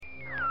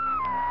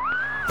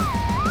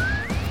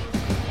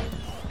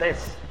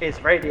This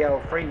is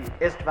Radio Free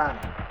Istvan.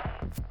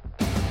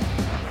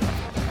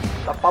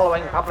 The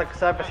following public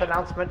service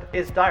announcement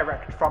is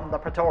direct from the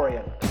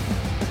Praetorian.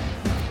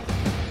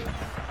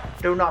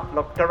 Do not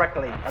look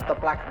directly at the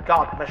Black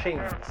God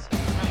machines.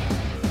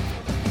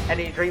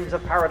 Any dreams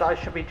of paradise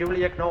should be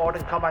duly ignored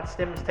and combat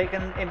stims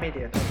taken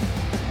immediately.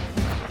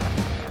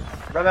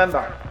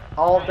 Remember,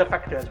 all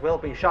defectors will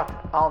be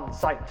shot on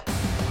sight.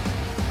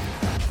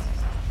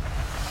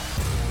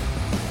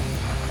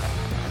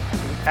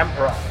 The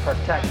Emperor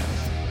protects.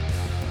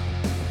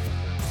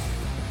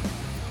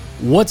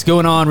 What's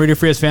going on, Radio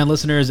Free fan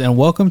listeners, and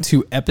welcome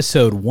to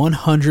episode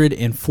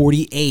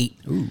 148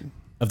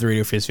 of the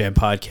Radio Free fan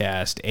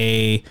podcast,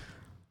 a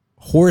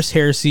Horus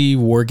Heresy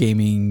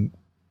wargaming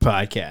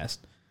podcast.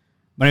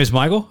 My name is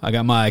Michael. I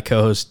got my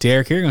co-host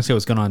Derek here. I'm going to say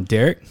what's going on,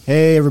 Derek.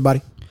 Hey,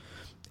 everybody.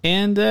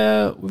 And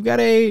we've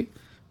got a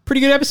pretty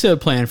good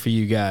episode planned for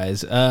you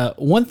guys.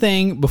 One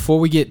thing before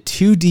we get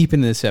too deep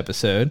into this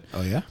episode.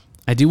 Oh, yeah?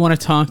 I do want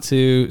to talk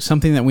to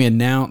something that we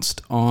announced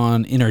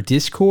in our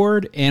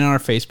Discord and on our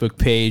Facebook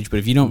page. But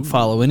if you don't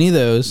follow any of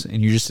those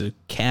and you're just a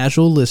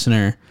casual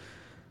listener,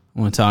 I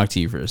want to talk to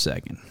you for a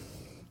second.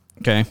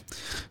 Okay.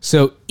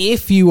 So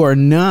if you are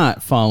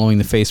not following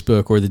the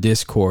Facebook or the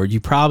Discord, you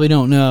probably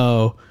don't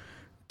know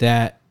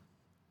that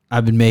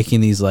I've been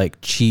making these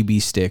like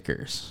chibi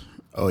stickers.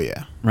 Oh,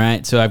 yeah.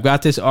 Right. So I've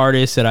got this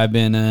artist that I've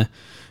been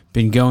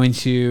going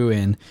to,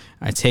 and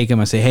I take him.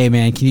 I say, hey,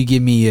 man, can you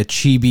give me a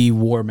chibi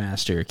War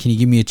Master? Can you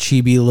give me a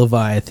chibi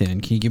Leviathan?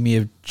 Can you give me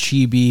a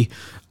chibi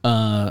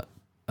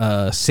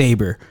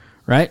Saber?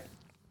 Right?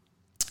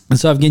 And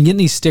so I've been getting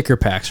these sticker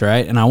packs,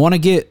 right? And I want to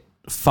get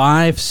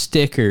 5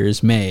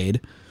 stickers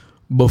made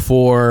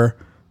before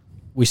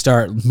we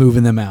start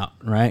moving them out,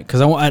 right?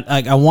 Because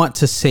I want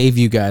to save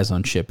you guys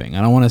on shipping.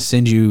 I don't want to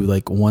send you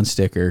like one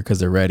sticker because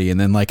they're ready, and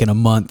then like in a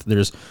month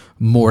there's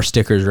more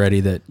stickers ready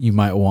that you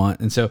might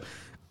want. And so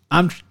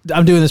I'm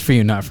doing this for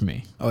you, not for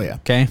me. Oh, yeah.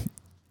 Okay?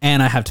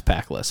 And I have to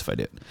pack less if I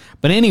did.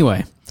 But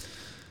anyway,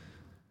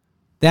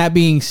 that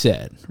being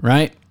said,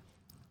 right?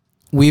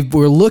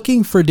 We're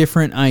looking for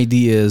different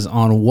ideas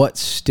on what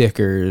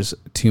stickers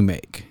to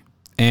make.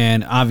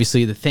 And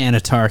obviously the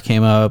Thanatar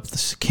came up, the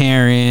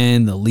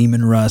Sicaran, the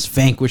Leman Russ,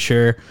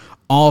 Vanquisher,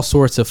 all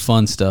sorts of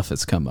fun stuff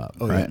that's come up.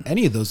 Oh, right? yeah.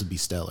 Any of those would be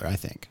stellar, I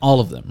think. All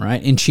of them,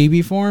 right? In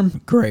chibi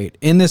form, great.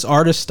 In this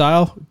artist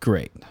style,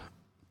 great.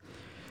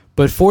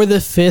 But for the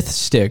 5th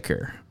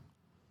sticker,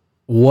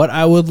 what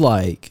I would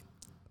like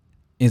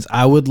is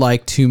I would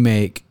like to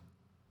make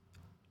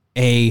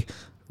a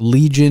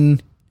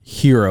Legion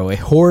hero, a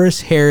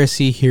Horus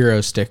Heresy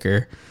hero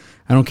sticker.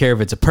 I don't care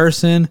if it's a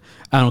person.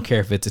 I don't care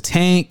if it's a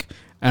tank.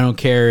 I don't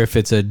care if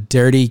it's a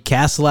dirty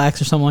Castellax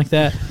or something like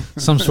that.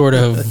 Some sort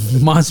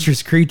of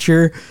monstrous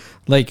creature.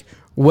 Like,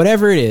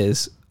 whatever it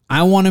is,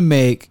 I want to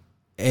make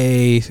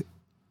a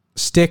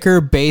sticker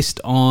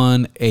based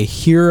on a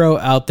hero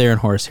out there in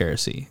Horus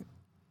Heresy.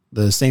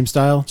 The same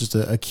style? Just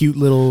a cute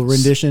little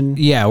rendition?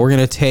 Yeah, we're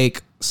going to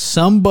take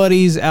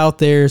somebody's out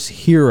there's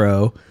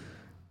hero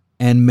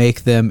and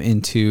make them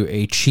into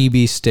a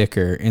chibi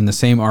sticker in the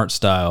same art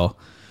style.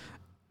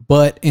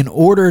 But in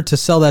order to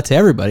sell that to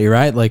everybody,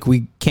 right? Like,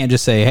 we can't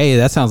just say, hey,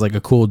 that sounds like a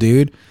cool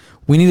dude.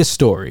 We need a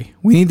story.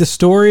 We need the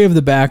story of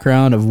the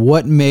background of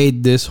what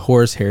made this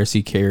Horus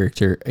Heresy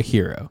character a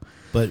hero.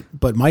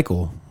 But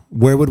Michael,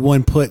 where would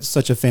one put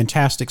such a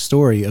fantastic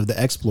story of the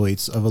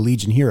exploits of a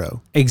Legion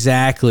hero?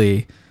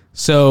 Exactly.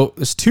 So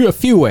there's a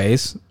few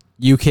ways.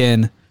 You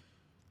can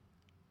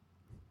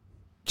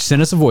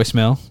send us a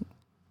voicemail.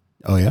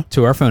 Oh, yeah?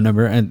 To our phone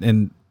number,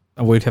 and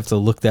we'd have to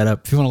look that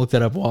up. If you want to look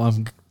that up while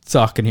I'm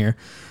talking here,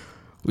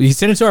 you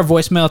send it to our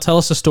voicemail. Tell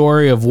us a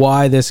story of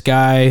why this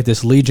guy,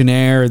 this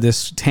Legionnaire,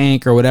 this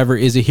tank, or whatever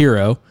is a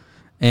hero.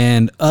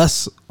 And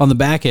us on the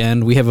back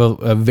end, we have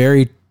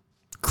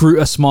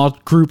a small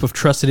group of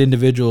trusted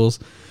individuals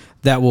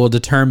that will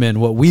determine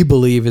what we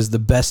believe is the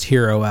best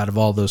hero out of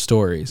all those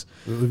stories.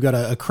 We've got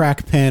a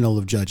crack panel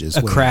of judges.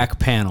 Crack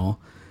panel.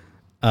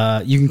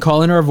 You can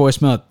call into our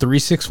voicemail at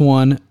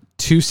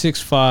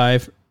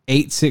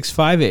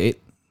 361-265-8658.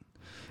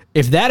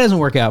 If that doesn't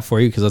work out for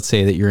you, because let's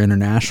say that you're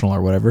international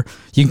or whatever,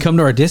 you can come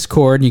to our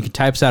Discord and you can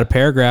type us out a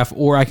paragraph,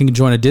 or I can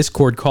join a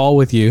Discord call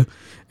with you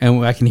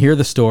and I can hear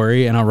the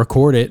story and I'll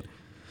record it.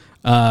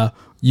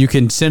 You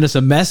can send us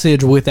a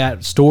message with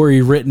that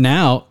story written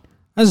out.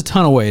 There's a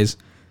ton of ways.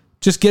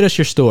 Just get us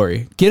your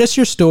story. Get us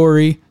your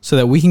story so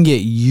that we can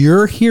get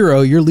your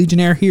hero, your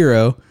Legionnaire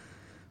hero,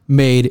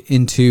 made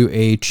into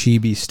a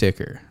chibi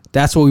sticker.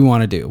 That's what we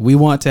want to do. We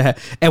want to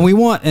have, and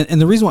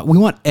the reason why we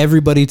want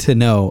everybody to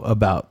know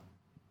about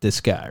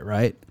this guy,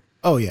 right?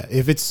 Oh, yeah.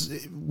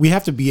 We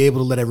have to be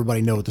able to let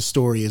everybody know what the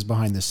story is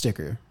behind this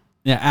sticker.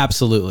 Yeah,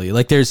 absolutely.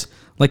 Like, there's,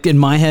 like, in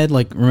my head,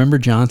 like, remember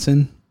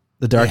Johnson,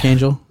 the Dark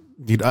Angel?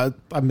 Dude, I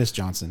miss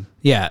Johnson.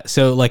 Yeah.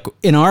 So, like,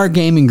 in our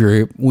gaming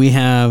group, we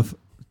have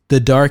the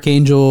Dark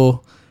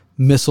Angel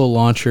missile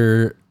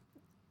launcher.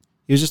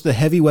 He was just the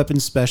heavy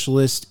weapons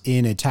specialist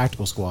in a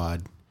tactical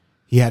squad.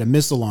 He had a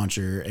missile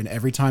launcher, and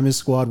every time his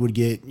squad would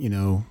get,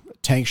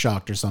 tank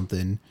shocked or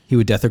something, He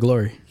would death or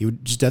glory. he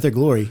would just death or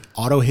glory,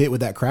 auto hit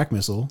with that crack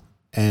missile,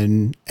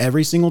 and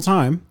every single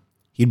time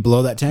he'd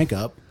blow that tank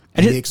up,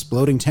 and the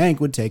exploding tank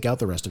would take out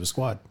the rest of his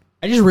squad.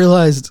 I just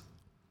realized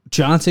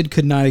Johnson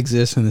could not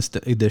exist in this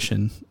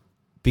edition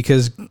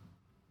because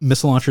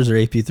missile launchers are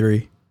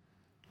AP3.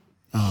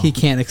 He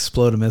can't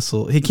explode a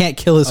missile. He can't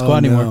kill his squad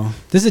anymore. no.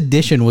 This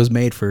edition was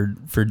made for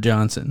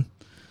Johnson.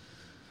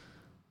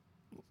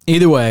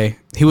 Either way,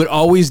 he would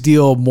always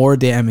deal more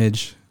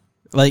damage.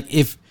 Like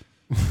if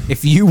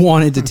you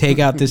wanted to take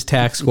out this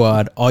tac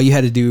squad, all you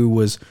had to do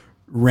was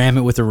ram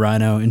it with a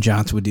rhino, and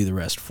Johnson would do the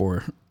rest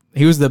for.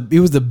 He was the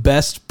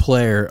best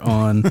player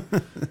on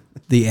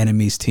the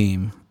enemy's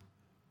team.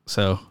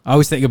 So I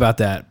always think about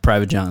that,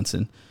 Private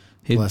Johnson.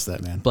 Bless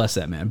that man. Bless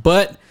that man.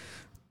 But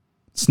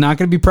it's not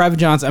going to be Private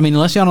Johnson. I mean,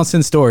 unless y'all don't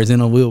send stories,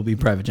 then it will be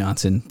Private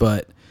Johnson.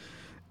 But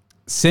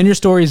send your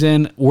stories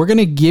in. We're going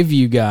to give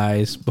you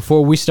guys,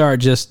 before we start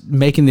just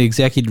making the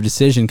executive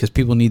decision, because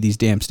people need these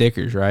damn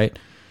stickers, right?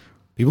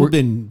 People have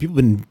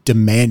been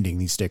demanding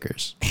these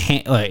stickers.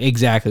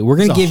 Exactly. We're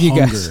going to It's a give you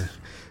guys hunger.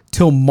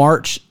 till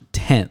March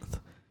 10th.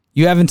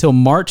 You have until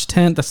March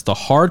 10th. That's the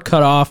hard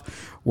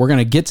cutoff. We're going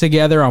to get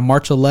together on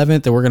March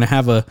 11th, and we're going to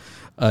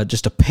have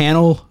just a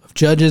panel of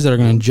judges that are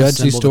going to judge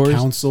these Assemble the stories.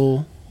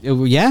 council.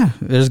 Yeah,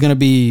 there's going to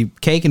be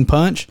cake and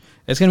punch.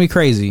 It's going to be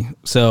crazy.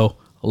 So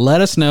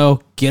let us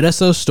know. Get us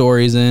those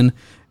stories in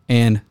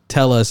and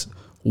tell us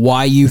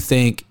why you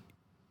think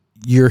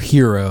your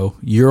hero,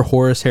 your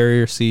Horus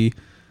Heresy,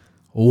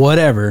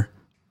 whatever,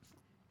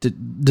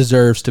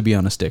 deserves to be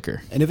on a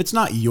sticker. And if it's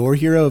not your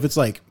hero, if it's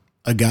like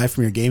a guy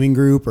from your gaming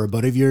group or a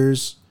buddy of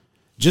yours,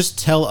 just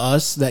tell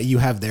us that you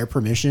have their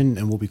permission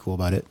and we'll be cool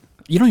about it.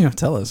 You don't even have to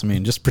tell us. I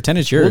mean, just pretend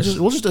it's yours.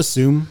 We'll just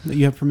assume that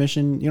you have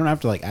permission. You don't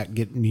have to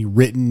get any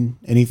written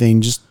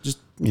anything. Just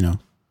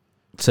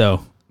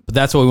So, but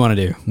that's what we want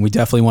to do. We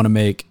definitely want to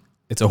make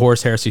it's a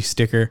Horus Heresy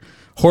sticker,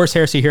 Horus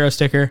Heresy hero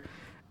sticker.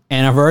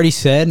 And I've already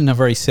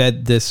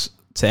said this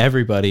to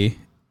everybody.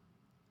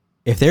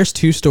 If there's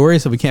two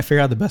stories that we can't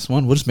figure out the best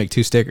one, we'll just make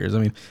two stickers. I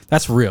mean,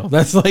 that's real.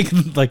 That's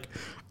like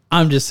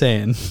I'm just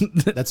saying.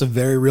 That's a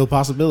very real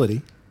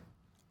possibility.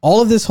 All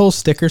of this whole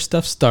sticker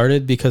stuff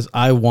started because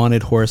I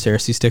wanted Horus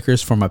Heresy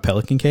stickers for my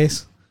Pelican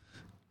case,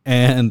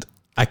 and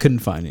I couldn't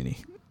find any.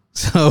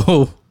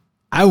 So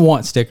I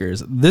want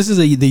stickers. This is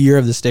the year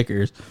of the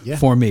stickers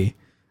for me.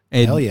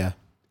 And Hell yeah.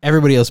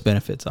 everybody else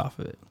benefits off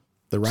of it.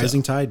 The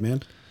rising tide,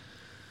 man.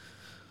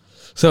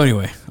 So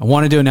anyway, I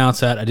wanted to announce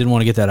that. I didn't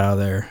want to get that out of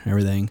there,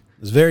 everything.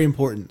 It's very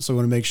important. So I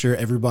want to make sure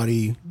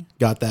everybody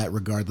got that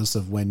regardless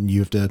of when you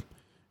have to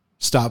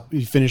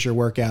you finish your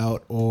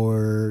workout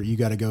or you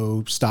got to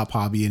go stop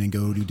hobbying and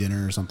go do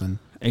dinner or something.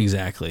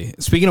 Exactly.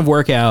 Speaking of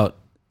workout,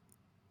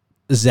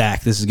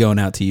 Zach, this is going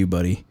out to you,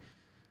 buddy.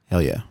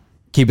 Hell yeah.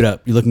 Keep it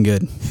up. You're looking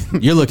good.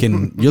 You're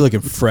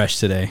looking fresh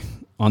today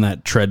on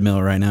that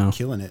treadmill right now.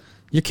 Killing it.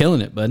 You're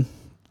killing it, bud.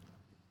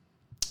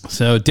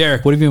 So,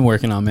 Derek, what have you been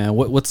working on, man?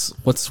 What's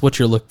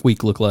your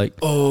week look like?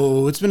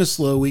 Oh, it's been a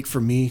slow week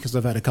for me because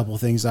I've had a couple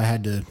of things I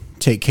had to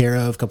take care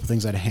of, a couple of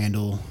things I had to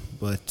handle.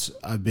 But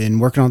I've been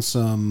working on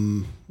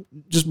some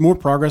just more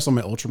progress on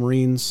my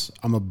Ultramarines.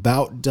 I'm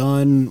about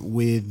done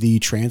with the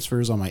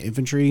transfers on my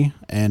infantry,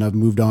 and I've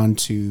moved on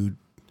to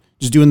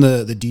just doing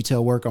the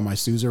detail work on my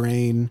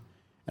suzerain,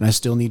 and I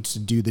still need to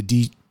do the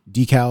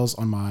decals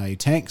on my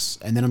tanks,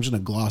 and then I'm just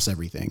going to gloss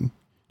everything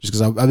just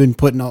because I've been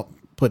putting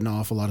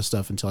off a lot of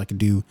stuff until I can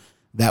do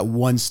that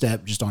one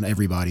step just on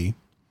everybody.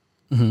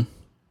 Mm-hmm.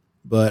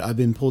 But I've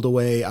been pulled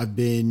away. I've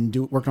been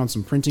working on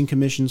some printing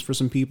commissions for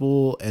some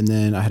people, and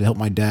then I had to help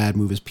my dad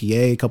move his PA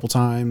a couple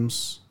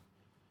times.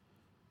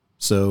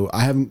 So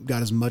I haven't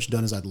got as much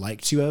done as I'd like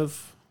to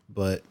have,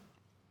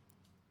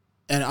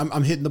 and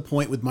I'm hitting the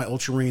point with my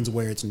Ultramarines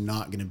where it's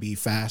not going to be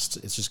fast.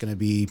 It's just going to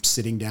be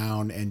sitting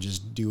down and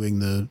just doing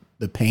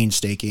the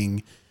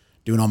painstaking,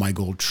 doing all my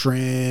gold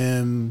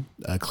trim,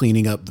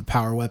 cleaning up the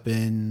power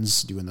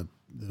weapons, doing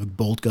the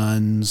bolt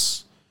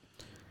guns.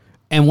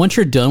 And once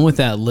you're done with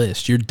that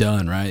list, you're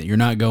done, right? You're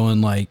not going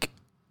like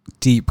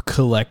deep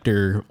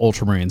collector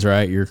Ultramarines,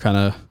 right? You're kind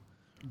of...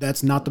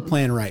 That's not the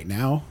plan right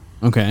now.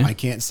 Okay. I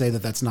can't say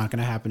that that's not going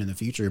to happen in the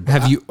future.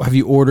 But Have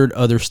you ordered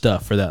other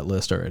stuff for that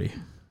list already?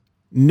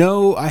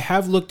 No, I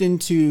have looked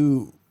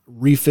into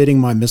refitting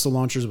my missile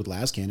launchers with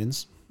las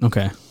cannons.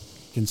 Okay.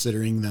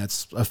 Considering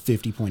that's a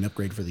 50-point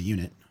upgrade for the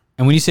unit.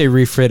 And when you say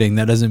refitting,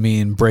 that doesn't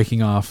mean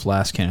breaking off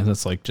las cannons.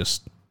 That's like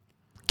just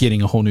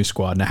getting a whole new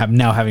squad and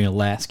now having a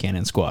las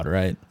cannon squad,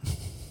 right?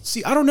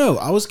 See, I don't know.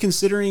 I was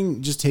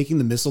considering just taking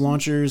the missile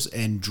launchers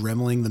and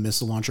dremeling the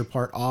missile launcher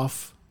part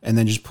off and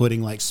then just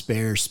putting like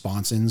spare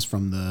sponsons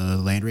from the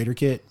Land Raider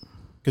kit.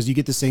 Because you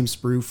get the same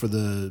sprue for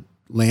the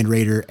Land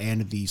Raider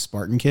and the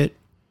Spartan kit.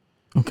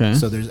 Okay.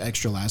 So there's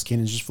extra las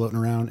cannons just floating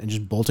around and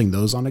just bolting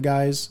those onto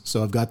guys.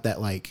 So I've got that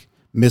like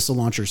missile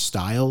launcher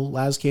style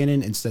las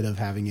cannon instead of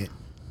having it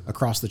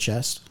across the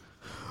chest.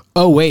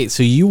 Oh, wait.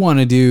 So you want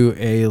to do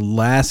a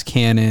las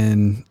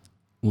cannon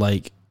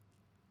like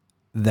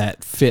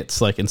that fits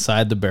like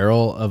inside the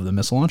barrel of the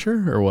missile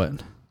launcher or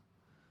what?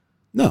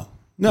 No.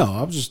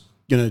 I was just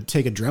gonna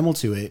take a Dremel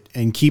to it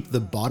and keep the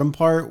bottom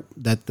part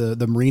that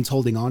the Marine's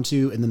holding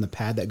onto, and then the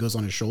pad that goes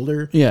on his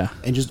shoulder. Yeah.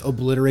 And just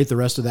obliterate the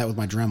rest of that with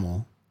my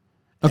Dremel.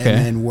 Okay.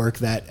 And then work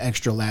that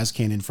extra las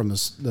cannon from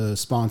the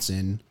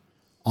sponson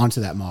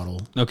onto that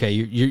model. Okay,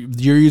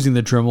 you're using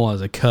the Dremel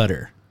as a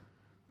cutter,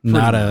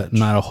 not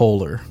a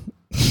holder.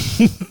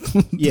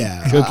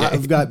 Yeah. Okay.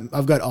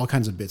 I've got all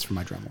kinds of bits for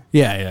my Dremel.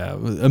 Yeah.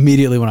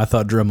 Immediately when I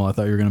thought Dremel, I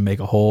thought you were gonna make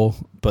a hole,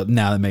 but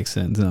now that makes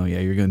sense. No, yeah,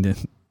 you're going to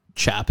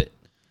chop it.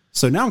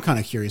 So now I'm kind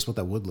of curious what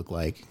that would look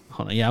like.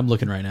 Hold on, yeah, I'm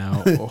looking right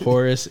now.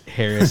 Horus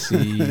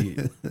Heresy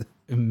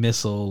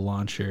missile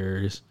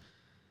launchers.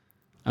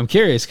 I'm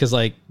curious because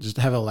like Just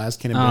have a las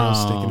cannon barrel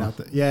sticking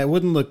out. Yeah, it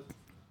wouldn't look.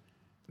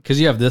 because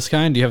you have this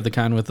kind. Do you have the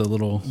kind with the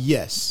little?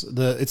 Yes,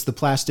 it's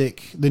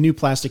the new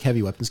plastic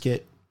heavy weapons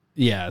kit.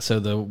 Yeah, so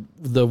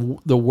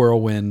the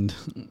whirlwind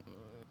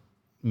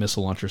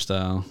missile launcher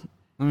style.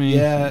 I mean,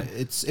 Yeah,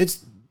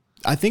 it's.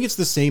 I think it's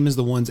the same as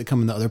the ones that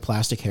come in the other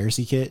plastic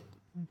heresy kit,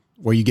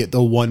 where you get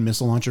the one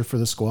missile launcher for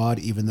the squad,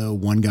 even though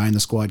one guy in the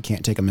squad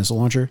can't take a missile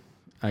launcher.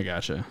 I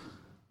gotcha.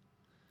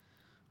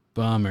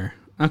 Bummer.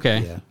 Okay.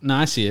 Yeah. No,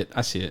 I see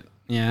it.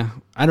 Yeah.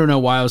 I don't know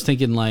why I was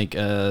thinking like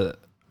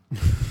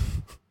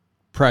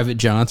Private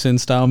Johnson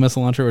style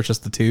missile launcher, which is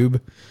just the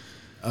tube.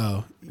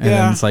 Oh, And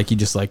then it's like you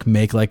just like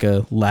make like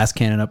a last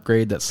cannon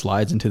upgrade that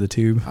slides into the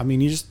tube. I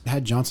mean, you just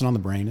had Johnson on the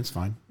brain. It's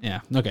fine.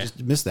 Yeah. Okay.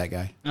 You missed that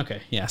guy.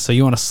 Okay. Yeah. So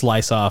you want to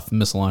slice off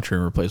missile launcher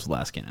and replace with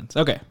last cannons.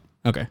 Okay.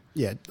 Okay.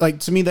 Yeah, like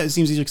to me that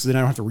seems easier because then I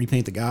don't have to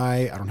repaint the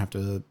guy. I don't have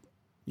to,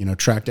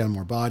 track down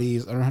more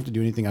bodies. I don't have to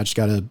do anything. I just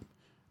got to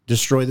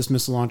destroy this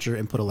missile launcher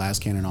and put a las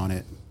cannon on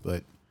it.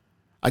 But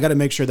I got to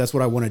make sure that's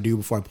what I want to do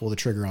before I pull the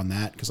trigger on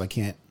that because I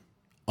can't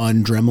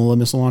undremel a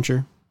missile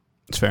launcher.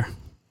 It's fair.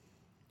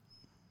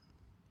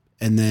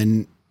 And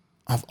then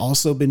I've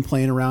also been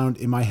playing around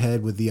in my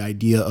head with the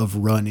idea of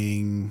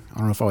running. I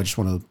don't know if I just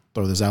want to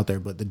throw this out there,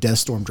 but the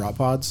Deathstorm drop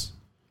pods.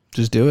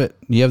 Just do it.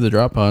 You have the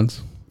drop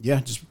pods. Yeah,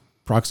 just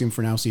proxy them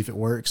for now, see if it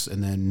works,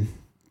 and then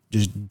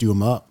just do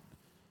them up.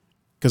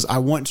 Because I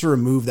want to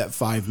remove that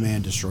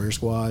 5-man destroyer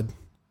squad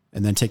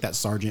and then take that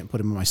sergeant and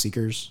put him in my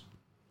seekers.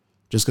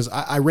 Just because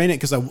I ran it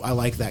because I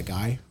like that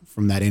guy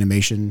from that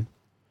animation.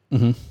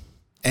 Mm-hmm.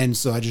 And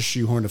so I just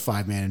shoehorned a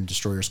 5-man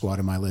destroyer squad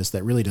in my list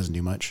that really doesn't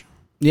do much.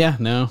 Yeah.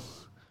 No.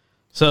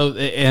 So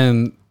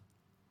and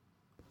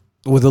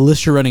with the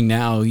list you're running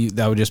now,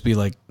 that would just be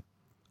like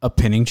a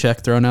pinning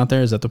check thrown out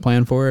there. Is that the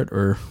plan for it,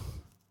 or?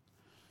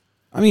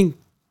 I mean,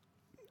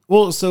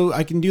 well, so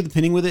I can do the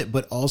pinning with it,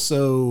 but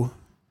also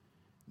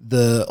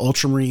the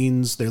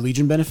Ultramarines, their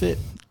Legion benefit,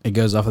 It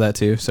goes off of that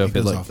too. So it if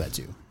goes it like, off that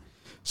too.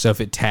 so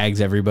if it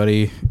tags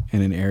everybody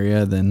in an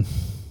area, then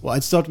Well,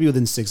 I'd still have to be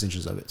within 6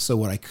 inches of it. So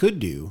what I could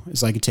do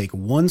is I could take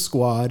one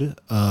squad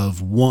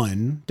of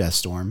 1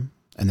 Deathstorm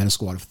and then a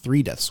squad of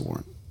 3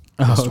 Deathstorm.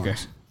 oh, okay.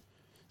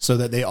 So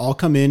that they all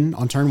come in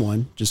on turn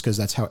 1, just because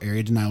that's how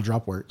area denial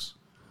drop works.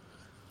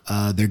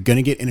 They're going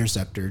to get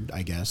intercepted,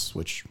 I guess,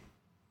 which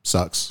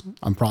sucks.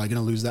 I'm probably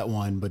going to lose that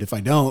one. But if I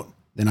don't,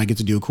 then I get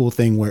to do a cool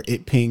thing where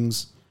it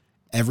pings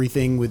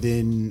everything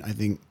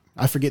within,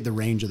 I forget the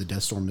range of the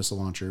Deathstorm missile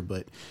launcher,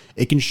 but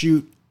it can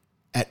shoot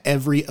at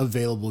every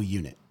available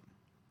unit.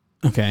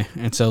 Okay,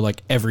 and so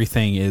like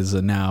everything is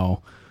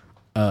now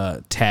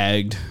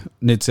tagged.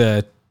 It's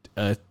a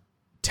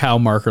Tau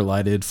marker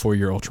lighted for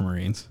your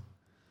Ultramarines.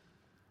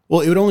 Well,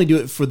 it would only do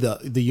it for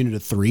the unit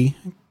of 3,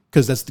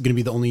 because that's going to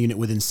be the only unit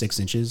within 6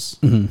 inches.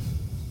 Mm-hmm.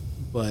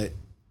 But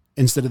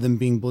instead of them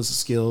being ballistic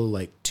skill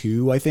like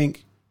 2, I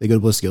think, they go to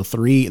ballistic skill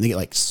 3, and they get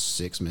like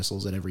 6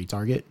 missiles at every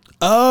target.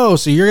 Oh,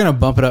 so you're gonna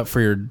bump it up for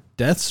your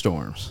Death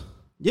Storms.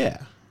 Yeah.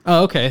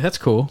 Oh, okay, that's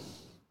cool.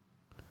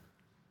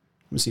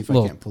 Let me see if I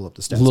can't pull up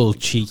the stats. A little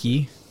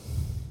cheeky.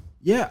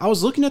 Yeah, I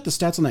was looking at the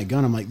stats on that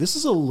gun. I'm like, this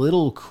is a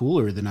little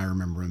cooler than I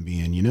remember them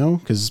being,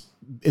 Because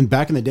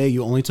back in the day,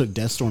 you only took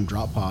Deathstorm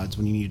drop pods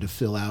when you needed to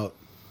fill out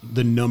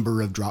the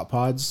number of drop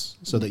pods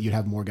so that you'd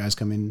have more guys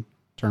come in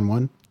turn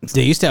 1.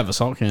 They used to have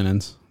assault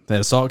cannons. They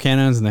had assault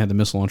cannons and they had the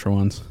missile launcher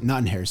ones. Not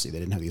in Heresy. They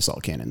didn't have the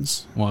assault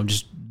cannons. Well,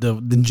 just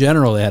in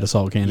general, they had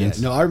assault cannons.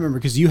 Yeah, no, I remember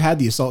because you had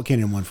the assault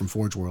cannon one from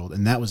Forge World,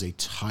 and that was a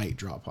tight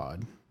drop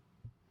pod.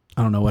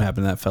 I don't know what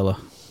happened to that fella.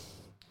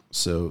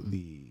 So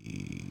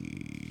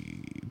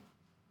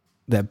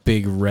that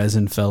big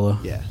resin fella.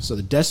 Yeah. So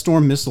the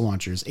Deathstorm missile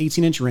launchers,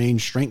 18-inch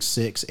range, strength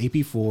 6,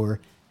 AP 4,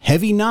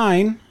 heavy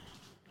 9,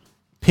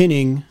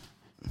 pinning,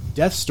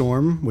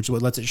 Deathstorm, which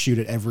lets it shoot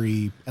at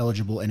every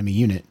eligible enemy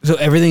unit So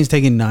everything's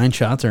taking 9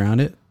 shots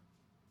around it.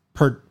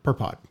 per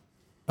pod.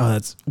 Oh,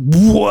 that's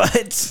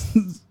what?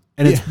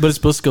 And but it's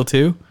Bliss skill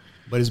 2?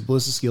 But it's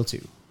ballistic skill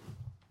 2.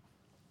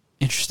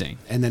 Interesting.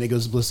 And then it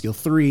goes to ballistic skill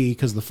 3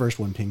 because the first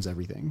one pings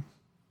everything.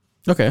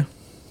 Okay.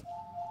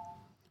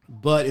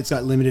 But it's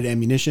got limited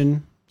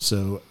ammunition.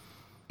 So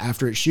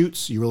after it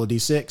shoots, you roll a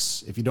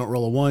d6. If you don't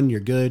roll a 1,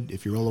 you're good.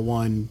 If you roll a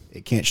 1,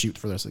 it can't shoot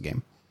for the rest of the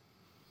game.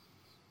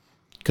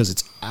 Because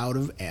it's out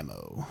of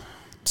ammo.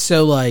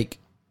 So like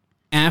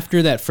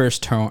after that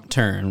first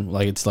turn,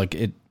 like it's like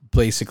it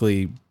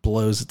basically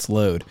blows its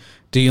load.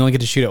 Do you only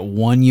get to shoot at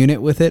one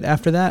unit with it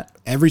after that?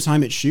 Every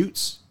time it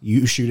shoots,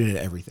 you shoot it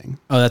at everything.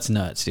 Oh, that's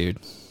nuts, dude.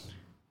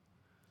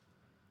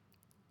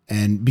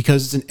 And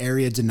because it's an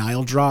area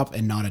denial drop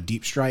and not a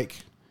deep strike,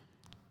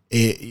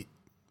 it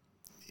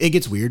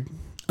gets weird.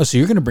 Oh, so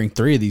you're going to bring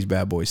 3 of these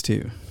bad boys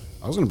too.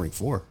 I was going to bring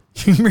 4.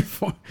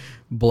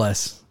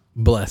 Bless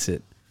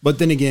it. But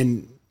then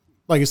again,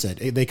 like I said,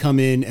 they come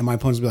in and my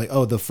opponents will be like,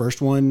 oh, the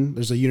first one,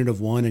 there's a unit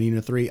of 1 and a unit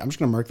of 3. I'm just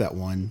going to mark that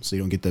 1 so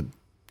you don't get the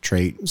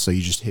trait. So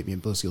you just hit me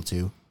in Blitzskill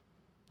 2.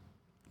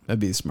 That'd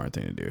be the smart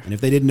thing to do. And if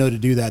they didn't know to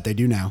do that, they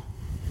do now.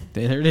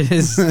 There it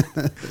is.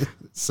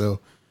 So,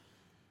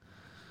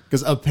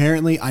 because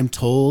apparently I'm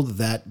told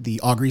that the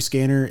augury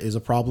scanner is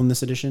a problem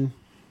this edition.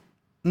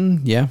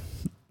 Yeah.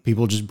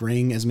 People just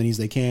bring as many as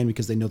they can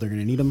because they know they're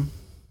going to need them.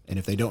 And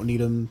if they don't need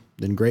them,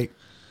 then great.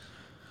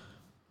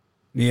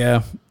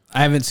 Yeah.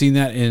 I haven't seen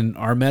that in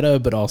our meta,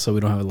 but also we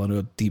don't have a lot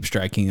of deep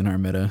striking in our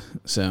meta.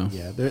 So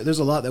Yeah, there's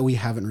a lot that we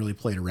haven't really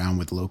played around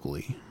with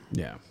locally.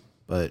 yeah.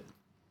 But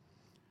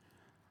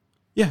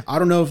yeah, I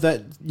don't know if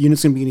that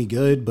unit's going to be any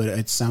good, but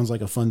it sounds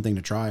like a fun thing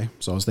to try.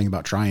 So I was thinking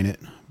about trying it.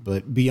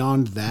 But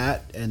beyond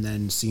that, and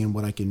then seeing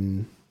what I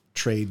can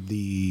trade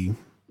the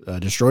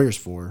destroyers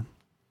for,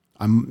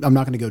 I'm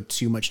not going to go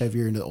too much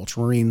heavier into the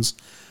Ultramarines.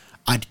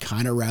 I'd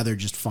kind of rather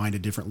just find a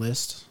different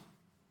list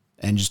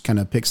and just kind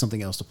of pick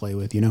something else to play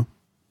with, you know?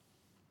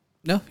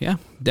 No, yeah,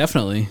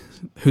 definitely.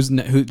 Who's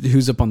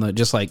up on the,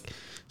 just like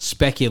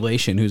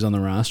speculation, who's on the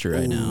roster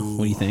right now?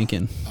 What are you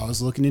thinking? I was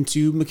looking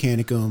into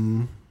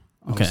Mechanicum.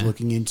 I was Okay.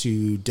 looking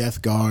into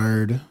Death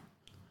Guard.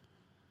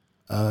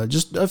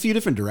 Just a few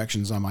different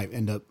directions I might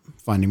end up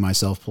finding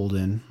myself pulled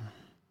in.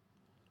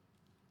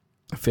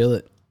 I feel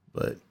it.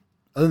 But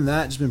other than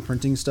that, just been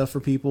printing stuff for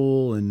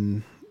people,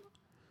 and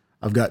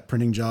I've got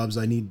printing jobs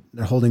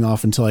they're holding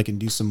off until I can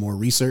do some more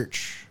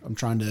research. I'm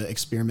trying to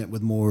experiment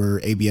with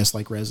more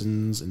ABS-like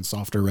resins and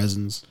softer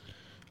resins.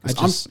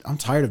 I'm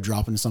tired of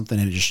dropping something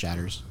and it just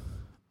shatters.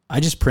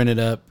 I just printed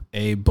up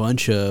a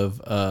bunch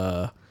of,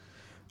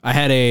 I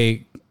had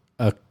a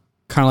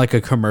kind of like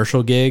a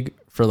commercial gig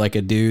for like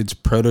a dude's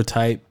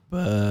prototype,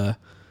 Oh,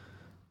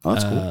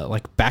 that's cool.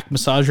 like back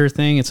massager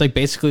thing. It's like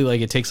basically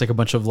like it takes like a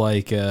bunch of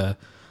like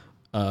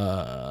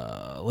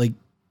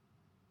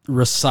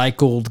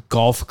recycled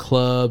golf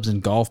clubs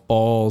and golf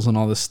balls and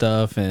all this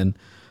stuff and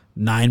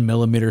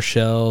 9mm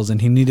shells,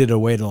 and he needed a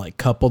way to like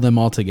couple them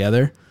all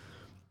together.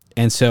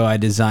 And so I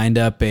designed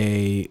up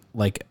a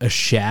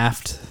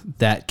shaft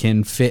that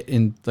can fit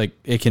in, like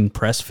it can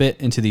press fit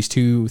into these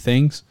two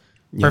things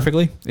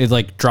perfectly. It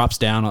like drops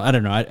down. I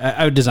don't know.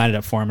 I would design it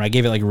up for him. I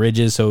gave it like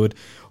ridges so it would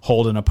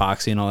hold an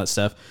epoxy and all that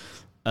stuff.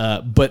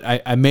 But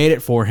I made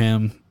it for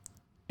him,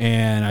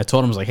 and I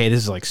told him, I was like, hey, this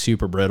is like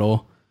super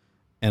brittle.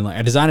 And like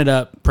I designed it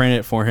up, printed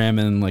it for him,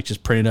 and like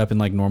just printed it up in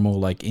like normal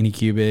like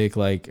Anycubic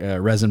like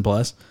Resin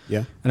Plus.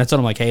 Yeah. And I told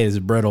him like, hey, this is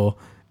brittle.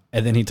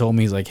 And then he told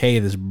me, he's like, hey,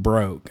 this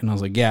broke. And I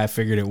was like, yeah, I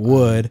figured it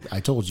would. I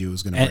told you it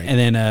was going to break.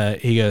 And then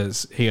he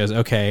goes,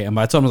 okay. And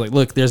I told him, I was like,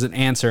 look, there's an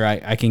answer.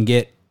 I can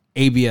get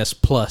ABS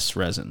Plus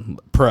resin,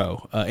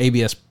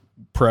 ABS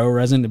Pro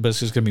resin, but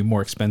it's just going to be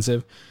more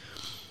expensive.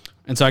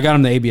 And so I got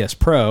him the ABS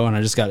Pro, and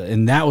I just got it.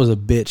 And that was a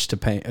bitch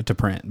to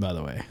print, by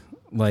the way.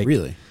 Like,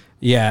 really?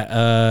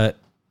 Yeah.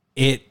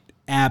 It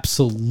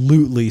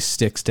absolutely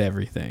sticks to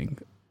everything.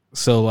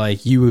 So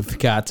like you've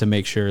got to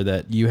make sure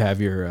that you have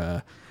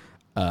your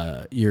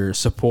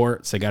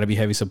supports. They got to be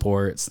heavy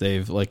supports.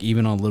 They've like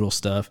even on little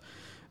stuff.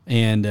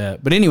 And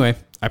but anyway,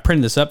 I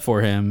printed this up for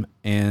him,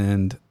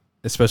 and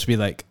it's supposed to be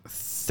like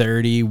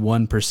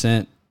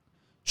 31%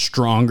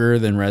 stronger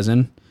than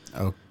resin.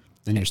 Oh,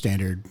 then your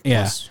standard.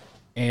 Yeah. Plus.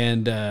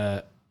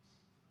 And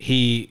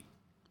he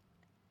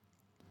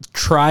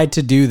tried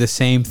to do the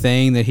same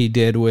thing that he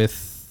did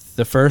with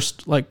the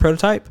first like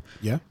prototype.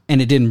 Yeah.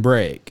 And it didn't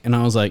break. And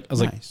I was like,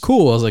 Nice.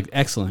 cool. I was like,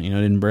 excellent. You know,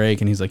 it didn't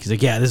break. And he's like,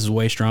 yeah, this is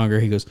way stronger.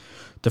 He goes,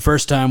 the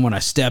first time when I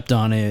stepped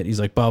on it, he's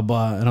like, blah,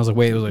 blah. And I was like,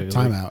 wait,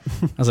 Time out.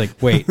 I was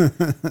like, wait,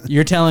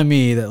 you're telling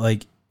me that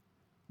like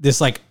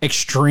this like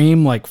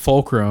extreme like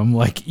fulcrum,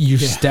 like you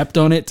stepped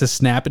on it to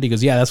snap it? He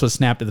goes, yeah, that's what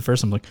snapped it the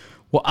first time. I'm like,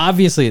 well,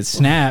 obviously it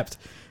snapped.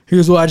 He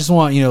goes, well, I just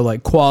want, you know,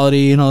 like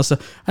quality and all this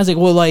stuff. I was like,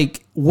 well,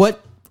 like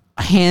what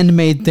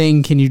handmade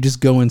thing can you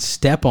just go and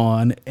step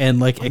on and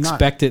like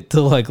expect it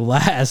to like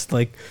last?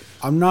 Like,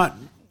 I'm not,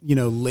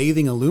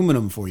 lathing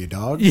aluminum for you,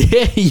 dog.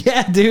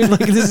 yeah, dude. Like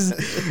this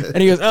is, and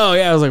he goes, oh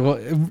yeah. I was like,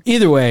 well,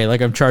 either way,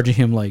 like I'm charging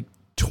him like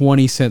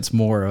 20 cents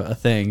more a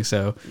thing.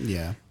 So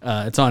Yeah.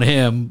 it's on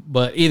him.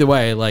 But either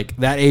way, like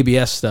that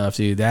ABS stuff,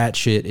 dude, that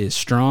shit is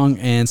strong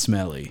and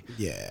smelly.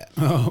 Yeah.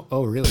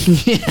 Oh, really?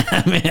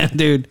 Yeah, man,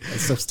 dude. That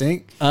stuff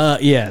stink?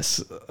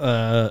 Yes.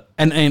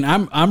 And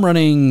I'm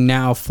running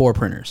now 4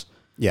 printers.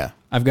 Yeah.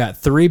 I've got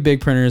 3 big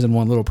printers and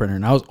 1 little printer,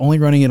 and I was only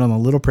running it on the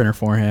little printer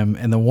for him.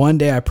 And the one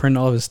day I printed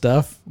all of his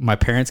stuff, my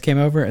parents came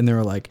over and they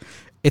were like,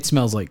 "It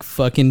smells like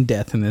fucking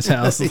death in this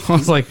house." I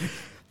was like,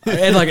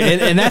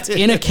 and that's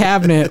in a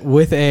cabinet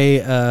with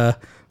a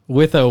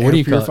with a what do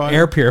you call it? purifier?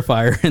 Air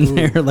purifier in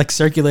there, like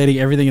circulating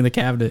everything in the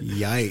cabinet.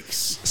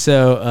 Yikes.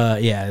 So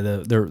yeah,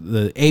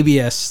 the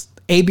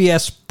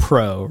ABS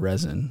Pro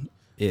resin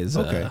is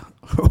Okay.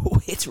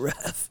 it's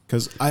rough.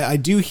 Because I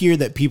do hear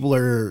that people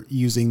are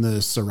using the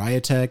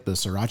Sriracha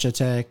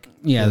Tech.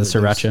 Yeah, the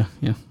Sriracha.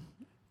 Yeah.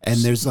 And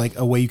there's like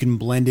a way you can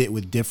blend it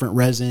with different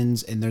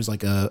resins, and there's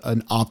like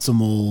an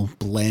optimal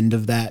blend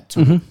of that.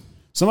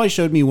 Somebody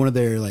showed me one of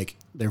their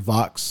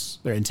Vox,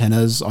 their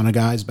antennas on a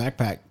guy's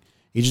backpack.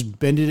 He just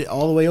bended it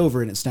all the way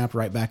over and it snapped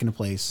right back into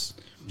place.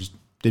 Just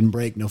didn't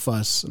break, no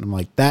fuss. And I'm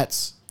like,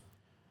 that's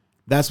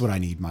what I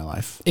need in my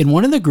life. In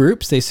one of the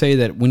groups, they say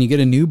that when you get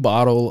a new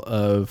bottle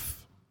of,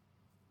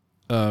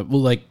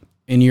 like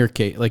in your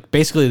case, like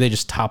basically they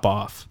just top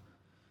off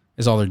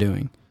is all they're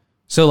doing.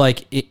 So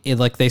like it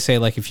like they say,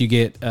 like if you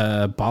get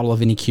a bottle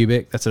of any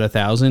cubic that's at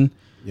 1,000,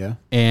 Yeah.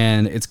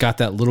 and it's got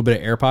that little bit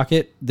of air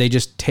pocket, they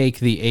just take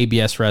the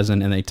ABS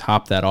resin and they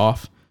top that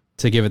off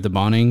to give it the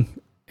bonding,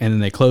 and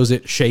then they close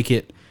it, shake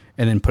it,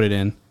 and then put it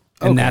in.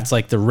 And that's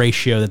like the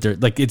ratio that they're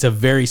like, it's a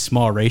very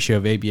small ratio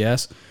of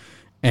ABS,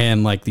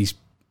 and like these,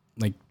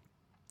 like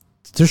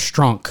they're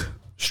strunk.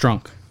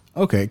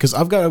 Okay, because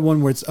I've got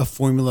one where it's a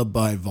formula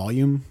by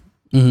volume,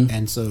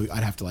 and so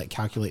I'd have to like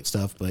calculate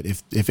stuff. But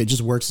if it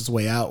just works its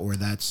way out, where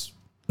that's,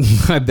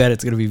 I bet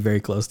it's gonna be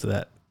very close to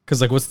that. Because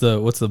like, what's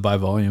the by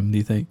volume? Do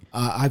you think?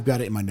 I've got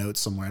it in my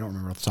notes somewhere. I don't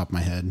remember off the top of my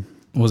head.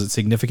 Was it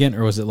significant,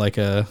 or was it like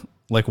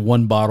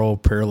one bottle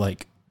per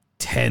like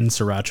 10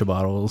 Sriracha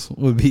bottles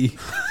would be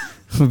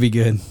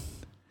good?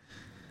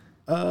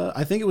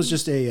 I think it was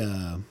just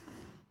a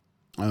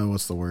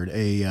what's the word?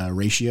 A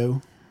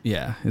ratio.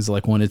 Yeah, is it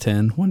like 1 to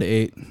 10, 1 to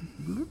 8,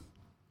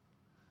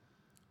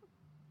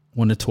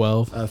 1 to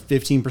 12?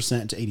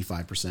 15% to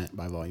 85%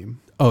 by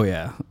volume. Oh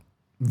yeah,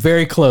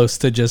 very close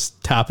to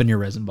just topping your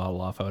resin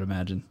bottle off, I would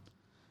imagine.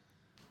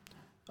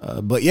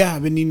 But yeah,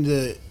 I've been needing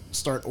to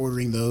start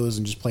ordering those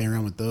and just playing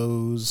around with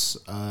those.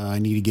 I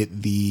need to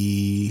get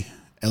the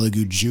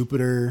Elegoo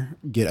Jupiter,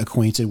 get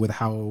acquainted with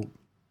how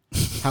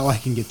I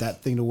can get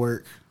that thing to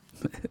work.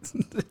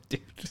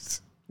 Dude,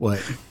 just,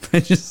 What?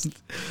 just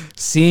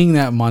seeing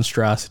that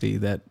monstrosity,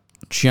 that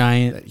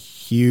giant, That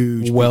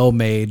huge,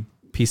 well-made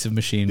piece of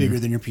machinery. bigger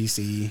than your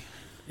PC.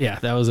 Yeah,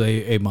 that was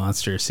a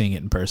monster seeing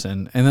it in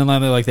person. And then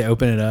like they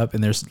open it up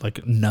and there's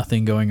like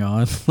nothing going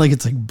on. Like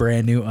it's like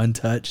brand new,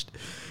 untouched.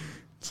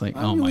 It's like,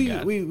 oh my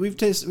God. We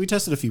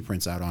tested a few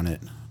prints out on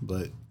it,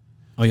 but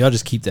Oh, y'all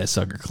just keep that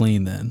sucker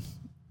clean then.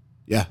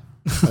 yeah,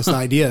 that's the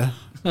idea.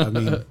 I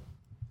mean, I'd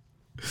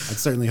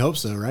certainly hope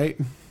so, right?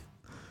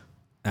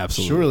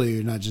 Absolutely. Surely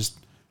you're not just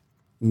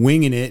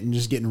winging it and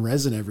just getting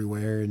resin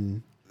everywhere.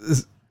 And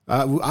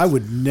I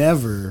would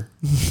never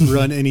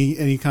run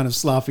any kind of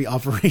sloppy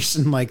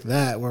operation like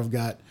that, where I've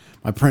got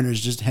my printers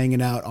just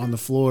hanging out on the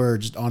floor,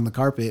 just on the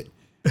carpet,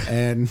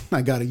 and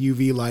I got a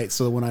UV light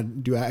so when I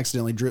do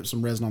accidentally drip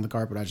some resin on the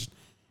carpet, I just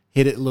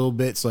hit it a little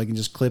bit so I can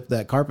just clip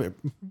that carpet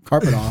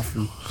off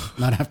and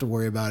not have to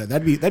worry about it.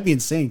 That'd be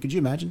insane. Could you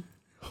imagine?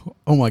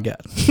 Oh my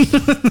God.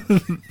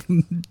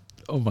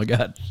 Oh my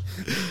God.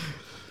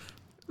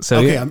 So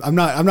Okay, yeah. I'm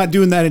not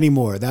doing that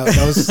anymore. That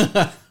was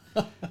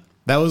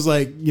that was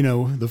like,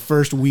 the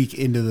first week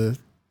into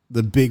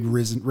the big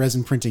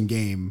resin printing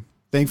game.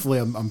 Thankfully,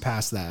 I'm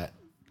past that.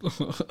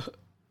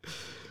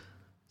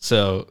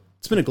 So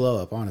It's been a glow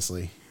up,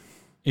 honestly.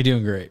 you're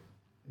doing great.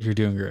 You're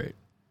doing great.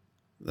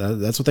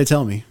 That's what they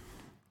tell me.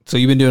 So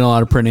you've been doing a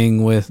lot of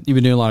printing you've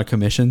been doing a lot of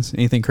commissions.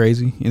 Anything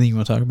crazy? Anything you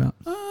want to talk about?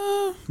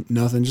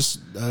 Nothing, just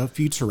a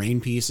few terrain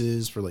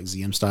pieces for like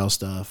ZM style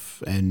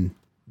stuff, and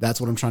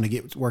that's what I'm trying to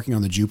get working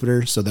on the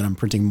Jupiter, so that I'm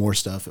printing more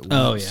stuff at once.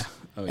 Oh yeah.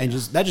 Oh yeah. And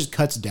that just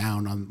cuts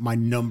down on my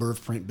number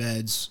of print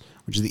beds,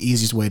 which is the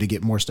easiest way to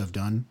get more stuff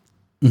done.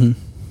 Other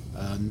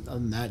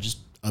than that, just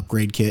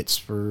upgrade kits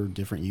for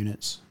different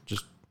units,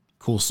 just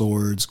cool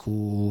swords,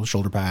 cool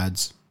shoulder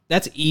pads.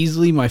 That's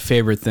easily my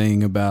favorite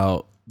thing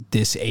about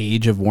this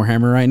age of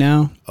Warhammer right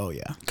now. Oh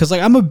yeah, Cause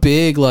like I'm a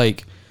big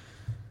like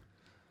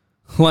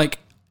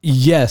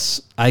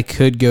yes, I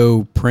could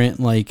go print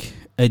like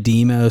a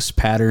Demos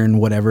pattern,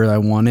 whatever I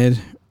wanted,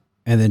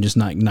 and then just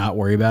not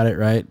worry about it,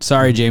 right?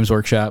 Sorry, James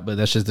Workshop, but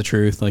that's just the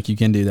truth. Like you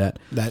can do that.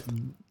 that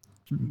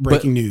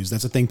breaking news.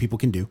 That's a thing people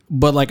can do.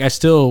 But like I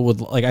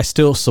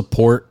still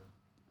support,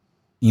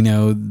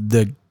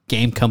 the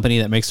game company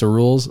that makes the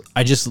rules.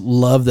 I just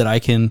love that I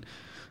can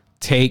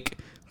take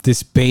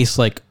this base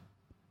like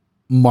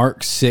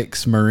Mark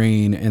 6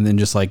 Marine and then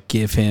just like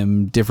give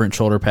him different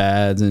shoulder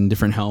pads and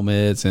different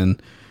helmets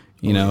and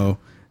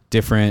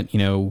different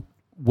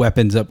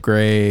weapons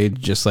upgrade,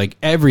 just like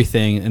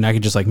everything, and I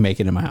could just like make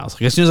it in my house.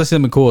 Like as soon as I see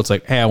something cool, it's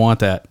like, hey, I want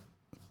that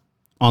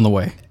on the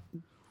way.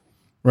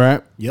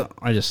 Right? Yep.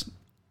 I just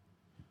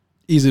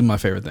easily my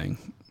favorite thing.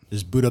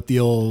 Just boot up the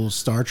old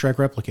Star Trek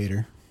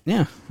replicator.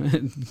 Yeah.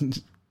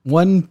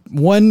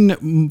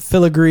 one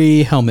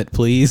filigree helmet,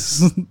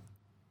 please.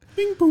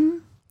 Bing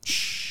boom.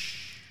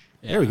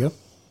 There we go.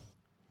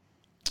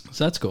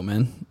 So that's cool,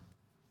 man.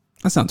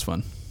 That sounds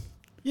fun.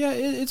 Yeah,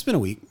 it's been a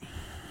week.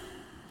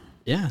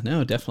 Yeah,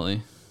 no,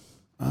 definitely.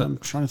 I'm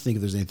trying to think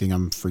if there's anything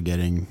I'm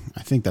forgetting.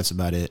 I think that's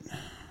about it.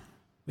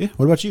 Yeah.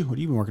 What about you? What have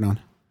you been working on?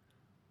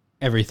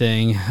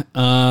 Everything.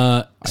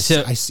 I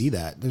see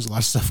that. There's a lot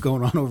of stuff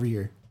going on over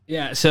here.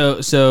 Yeah.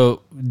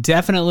 So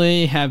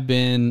definitely have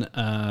been.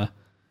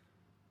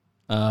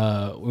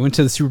 We went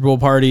to the Super Bowl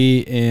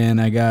party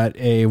and I got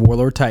a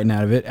Warlord Titan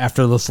out of it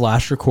after this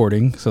last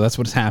recording. So that's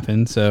what's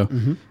happened. So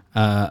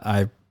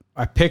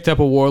I picked up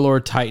a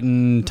Warlord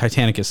Titan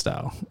Titanicus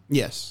style.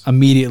 Yes.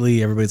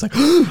 Immediately, everybody's like,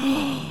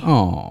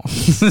 "Oh!"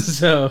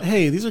 So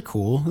hey, these are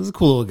cool. This is a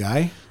cool little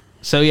guy.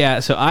 So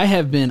I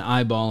have been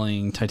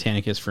eyeballing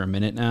Titanicus for a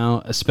minute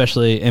now,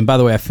 especially. And by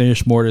the way, I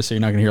finished Mortis, so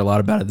you're not going to hear a lot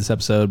about it this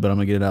episode. But I'm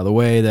going to get it out of the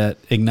way. That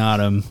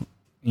Ignatum,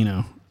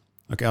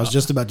 Okay, I was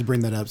just about to bring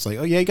that up. It's like,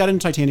 oh yeah, he got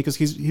into Titanicus.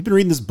 He's been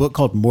reading this book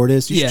called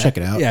Mortis. You should check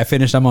it out. Yeah, I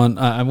finished.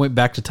 I went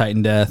back to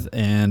Titan Death,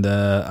 and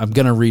I'm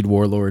gonna read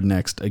Warlord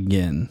next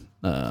again,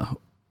 the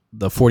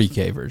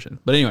 40K version.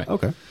 But anyway,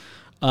 okay.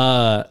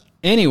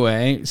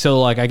 Anyway, so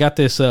like I got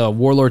this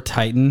Warlord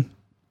Titan,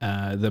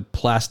 the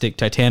plastic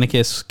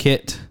Titanicus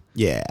kit.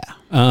 Yeah.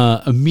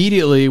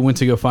 Immediately went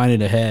to go find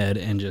it ahead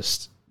and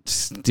just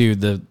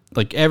dude,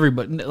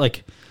 everybody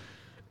like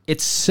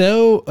it's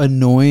so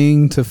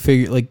annoying to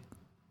figure like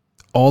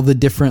all the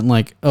different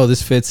like, oh,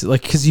 this fits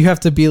like, cause you have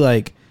to be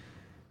like,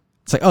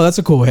 it's like, oh, that's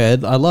a cool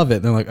head. I love it.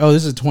 And they're like, oh,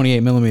 this is a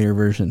 28mm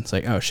version. It's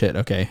like, oh shit.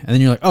 Okay. And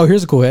then you're like, oh,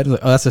 here's a cool head.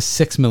 Like, oh, that's a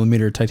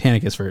 6mm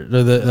Titanicus version,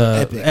 or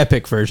the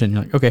Epic version.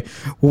 You're like, okay,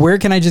 where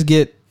can I just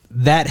get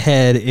that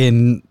head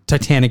in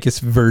Titanicus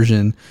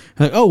version?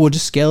 I'm like, oh, we'll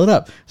just scale it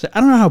up. So I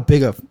don't know how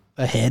big a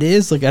head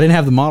is. Like I didn't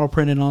have the model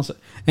printed and all that.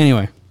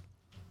 Anyway,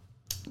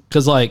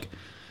 cause like,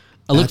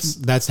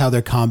 that's how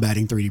they're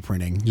combating 3D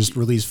printing. Just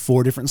release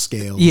 4 different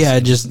scales. Yeah,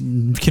 just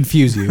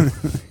confuse you.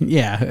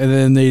 Yeah,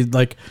 and then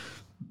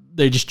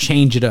they just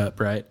change it up,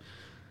 right?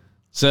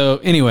 So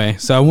anyway,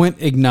 I went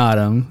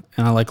Ignatum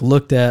and I like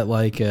looked at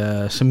like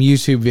some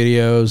YouTube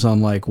videos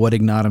on like what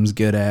Ignatum's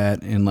good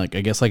at, and like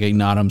I guess like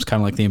Ignatum's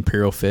kind of like the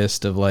Imperial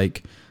Fist of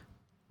like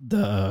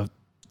the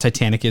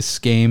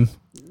Titanicus game.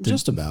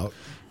 Just about.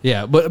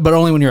 Yeah, but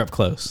only when you're up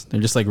close.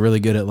 They're just like really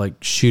good at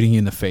like shooting you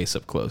in the face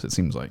up close. It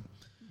seems like.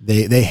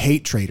 They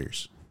hate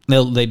traitors.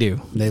 They do.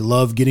 They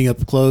love getting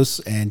up close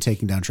and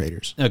taking down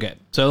traitors. Okay.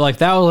 So like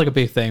that was like a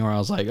big thing where I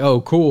was like,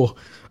 oh, cool.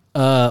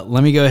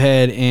 Let me go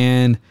ahead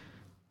and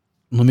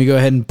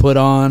put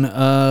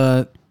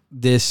on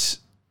this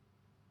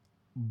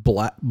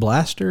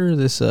blaster,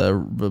 this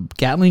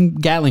Gatling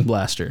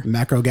blaster.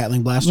 Macro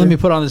Gatling blaster. Let me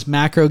put on this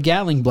macro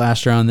Gatling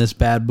blaster on this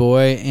bad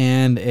boy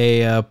and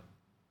a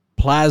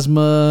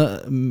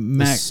plasma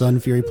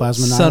Sun Fury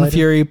plasma Sun annihilator.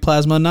 Fury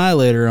plasma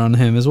annihilator on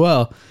him as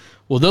well.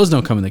 Well, those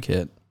don't come in the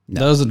kit.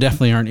 No. Those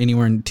definitely aren't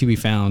anywhere to be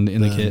found in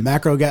the kit.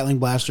 Macro Gatling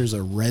blaster is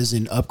a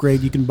resin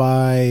upgrade you can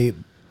buy,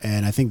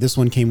 and I think this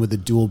one came with the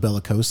dual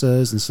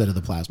bellicosas instead of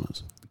the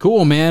plasmas.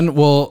 Cool, man.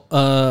 Well,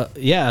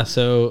 yeah.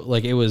 So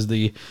like it was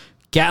the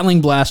Gatling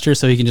blaster,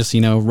 so he can just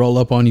roll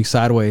up on you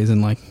sideways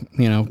and like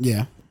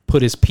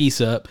put his piece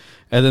up,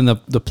 and then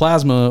the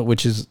plasma,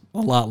 which is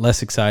a lot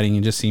less exciting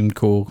and just seemed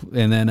cool,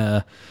 and then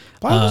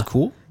was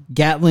cool.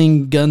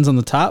 Gatling guns on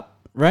the top,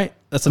 right?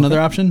 That's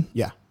another option.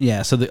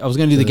 Yeah. So I was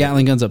going to do the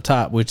Gatling guns up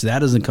top, which that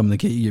doesn't come in the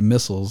kit. You get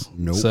missiles.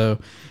 Nope. So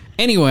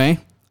anyway,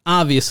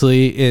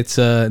 obviously it's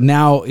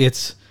now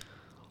it's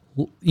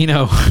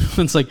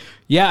it's like,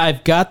 yeah,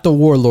 I've got the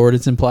Warlord.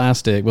 It's in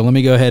plastic, but let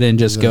me go ahead and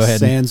just go ahead.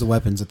 Sans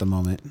weapons at the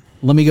moment.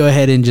 Let me go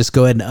ahead and just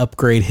go ahead and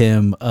upgrade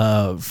him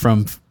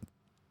from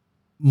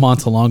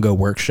Montalongo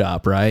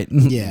Workshop, right?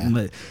 Yeah.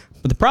 But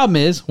the problem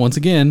is, once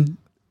again,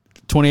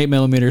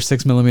 28mm,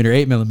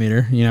 6mm,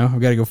 8mm.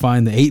 I've got to go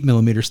find the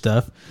 8mm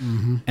stuff,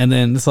 and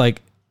then it's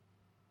like,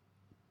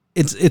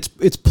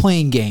 it's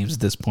playing games at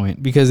this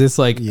point, because it's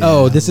like,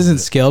 oh, this isn't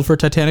scaled for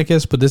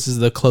Titanicus, but this is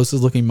the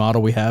closest looking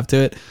model we have to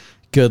it.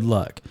 Good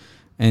luck.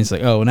 And it's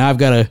like, oh, now I've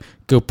got to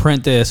go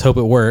print this, hope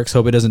it works,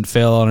 hope it doesn't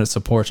fail on its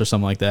supports or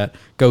something like that.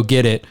 Go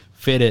get it,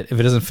 fit it. If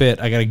it doesn't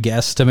fit, I got to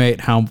guesstimate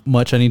how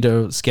much I need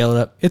to scale it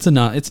up. It's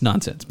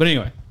nonsense. But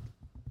anyway,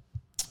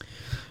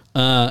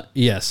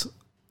 yes.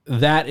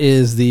 That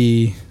is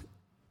I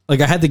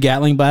had the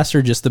Gatling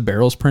blaster, just the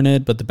barrels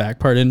printed, but the back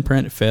part didn't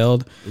print. It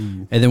failed.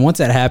 Ooh. And then once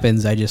that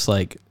happens, I just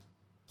like,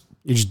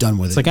 you're just done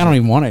with it. It's like, I don't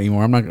even want it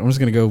anymore. I'm just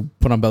going to go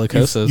put on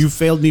bellicosas. You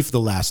failed me for the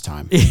last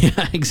time.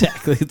 Yeah,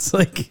 exactly. It's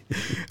like,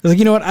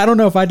 you know what? I don't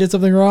know if I did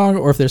something wrong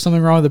or if there's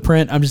something wrong with the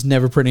print. I'm just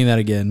never printing that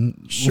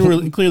again.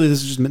 Surely, clearly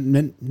this is just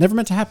never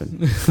meant to happen.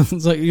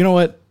 It's like, you know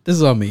what? This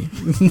is on me.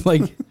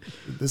 Like,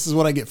 this is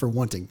what I get for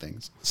wanting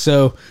things.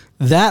 So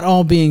that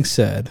all being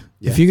said,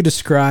 if you could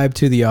describe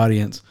to the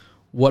audience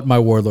what my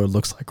Warlord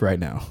looks like right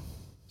now.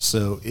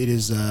 So it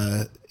is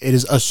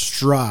a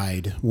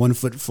stride, 1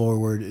 foot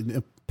forward,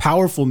 a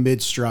powerful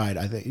mid stride.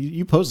 I think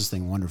you pose this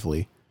thing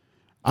wonderfully.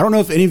 I don't know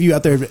if any of you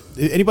out there,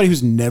 anybody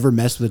who's never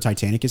messed with the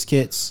Titanicus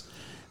kits,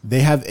 they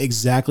have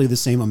exactly the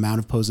same amount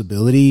of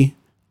posability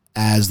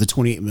as the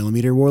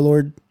 28mm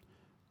Warlord,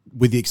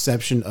 with the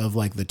exception of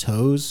like the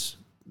toes.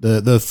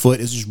 The foot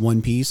is just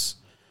one piece.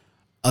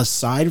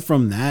 Aside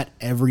from that,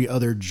 every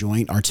other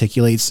joint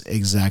articulates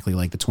exactly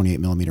like the 28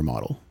 millimeter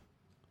model.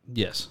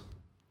 Yes.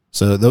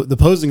 So the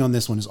posing on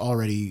this one is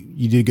already,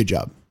 you did a good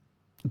job.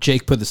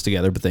 Jake put this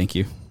together, but thank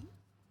you.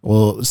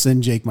 Well,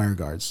 send Jake my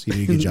regards. He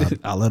did a good job.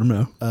 I'll let him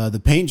know. The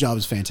paint job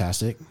is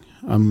fantastic.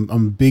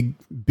 I'm big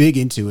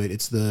into it.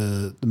 It's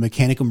the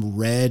Mechanicum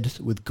red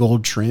with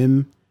gold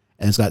trim,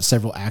 and it's got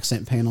several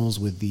accent panels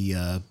with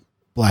the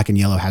black and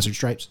yellow hazard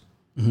stripes.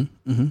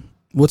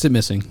 What's it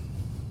missing?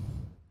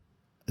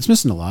 It's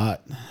missing a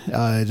lot.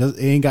 It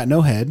ain't got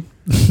no head.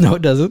 No,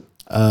 it doesn't.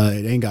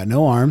 It ain't got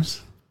no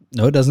arms,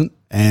 No, it doesn't.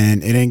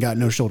 and it ain't got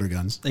no shoulder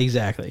guns.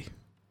 Exactly.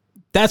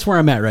 That's where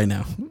I'm at right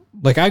now.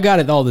 Like, I got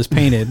it all this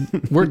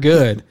painted. We're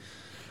good. I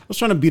was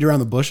trying to beat around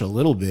the bush a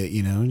little bit,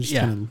 you know. Just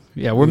Yeah. kind of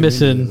Yeah, we're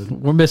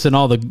missing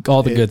all the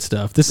good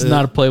stuff. This is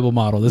not a playable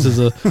model. This is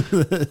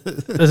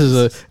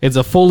it's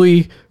a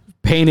fully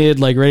painted,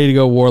 like ready to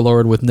go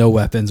warlord with no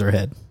weapons or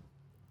head.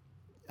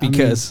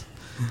 Because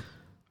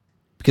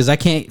I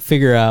can't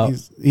figure out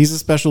he's a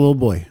special little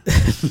boy.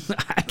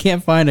 I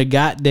can't find a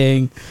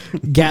goddamn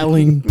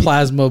Gatling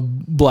plasma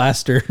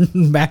blaster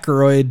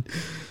Macaroid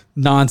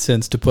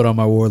nonsense to put on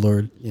my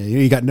warlord. Yeah,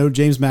 you got no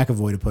James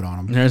McAvoy to put on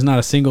him. There's not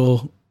a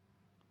single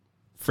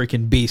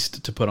freaking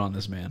beast to put on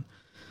this man.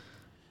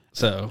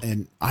 So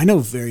And I know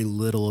very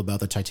little about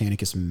the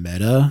Titanicus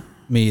meta.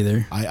 me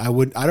either. I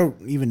don't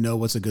even know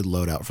what's a good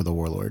loadout for the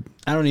warlord.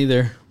 I don't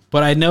either.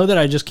 But I know that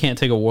I just can't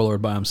take a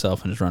warlord by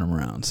himself and just run him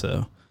around.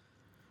 So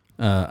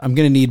I'm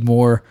gonna need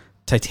more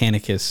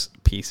Titanicus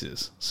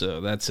pieces. So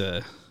that's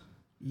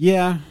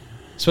Yeah.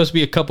 supposed to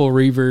be a couple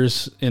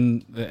Reavers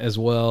in as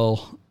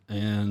well,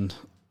 and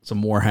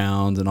some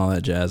Warhounds and all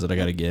that jazz that I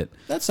got to get.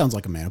 That sounds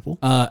like a maniple.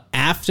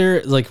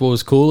 After, like, what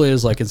was cool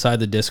is, like, inside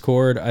the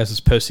Discord, I was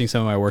posting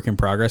some of my work in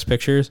progress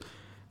pictures,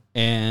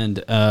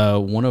 and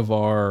one of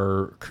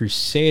our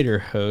Crusader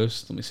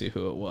hosts, let me see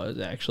who it was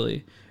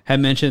actually, had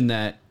mentioned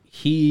that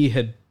he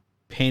had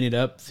painted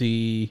up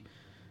the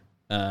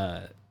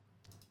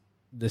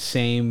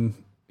same,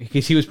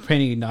 because he was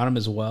painting Ignatum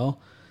as well.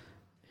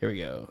 Here we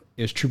go.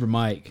 It was Trooper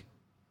Mike,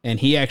 and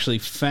he actually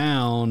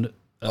found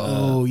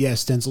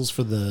stencils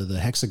for the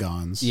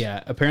hexagons.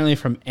 yeah, apparently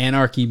from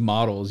Anarchy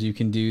Models, you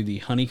can do the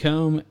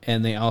honeycomb,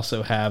 and they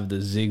also have the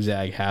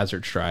zigzag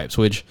hazard stripes,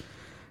 which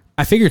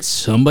I figured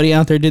somebody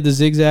out there did the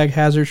zigzag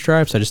hazard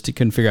stripes. I just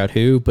couldn't figure out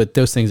who, but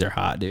those things are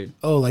hot, dude.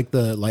 Oh, like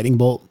the lightning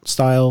bolt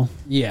style.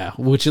 Yeah,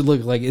 which it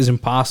looked like is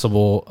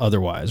impossible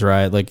otherwise,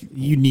 right? Like,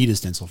 You need a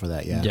stencil for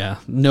that, yeah. yeah,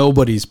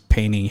 nobody's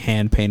painting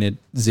hand-painted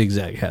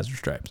zigzag hazard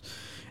stripes.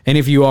 And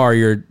if you are,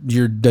 you're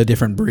a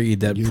different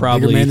breed that You're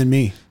probably... a bigger man than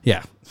me.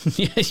 Yeah.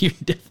 Yeah, you're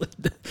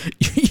definitely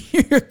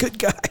you're a good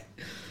guy.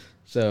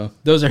 So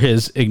those are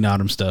his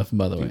Ignatum stuff,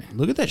 by the way.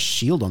 Look at that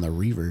shield on the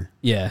Reaver.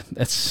 Yeah,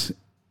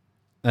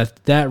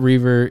 that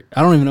Reaver.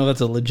 I don't even know if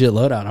that's a legit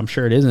loadout. I'm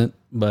sure it isn't,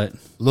 but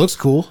Looks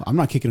cool. I'm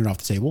not kicking it off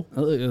the table. it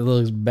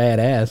looks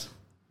badass.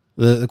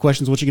 The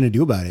question is, what you going to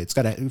do about it?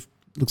 It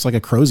looks like a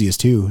Crozius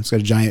too. It's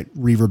got a giant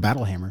Reaver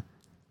battle hammer.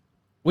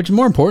 Which,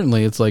 more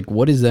importantly, it's like,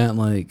 what is that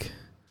like?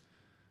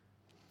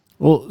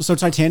 Well, so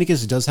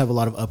Titanicus does have a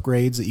lot of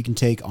upgrades that you can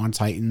take on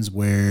Titans,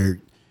 where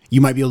you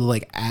might be able to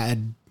like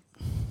add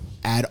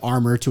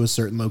armor to a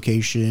certain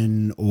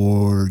location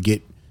or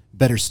get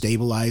better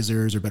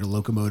stabilizers or better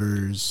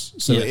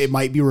locomotors. So Yes. it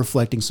might be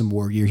reflecting some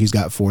war gear he's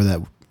got for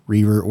that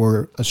Reaver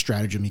or a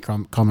stratagem he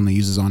commonly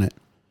uses on it.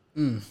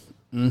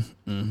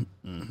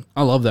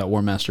 I love that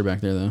War Master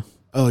back there, though.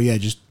 Oh yeah,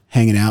 just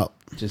hanging out.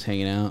 Just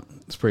hanging out.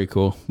 It's pretty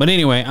cool. But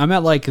anyway, I'm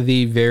at like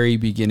the very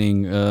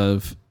beginning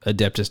of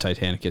Adeptus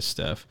Titanicus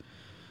stuff.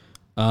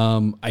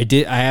 I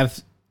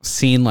have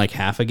seen like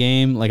half a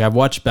game. Like, I've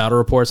watched battle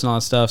reports and all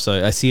that stuff,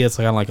 so I see it's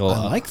kind of like a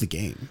I like the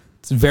game.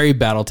 It's very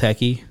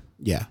BattleTech-y.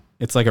 Yeah,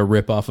 It's like a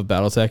rip-off of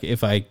BattleTech,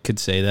 if I could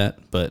say that.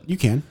 But you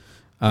can.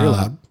 You're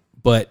allowed.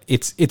 but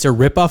it's a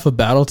rip-off of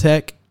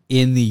BattleTech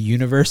in the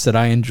universe that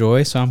I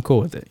enjoy, so I'm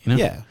cool with it. You know?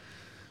 Yeah.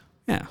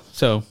 Yeah.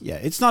 So Yeah,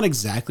 it's not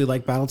exactly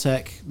like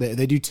BattleTech.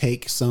 They do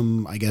take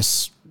some, I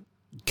guess,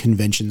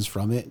 conventions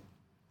from it.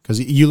 Because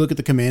you look at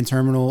the command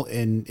terminal,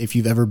 and if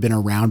you've ever been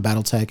around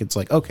BattleTech, it's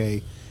like,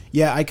 okay,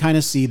 yeah, I kind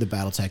of see the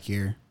BattleTech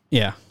here.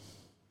 yeah.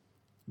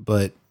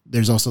 But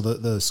there's also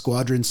the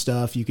squadron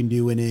stuff you can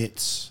do in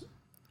it.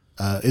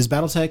 Is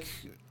BattleTech...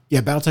 Yeah,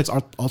 BattleTech's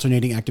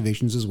alternating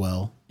activations as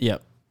well.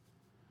 Yep.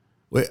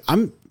 Wait,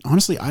 I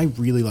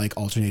really like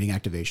alternating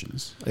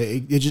activations.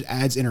 It just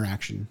adds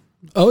interaction.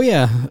 Oh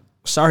yeah.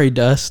 Sorry,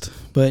 Dust,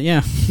 but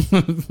yeah.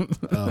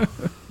 Oh.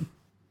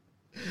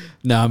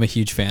 No, I'm a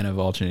huge fan of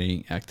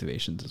alternating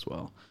activations as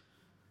well.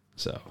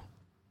 So,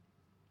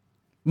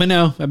 but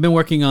no, I've been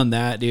working on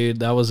that, dude.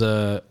 That was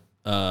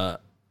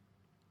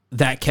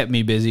that kept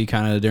me busy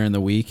kind of during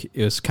the week.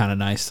 It was kind of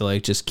nice to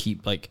like just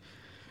keep like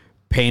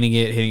painting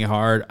it, hitting it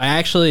hard. I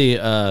actually,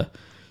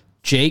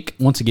 Jake,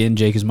 once again,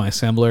 Jake is my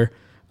assembler.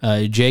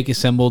 Jake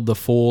assembled the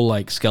full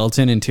like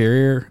skeleton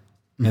interior,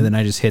 and then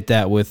I just hit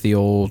that with the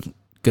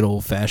good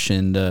old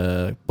fashioned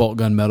bolt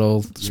gun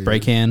metal spray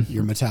can.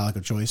 Your metallic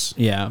of choice.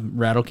 Yeah,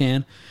 rattle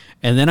can.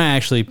 And then I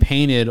actually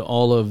painted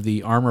all of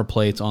the armor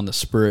plates on the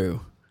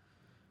sprue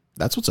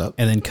That's what's up.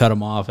 and then cut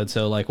them off. And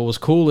so like what was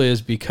cool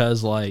is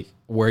because like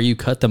where you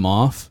cut them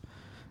off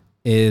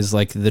is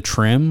like the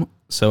trim.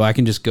 So I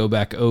can just go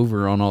back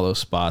over on all those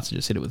spots and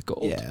just hit it with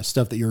gold. Yeah,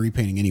 stuff that you're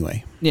repainting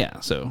anyway. Yeah.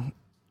 So,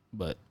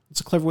 but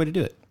It's a clever way to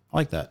do it. I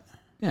like that.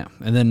 yeah.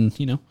 And then,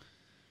 you know,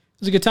 it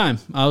was a good time.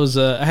 I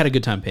had a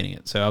good time painting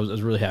it. So I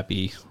was really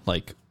happy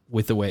like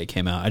with the way it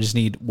came out. I just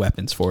need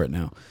weapons for it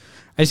now.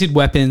 I just need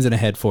weapons and a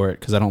head for it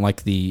because I don't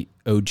like the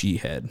OG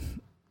head.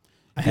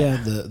 Yeah,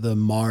 the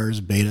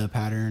Mars beta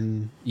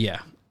pattern. Yeah.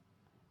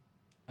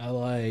 I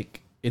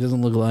like, it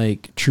doesn't look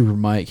like Trooper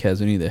Mike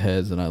has any of the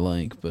heads that I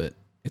like, but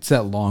it's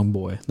that long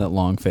boy, that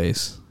long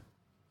face.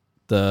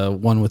 The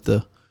one with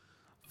the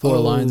four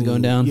lines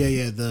going down. Yeah.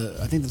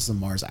 I think this is the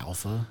Mars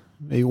Alpha.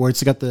 Maybe where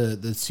it's got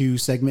the two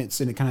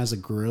segments and it kind of has a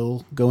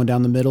grill going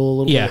down the middle a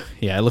little bit.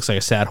 Yeah. It looks like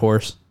a sad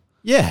horse.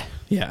 Yeah.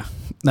 Yeah.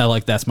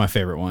 That's my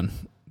favorite one.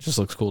 It just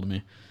looks cool to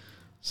me.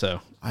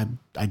 So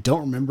I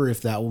don't remember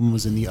if that one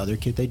was in the other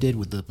kit they did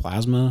with the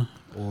plasma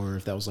or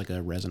if that was like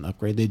a resin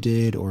upgrade they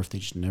did or if they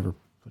just never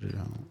put it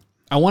on.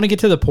 I want to get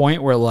to the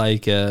point where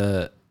like,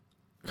 because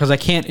I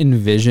can't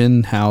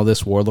envision how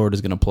this warlord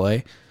is going to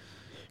play.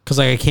 Because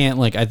like I can't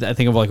like I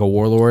think of like a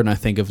warlord and I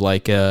think of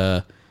like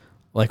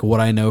what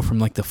I know from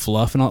like the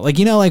fluff and all, like,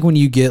 you know, like when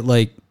you get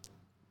like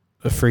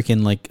a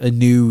freaking like a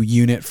new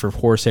unit for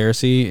Horus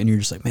Heresy and you're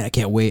just like, man, I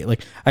can't wait.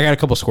 Like I got a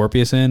couple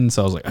Scorpius in,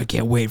 so I was like, I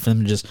can't wait for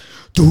them to just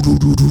do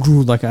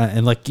like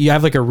and like you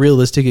have like a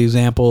realistic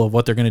example of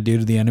what they're gonna do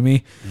to the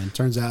enemy. And it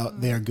turns out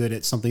they are good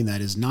at something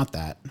that is not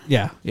that.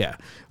 Yeah.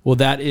 Well,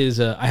 that is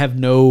I have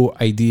no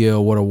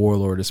idea what a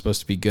warlord is supposed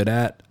to be good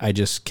at. I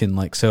just can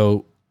like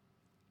so.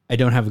 I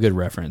don't have a good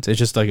reference. It's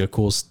just like a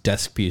cool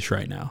desk piece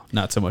right now,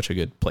 not so much a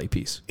good play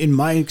piece. In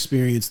my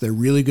experience, they're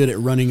really good at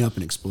running up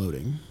and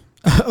exploding.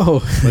 Oh,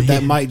 But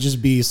that might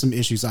just be some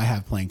issues I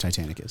have playing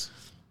Titanicus.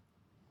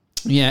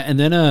 yeah. And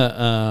then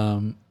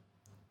I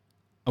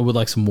would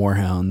like some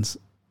Warhounds.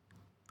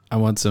 I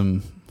want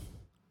some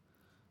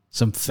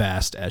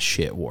fast as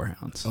shit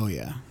Warhounds. Oh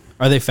yeah,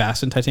 Are they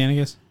fast in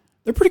Titanicus?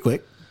 they're pretty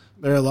quick.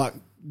 They're a lot.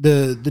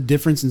 The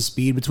difference in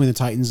speed between the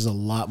Titans is a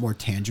lot more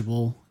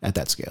tangible at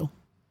that scale.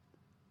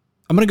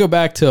 I'm going to go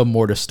back to a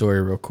Mortis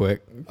story real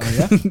quick. Oh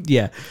yeah.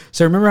 Yeah.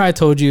 So remember how I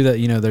told you that,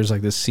 you know, there's like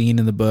this scene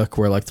in the book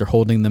where like they're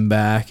holding them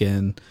back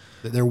and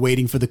They're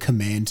waiting for the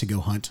command to go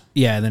hunt.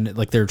 yeah, and then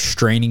like they're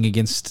straining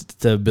against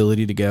the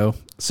ability to go.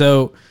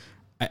 So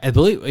I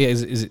believe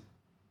is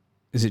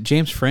it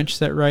James French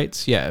that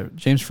writes? Yeah,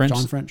 James French.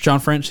 John French. John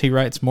French. He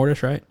writes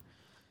Mortis, right?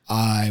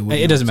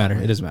 It doesn't matter.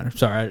 It doesn't matter.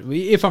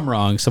 Sorry, if I'm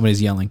wrong,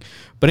 somebody's yelling.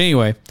 But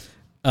anyway,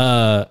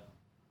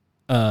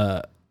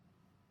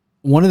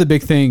 one of the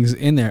big things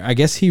in there, I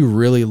guess he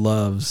really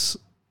loves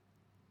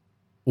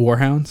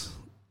Warhounds,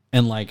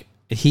 and like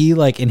he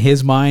like in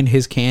his mind,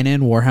 his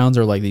canon, Warhounds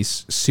are like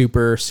these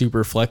super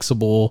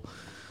flexible,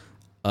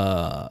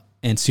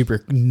 and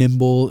super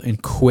nimble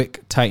and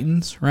quick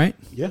Titans, right?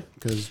 Yeah,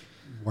 because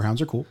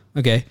Warhounds are cool.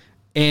 Okay,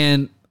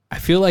 and I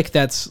feel like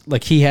that's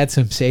like he had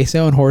some say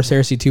so in Horus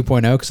Heresy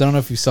 2.0 because I don't know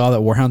if you saw that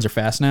Warhounds are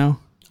fast now.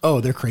 Oh,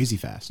 they're crazy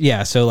fast.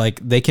 Yeah, so like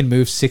they can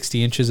move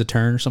 60 inches a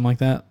turn or something like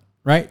that.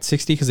 Right?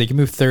 60 because they can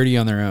move 30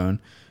 on their own.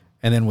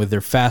 And then with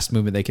their fast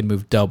movement, they can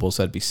move double,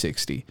 so that'd be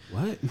 60.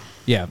 What?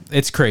 Yeah,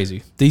 it's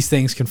crazy. These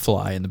things can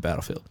fly in the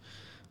battlefield.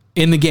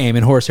 In the game,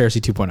 in Horus Heresy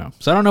 2.0.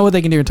 So I don't know what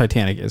they can do in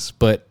Titanicus,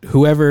 but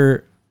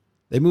whoever...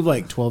 They move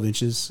like 12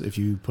 inches if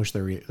you push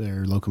their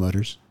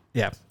locomotors.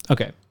 Yeah,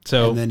 okay.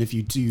 So... And then if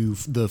you do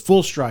the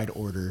full stride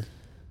order,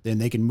 then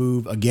they can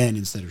move again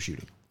instead of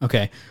shooting.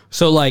 Okay.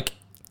 So like,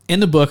 in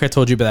the book, I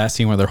told you about that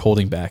scene where they're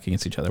holding back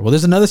against each other. Well,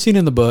 there's another scene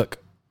in the book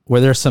where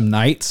there's some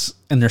knights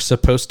and they're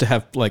supposed to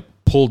have like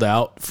pulled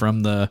out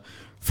from the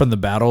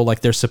battle,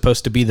 like they're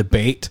supposed to be the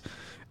bait,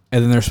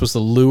 and then they're supposed to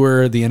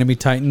lure the enemy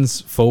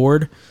Titans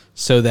forward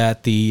so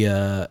that the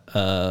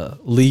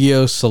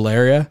Legio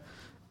Solaria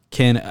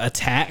can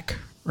attack,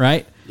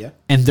 right? Yeah.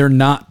 And they're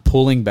not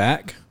pulling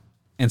back,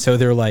 and so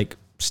they're like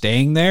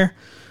staying there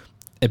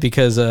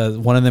because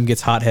one of them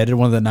gets hot-headed.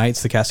 One of the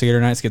knights, the Castigator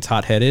Knights, gets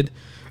hot-headed,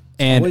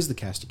 and Always the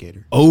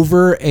Castigator.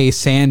 over a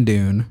sand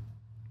dune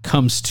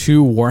comes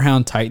two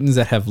Warhound Titans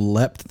that have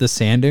leapt the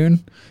sand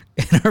dune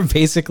and are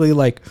basically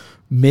like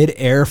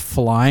mid-air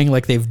flying,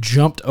 like they've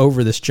jumped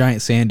over this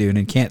giant sand dune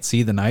and can't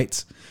see the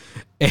knights.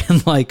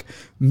 And like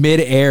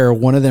mid-air,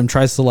 one of them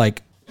tries to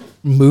like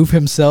move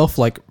himself,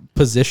 like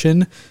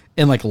position,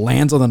 and like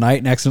lands on the knight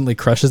and accidentally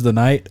crushes the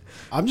knight.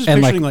 I'm just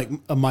and, picturing like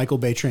a Michael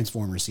Bay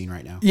Transformer scene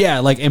right now. Yeah,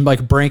 like and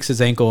like breaks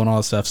his ankle and all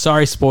that stuff.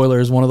 Sorry,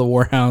 spoilers. One of the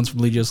Warhounds from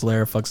Legio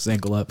Solaria fucks his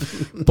ankle up,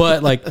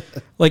 but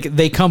like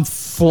they come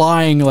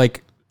flying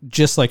like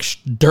just like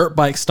dirt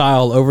bike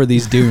style over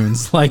these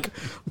dunes, like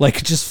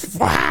just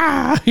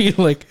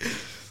like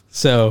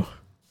so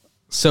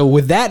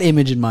with that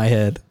image in my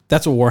head,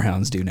 that's what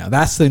Warhounds do now.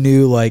 That's the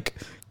new like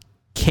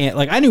can't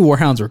like I knew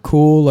Warhounds were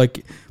cool,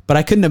 like, but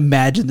I couldn't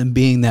imagine them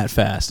being that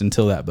fast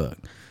until that book.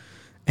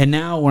 And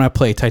now when I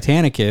play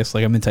Titanicus,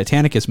 like I'm in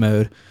Titanicus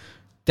mode,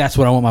 that's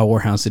what I want my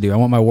Warhounds to do. I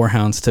want my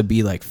Warhounds to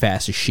be like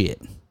fast as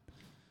shit.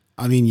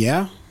 I mean,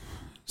 yeah.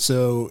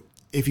 So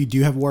if you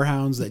do have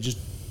Warhounds that just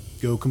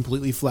go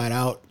completely flat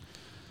out,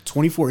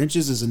 24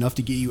 inches is enough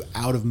to get you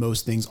out of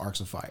most things Arcs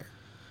of Fire.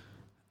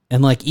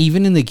 And like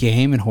even in the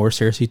game in Horse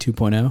Heresy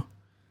 2.0,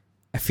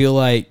 I feel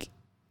like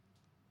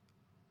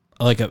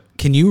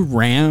can you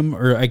ram,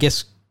 or I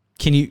guess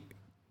because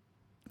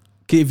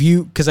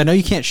I know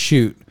you can't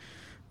shoot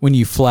when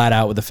you flat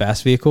out with a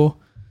fast vehicle.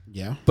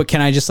 Yeah. But can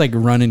I just like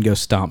run and go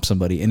stomp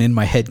somebody? And in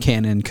my head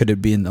cannon, could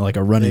it be in like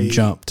a run and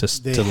jump to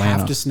land on? They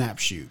have to snap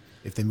shoot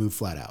if they move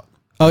flat out.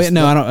 Oh yeah,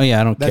 no, I don't.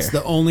 Yeah, I don't care. That's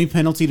the only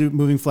penalty to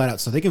moving flat out.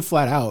 So they can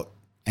flat out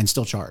and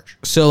still charge.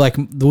 So like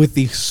with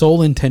the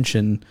sole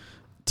intention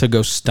to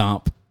go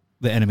stomp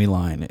the enemy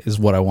line is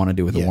what I want to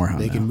do with the Warhound.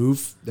 They can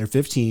move. They're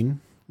 15.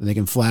 And they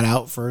can flat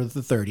out for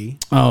the 30.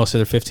 Oh, so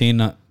they're 15,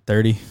 not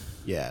 30.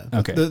 Yeah.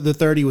 Okay. The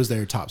 30 was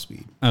their top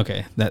speed.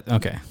 Okay, that's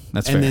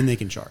fair. And then they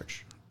can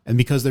charge. And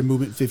because they're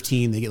movement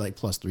 15, they get like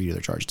 +3 to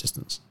their charge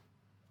distance.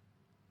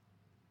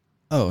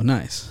 Oh,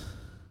 nice.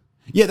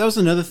 Yeah, that was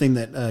another thing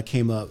that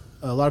came up.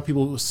 A lot of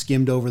people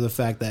skimmed over the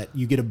fact that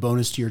you get a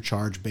bonus to your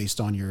charge based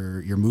on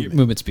your movement. Your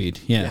movement speed,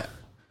 yeah.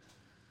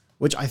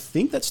 Which I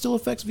think that still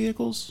affects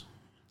vehicles.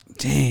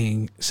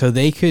 Dang. So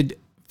they could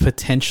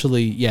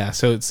potentially,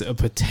 so it's a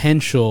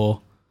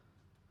potential.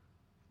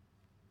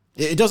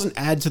 It doesn't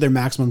add to their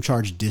maximum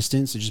charge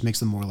distance. It just makes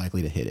them more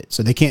likely to hit it.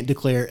 So they can't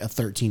declare a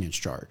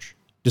 13-inch charge,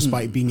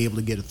 despite being able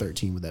to get a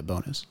 13 with that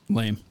bonus.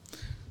 Lame.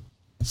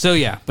 So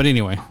yeah, but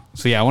anyway.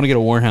 So yeah, I want to get a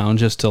Warhound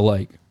just to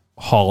like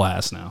haul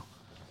ass now.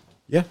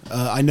 Yeah.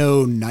 I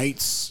know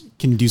Knights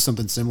can do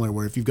something similar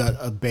where if you've got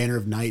a banner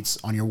of Knights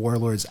on your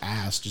Warlord's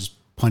ass, just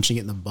punching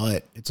it in the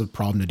butt, it's a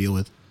problem to deal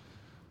with.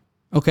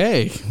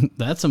 Okay,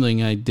 that's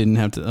something I didn't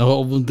have to.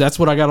 Oh, well, that's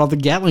what I got all the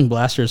Gatling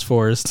blasters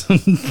for. Is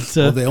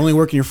well, they only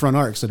work in your front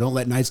arc, so don't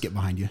let Knights get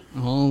behind you.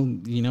 Well,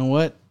 you know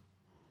what?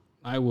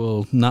 I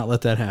will not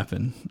let that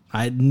happen.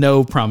 I had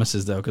no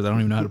promises though, because I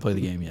don't even know how to play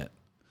the game yet.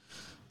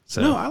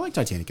 So no, I like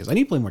Titanicus. I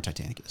need to play more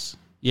Titanicus.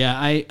 Yeah,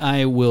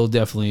 I will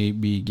definitely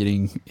be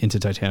getting into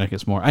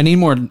Titanicus more. I need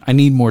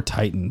more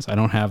Titans. I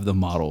don't have the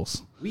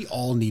models. We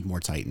all need more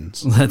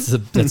Titans.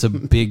 That's a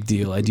big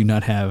deal. I do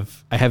not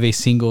have. I have a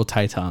single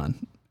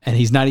Titan. And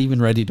he's not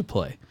even ready to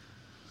play.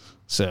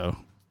 So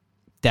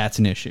that's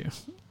an issue.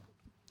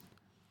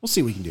 We'll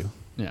see what we can do.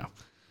 Yeah.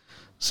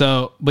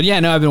 So, but yeah,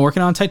 no, I've been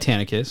working on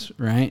Titanicus,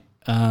 right?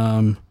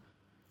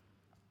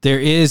 There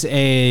is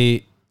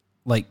a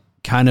like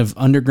kind of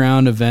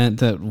underground event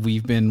that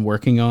we've been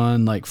working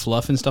on, like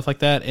fluff and stuff like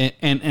that.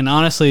 And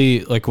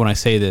honestly, like when I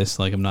say this,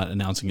 like I'm not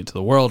announcing it to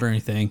the world or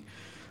anything.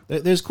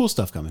 There's cool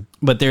stuff coming.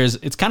 But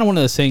it's kind of one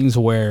of those things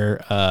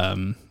where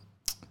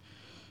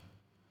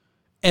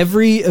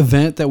every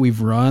event that we've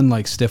run,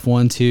 like Stiff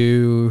 1,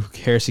 2,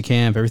 Heresy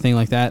Camp, everything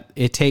like that,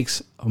 it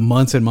takes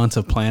months and months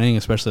of planning,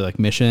 especially like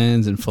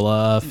missions and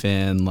fluff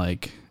and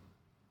like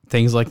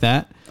things like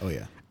that. Oh,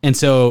 yeah. And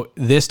so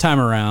this time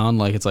around,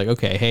 like it's like,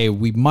 okay, hey,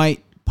 we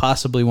might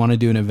possibly want to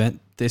do an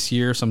event this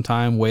year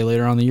sometime way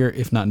later on in the year,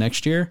 if not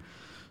next year.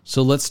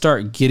 So let's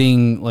start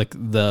getting like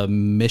the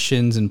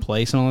missions in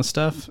place and all that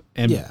stuff.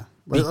 And yeah,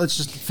 let's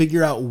just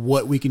figure out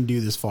what we can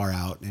do this far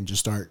out and just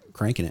start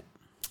cranking it.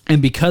 And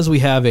because we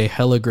have a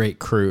hella great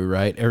crew,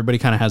 right? Everybody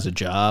kind of has a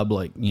job.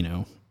 Like, you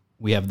know,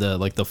 we have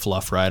the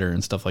fluff rider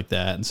and stuff like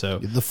that. And so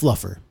the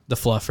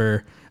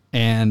fluffer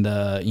and,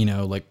 you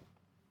know, like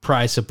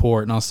prize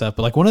support and all stuff.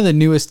 But like one of the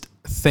newest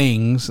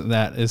things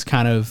that is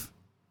kind of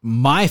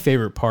my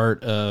favorite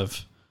part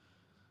of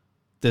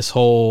this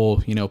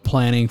whole, you know,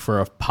 planning for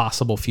a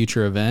possible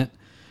future event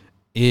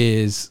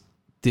is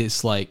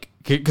this, like,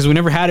 because we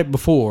never had it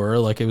before.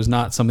 Like it was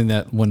not something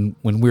that when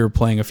we were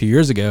playing a few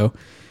years ago,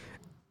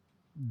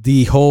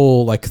 the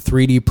whole like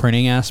 3D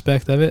printing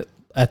aspect of it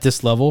at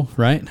this level,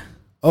 right?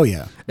 Oh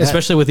yeah.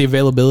 Especially with the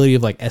availability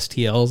of like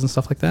STLs and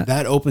stuff like that.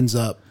 That opens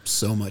up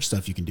so much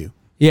stuff you can do.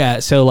 Yeah.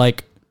 So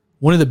like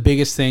one of the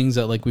biggest things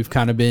that like we've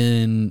kind of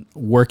been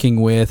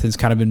working with has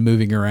kind of been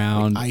moving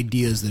around. Like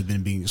ideas that have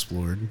been being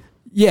explored.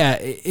 Yeah.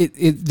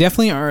 It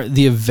definitely are.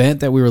 The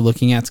event that we were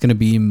looking at is going to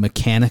be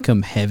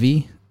Mechanicum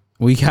heavy.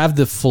 We have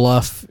the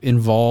fluff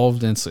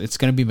involved and so it's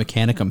going to be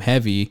Mechanicum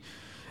heavy.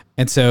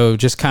 And so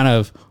just kind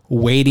of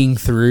wading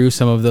through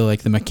some of the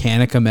like the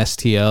Mechanicum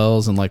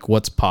STLs and like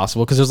what's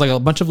possible. Cause there's like a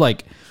bunch of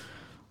like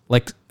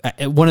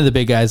one of the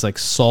big guys like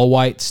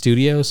Solwhite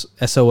Studios,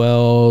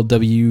 SOLWYTE,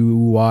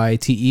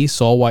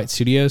 Solwhite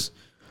Studios.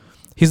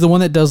 He's the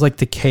one that does like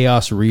the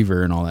Chaos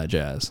Reaver and all that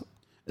jazz.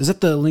 Is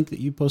that the link that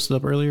you posted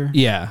up earlier?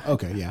 Yeah.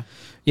 Okay. Yeah.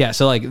 Yeah.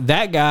 So like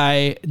that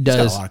guy does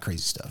He's got a lot of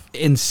crazy stuff,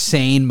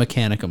 insane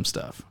Mechanicum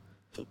stuff.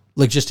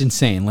 Like just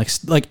insane,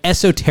 like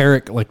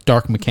esoteric, like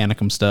dark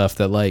Mechanicum stuff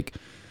that like,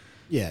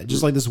 yeah,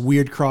 just like this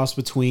weird cross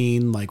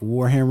between like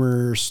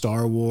Warhammer,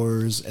 Star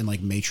Wars, and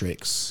like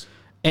Matrix,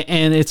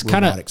 and it's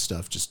kind of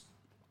stuff. Just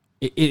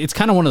it's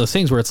kind of one of those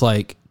things where it's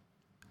like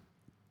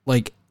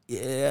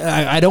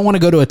I don't want to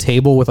go to a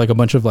table with like a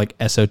bunch of like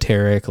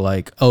esoteric,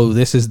 like, oh,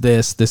 this is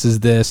this is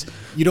this.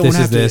 You don't this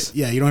have is to. this.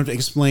 Yeah, you don't have to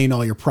explain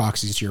all your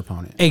proxies to your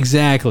opponent.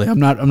 Exactly. I'm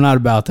not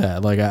about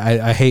that. Like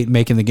I hate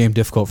making the game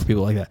difficult for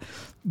people like that.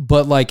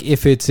 But like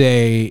if it's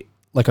a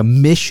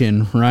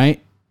mission, right?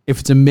 If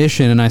it's a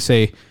mission and I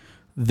say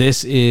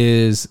this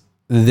is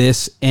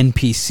this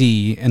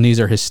NPC and these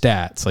are his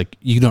stats, like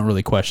you don't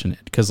really question it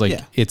because like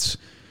it's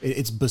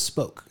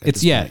bespoke.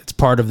 It's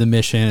part of the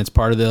mission. It's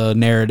part of the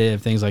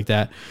narrative, things like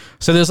that.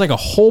 So there's like a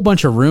whole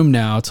bunch of room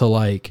now to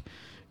like,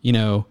 you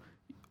know,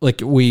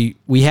 like we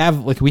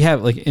have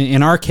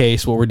in our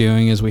case, what we're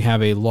doing is we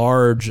have a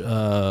large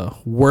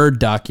Word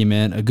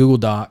document, a Google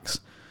Docs,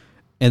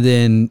 and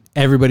then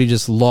everybody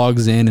just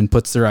logs in and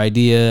puts their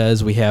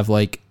ideas. We have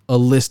like a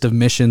list of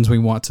missions we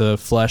want to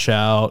flesh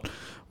out,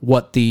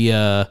 what the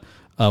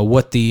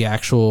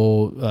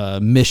actual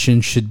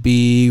mission should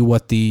be,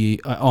 what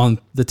the on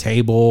the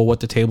table, what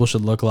the table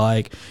should look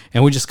like,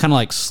 and we just kind of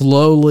like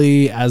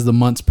slowly, as the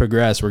months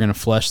progress, we're gonna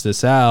flesh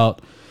this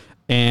out.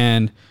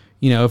 And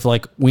you know, if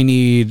like we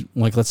need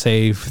like let's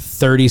say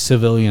 30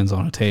 civilians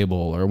on a table,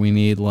 or we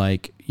need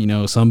like you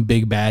know some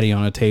big baddie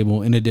on a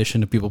table in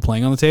addition to people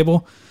playing on the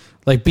table,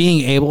 like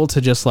being able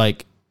to just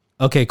like,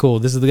 okay, cool,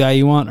 this is the guy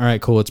you want. All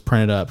right, cool, let's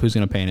print it up. Who's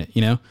gonna paint it?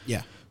 You know?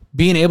 Yeah.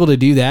 Being able to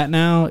do that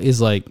now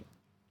is like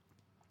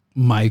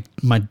my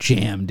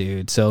jam,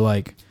 dude. So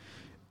like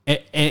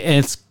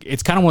it's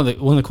kind of one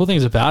of the cool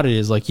things about it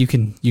is like you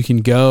can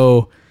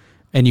go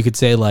and you could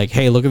say like,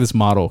 hey, look at this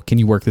model, can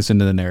you work this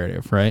into the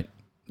narrative, right?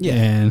 Yeah.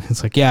 And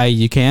it's like, yeah,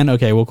 you can.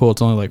 Okay, well, cool,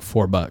 it's only like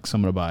 $4.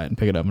 I'm gonna buy it and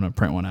pick it up. I'm gonna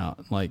print one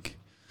out. Like,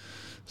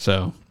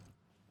 so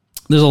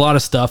there's a lot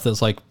of stuff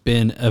that's like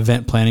been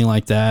event planning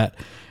like that.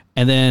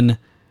 And then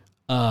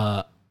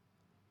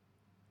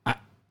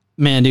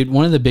man, dude,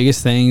 one of the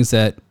biggest things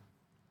that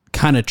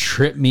kind of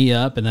tripped me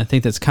up, and I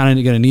think that's kind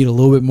of going to need a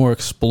little bit more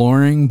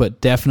exploring, but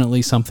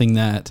definitely something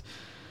that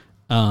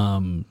I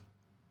don't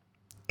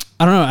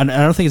know, I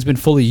don't think it's been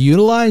fully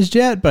utilized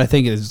yet, but I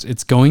think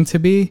it's going to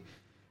be.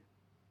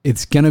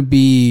 It's going to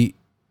be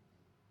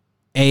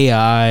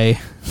AI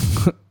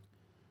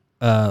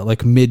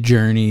like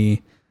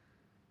Mid-Journey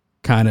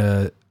kind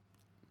of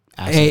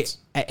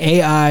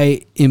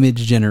AI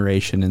image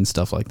generation and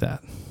stuff like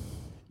that.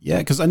 Yeah,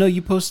 because I know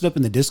you posted up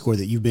in the Discord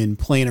that you've been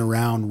playing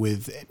around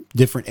with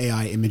different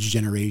AI image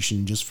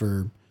generation just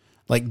for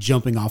like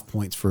jumping off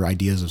points for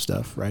ideas of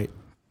stuff, right?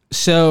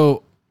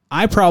 So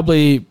I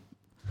posted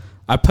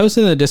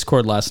in the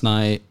Discord last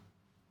night,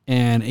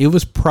 and it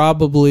was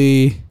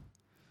probably,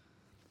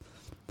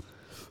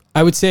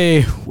 I would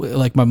say,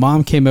 like my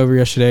mom came over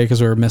yesterday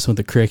because we were messing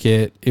with the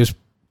Cricut. It was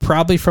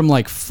probably from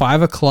like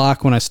 5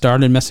 o'clock when I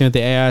started messing with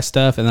the AI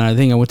stuff, and then I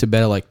think I went to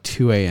bed at like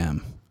 2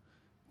 a.m.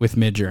 with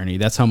Mid-Journey.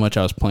 That's how much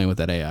I was playing with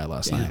that AI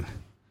last night.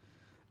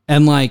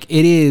 And like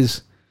it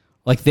is,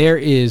 like there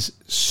is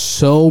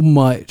so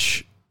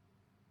much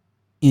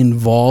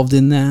involved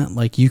in that.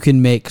 Like you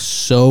can make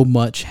so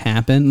much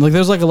happen. Like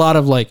there's like a lot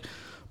of like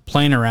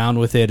playing around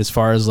with it as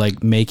far as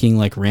like making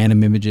like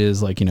random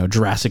images, like, you know,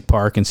 Jurassic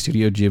Park and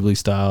Studio Ghibli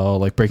style,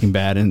 like Breaking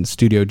Bad and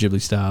Studio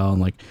Ghibli style,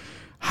 and like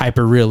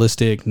hyper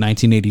realistic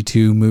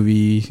 1982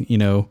 movie, you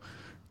know,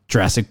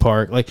 Jurassic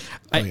Park, like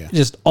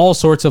just all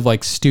sorts of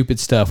like stupid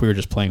stuff we were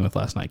just playing with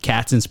last night.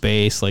 Cats in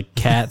space, like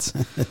cats.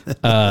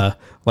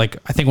 Like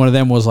I think one of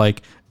them was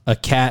like a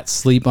cat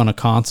sleep on a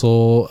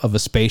console of a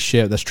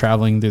spaceship that's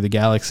traveling through the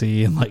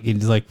galaxy, and like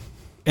it's like,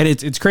 and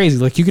it's crazy.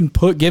 Like you can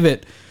give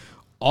it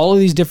all of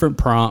these different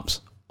prompts,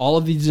 all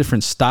of these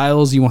different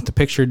styles you want the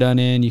picture done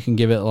in. You can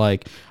give it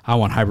like, I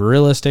want hyper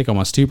realistic, I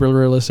want super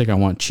realistic, I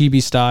want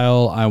chibi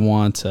style, I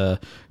want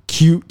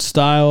cute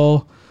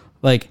style,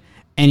 like.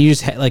 And you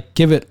just like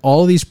give it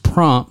all these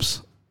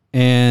prompts,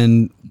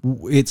 and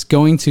it's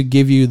going to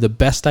give you the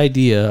best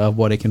idea of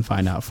what it can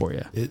find out for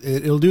you.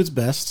 It'll do its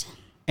best.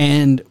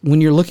 And when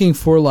you're looking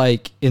for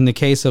like, in the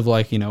case of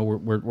like, you know,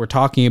 we're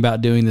talking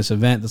about doing this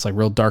event that's like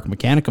real dark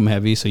Mechanicum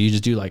heavy, so you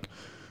just do like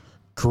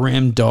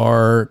grim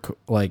dark,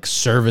 like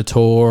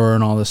servitor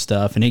and all this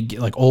stuff, and it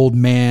like old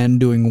man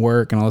doing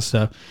work and all this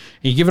stuff.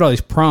 And you give it all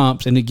these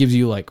prompts, and it gives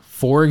you like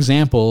 4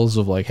 examples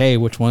of like, hey,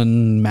 which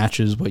one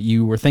matches what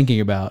you were thinking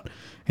about.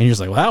 And you're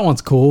just like, well, that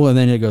one's cool. And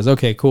then it goes,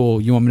 okay,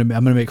 cool. You want me to?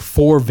 I'm going to make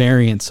 4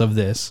 variants of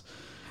this,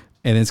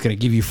 and it's going to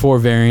give you 4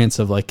 variants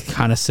of like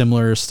kind of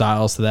similar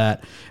styles to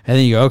that. And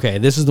then you go, okay,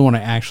 this is the one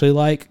I actually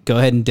like. Go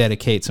ahead and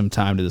dedicate some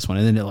time to this one.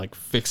 And then it like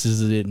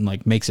fixes it and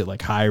like makes it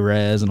like high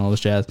res and all this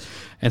jazz.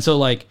 And so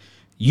like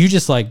you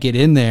just like get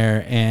in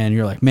there and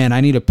you're like, man,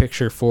 I need a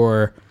picture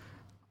for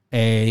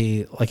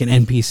an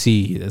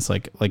NPC. That's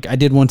like I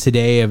did one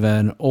today of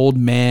an old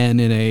man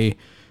in a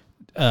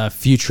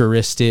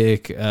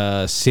futuristic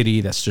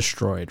city that's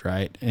destroyed,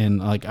 right? And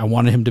like I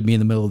wanted him to be in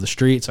the middle of the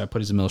street, so I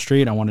put him in the middle of the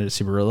street. I wanted it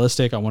super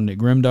realistic. I wanted it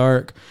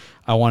grimdark.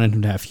 I wanted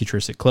him to have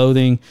futuristic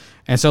clothing.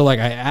 And so like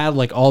I add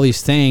like all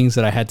these things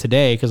that I had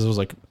today, because it was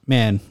like,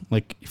 man,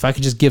 like if I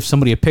could just give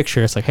somebody a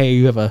picture, it's like, hey,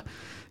 you have a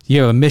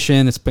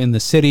mission, it's in the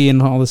city and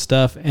all this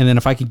stuff. And then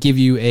if I could give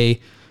you a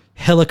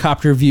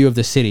helicopter view of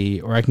the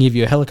city, or I can give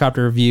you a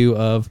helicopter view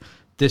of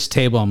this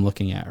table I'm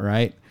looking at,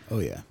 right? Oh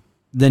yeah.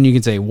 Then you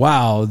can say,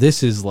 wow,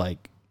 this is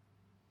like,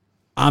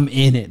 I'm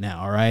in it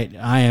now, right?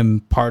 I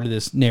am part of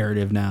this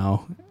narrative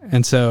now.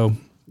 And so,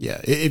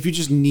 yeah, if you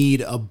just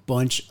need a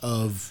bunch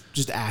of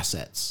just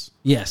assets,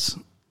 yes,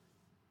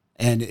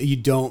 and you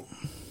don't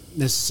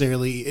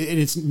necessarily, and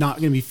it's not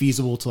going to be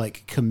feasible to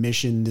like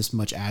commission this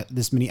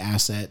many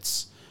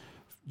assets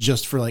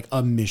just for like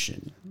a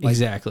mission. Like,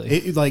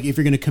 exactly. Like if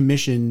you're going to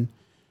commission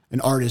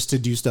an artist to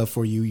do stuff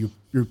for you,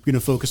 you're going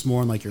to focus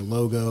more on like your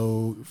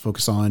logo,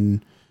 focus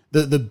on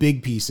the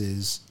big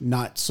pieces,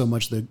 not so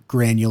much the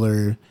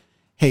granular,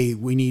 hey,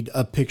 we need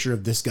a picture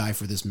of this guy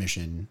for this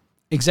mission.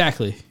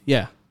 Exactly.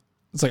 Yeah.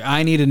 It's like,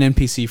 I need an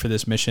NPC for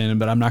this mission,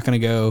 but I'm not going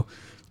to go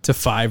to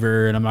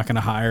Fiverr and I'm not going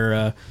to hire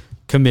a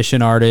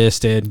commission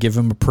artist and give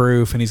him a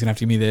proof and he's going to have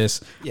to give me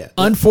this. Yeah.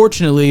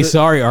 Unfortunately,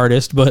 sorry,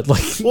 artist, but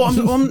like... Well,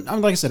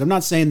 I'm like I said, I'm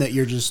not saying that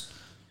you're just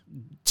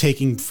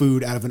taking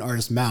food out of an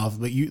artist's mouth,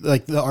 but you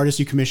like the artists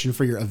you commission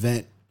for your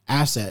event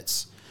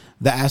assets,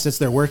 the assets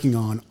they're working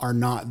on are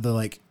not the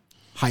like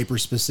hyper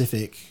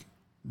specific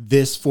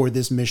this for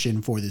this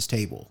mission for this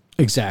table.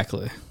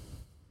 Exactly.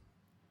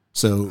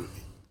 So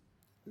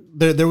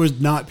there was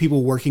not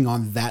people working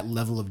on that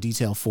level of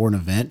detail for an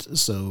event.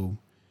 So,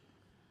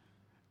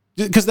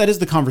 because that is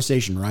the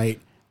conversation, right?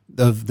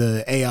 Of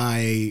the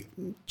AI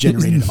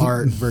generated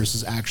art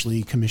versus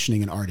actually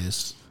commissioning an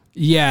artist.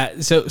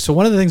 Yeah. So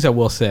one of the things I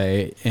will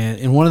say,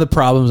 and one of the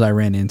problems I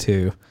ran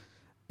into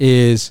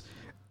is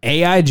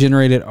AI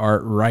generated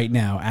art right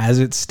now, as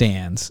it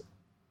stands,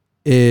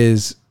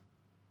 is,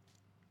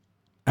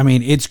 I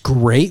mean, it's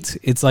great.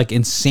 It's like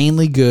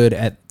insanely good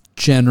at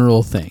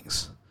general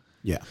things.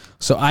 Yeah.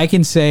 So I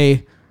can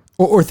say,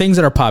 or things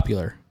that are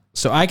popular.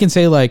 So I can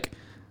say like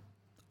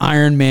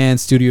Iron Man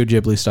Studio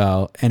Ghibli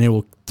style, and it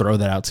will throw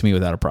that out to me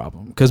without a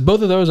problem. Because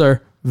both of those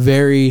are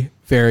very,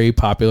 very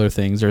popular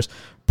things. There's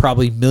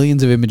probably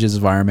millions of images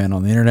of Iron Man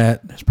on the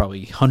internet. There's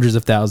probably hundreds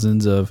of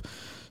thousands of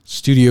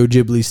Studio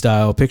Ghibli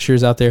style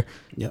pictures out there.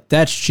 Yep.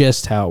 That's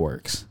just how it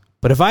works.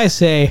 But if I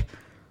say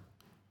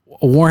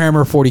a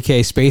Warhammer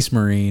 40K Space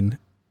Marine,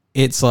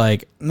 it's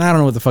like, I don't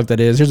know what the fuck that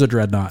is. Here's a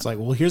dreadnought. It's like,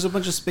 well, here's a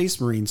bunch of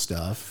Space Marine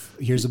stuff.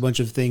 Here's a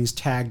bunch of things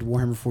tagged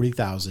Warhammer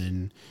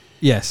 40,000.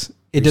 Yes,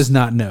 it does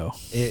not know.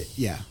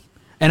 Yeah.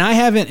 And I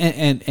haven't,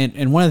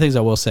 and one of the things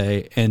I will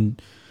say,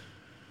 and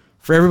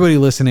for everybody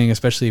listening,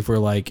 especially if we're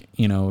like,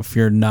 you know, if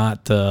you're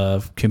not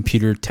the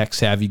computer tech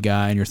savvy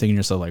guy and you're thinking to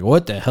yourself like,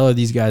 what the hell are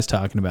these guys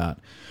talking about?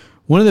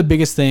 One of the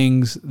biggest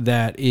things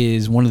that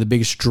is one of the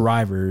biggest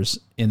drivers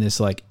in this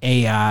like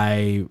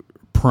AI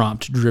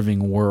prompt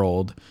driven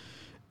world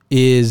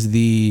is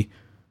the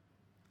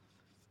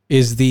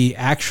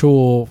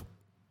actual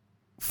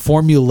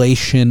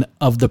formulation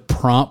of the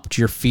prompt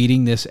you're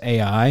feeding this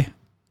AI.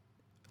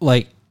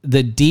 Like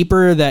the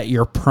deeper that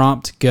your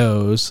prompt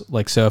goes,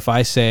 like, so if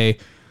I say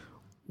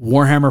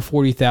Warhammer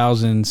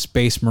 40,000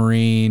 Space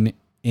Marine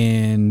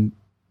in,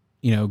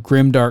 you know,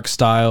 grimdark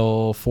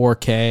style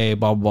 4K,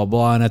 blah, blah,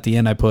 blah. And at the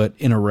end I put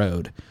in a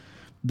road.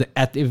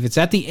 If it's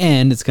at the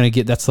end, it's going to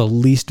get, that's the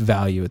least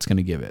value it's going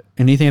to give it.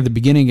 Anything at the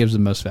beginning gives the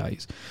most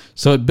values.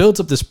 So it builds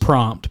up this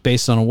prompt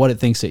based on what it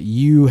thinks that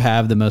you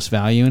have the most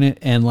value in it.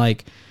 And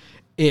like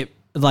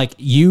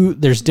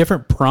there's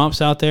different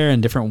prompts out there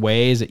and different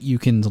ways that you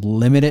can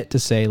limit it to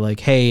say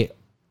like, hey,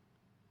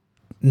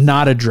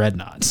 not a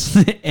dreadnoughts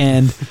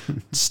and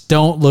just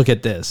don't look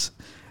at this.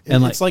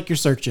 And it's like your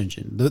search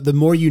engine. The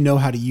more you know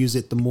how to use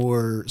it, the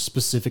more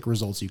specific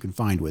results you can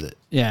find with it.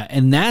 Yeah,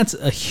 and that's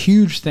a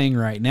huge thing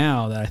right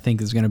now that I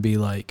think is going to be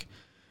like,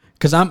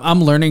 because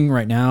I'm learning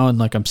right now and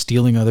like I'm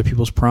stealing other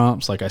people's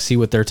prompts. Like I see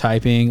what they're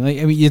typing. Like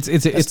I mean,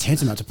 it's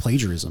tantamount to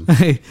plagiarism.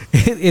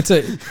 it's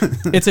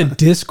a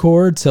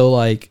Discord. So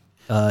like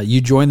you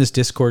join this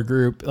Discord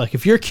group. Like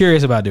if you're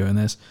curious about doing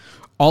this,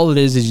 all it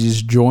is you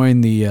just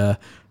join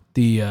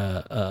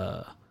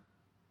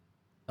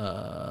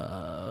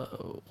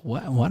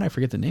why did I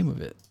forget the name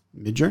of it?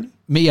 Midjourney?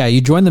 Yeah,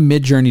 you join the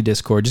Midjourney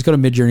Discord. Just go to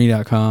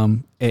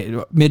midjourney.com,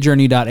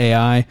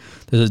 midjourney.ai.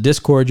 There's a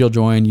Discord you'll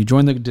join. You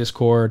join the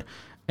Discord,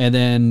 and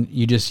then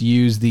you just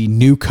use the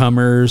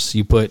newcomers.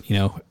 You put, you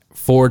know,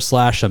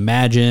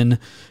 /imagine,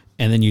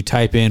 and then you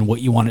type in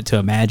what you want it to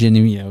imagine.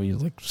 You know, you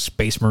like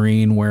Space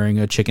Marine wearing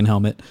a chicken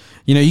helmet.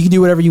 You know, you can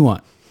do whatever you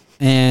want,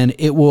 and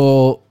it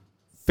will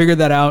figure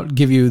that out,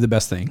 give you the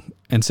best thing.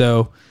 And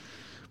so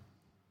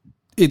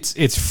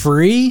it's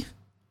free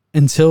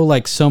until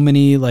like so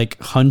many, like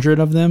 100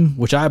 of them,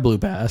 which I blew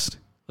past.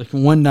 Like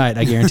one night,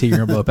 I guarantee you're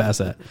gonna blow past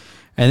that.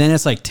 And then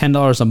it's like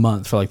 $10 a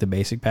month for like the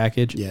basic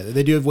package. Yeah,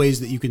 they do have ways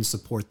that you can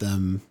support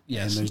them.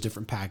 Yes. And there's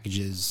different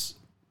packages.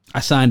 I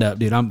signed up,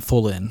 dude. I'm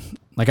full in.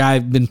 Like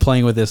I've been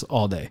playing with this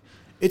all day.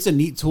 It's a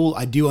neat tool.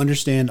 I do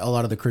understand a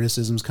lot of the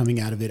criticisms coming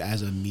out of it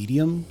as a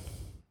medium.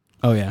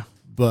 Oh yeah.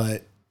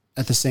 But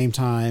at the same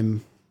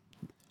time,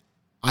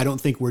 I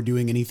don't think we're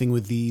doing anything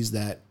with these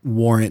that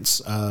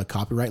warrants a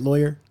copyright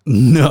lawyer.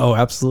 No,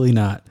 absolutely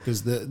not.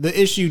 Because the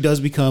issue does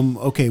become,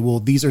 okay, well,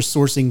 these are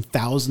sourcing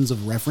thousands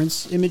of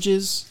reference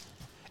images,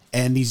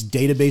 And these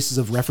databases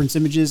of reference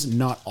images,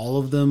 not all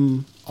of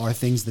them are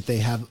things that they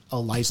have a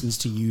license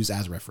to use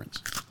as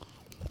reference.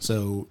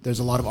 So there's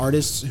a lot of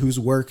artists whose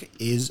work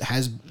is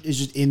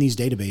just in these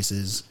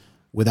databases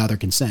without their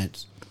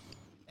consent.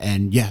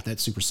 And yeah, that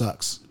super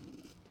sucks.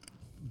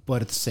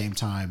 But at the same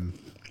time,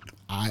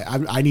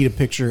 I need a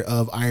picture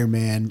of Iron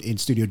Man in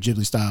Studio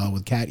Ghibli style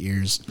with cat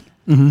ears.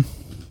 Mm-hmm.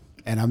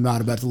 And I'm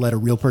not about to let a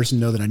real person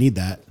know that I need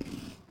that.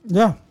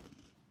 Yeah.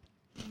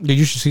 Dude,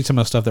 you should see some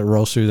of the stuff that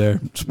rolls through there.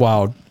 It's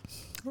wild.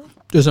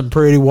 There's some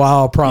pretty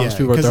wild prompts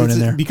people are throwing in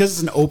there. Because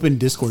it's an open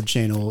Discord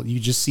channel, you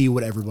just see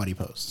what everybody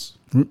posts.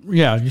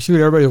 Yeah, you see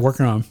what everybody's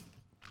working on.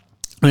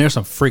 And there's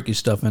some freaky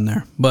stuff in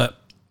there. But,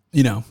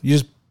 you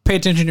just pay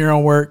attention to your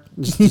own work.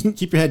 Just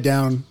keep your head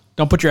down.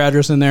 Don't put your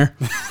address in there.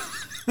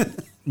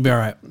 Be all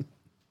right.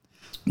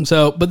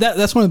 So, but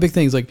that's one of the big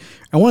things. Like,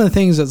 and one of the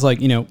things that's like,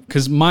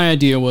 because my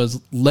idea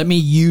was, let me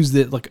use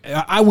that. Like,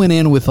 I went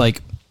in with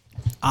like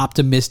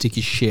optimistic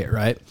as shit,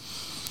 right?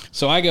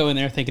 So I go in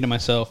there thinking to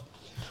myself,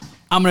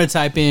 I'm going to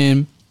type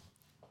in,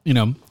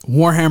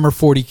 Warhammer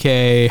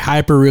 40K,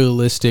 hyper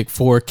realistic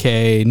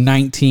 4K,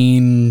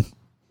 19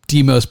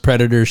 Demos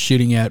Predators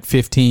shooting at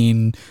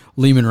 15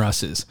 Leman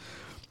Russes.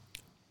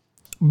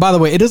 By the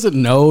way, it doesn't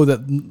know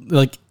that,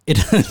 like, it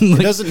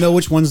doesn't know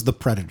which one's the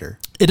Predator.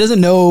 It doesn't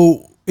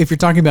know if you're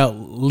talking about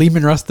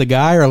Leman Russ the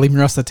guy or Leman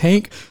Russ the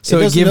tank. So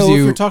it gives you,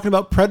 if you're talking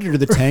about Predator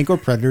the tank or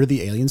Predator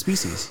the alien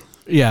species.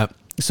 Yeah.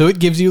 So it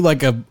gives you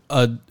like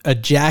a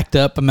jacked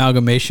up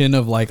amalgamation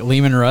of like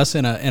Leman Russ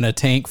in a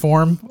tank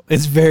form.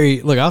 It's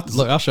very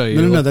I'll show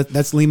you. No.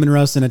 That's Leman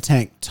Russ in a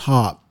tank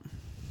top.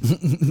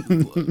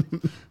 I'm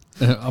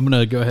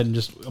gonna go ahead and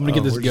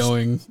get this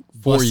going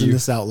for you.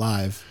 This out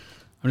live.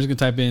 I'm just gonna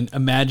type in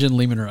 "imagine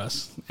Leman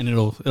Russ" and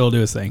it'll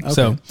do its thing. Okay.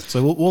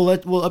 So we'll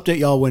update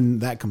y'all when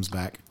that comes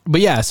back.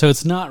 But yeah, so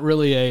it's not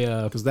really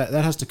a because that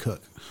has to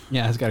cook.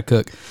 Yeah, it's got to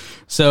cook.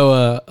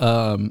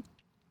 So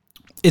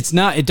it's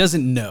not. It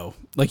doesn't know.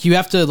 Like you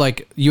have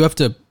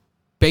to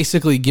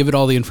basically give it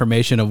all the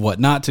information of what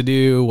not to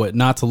do, what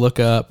not to look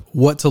up,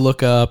 what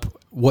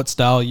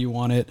style you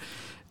want it,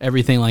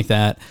 everything like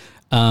that.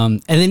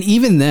 And then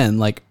even then,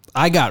 like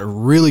I got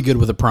really good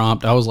with the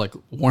prompt. I was like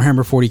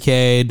Warhammer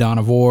 40K, Dawn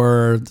of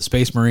War, the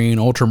Space Marine,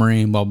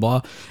 Ultramarine, blah,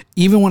 blah.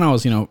 Even when I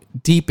was,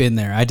 deep in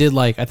there, I did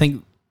I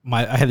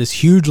had this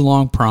huge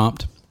long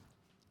prompt.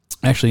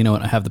 Actually, you know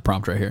what? I have the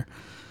prompt right here.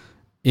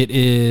 It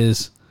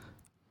is,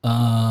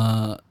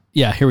 here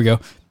we go.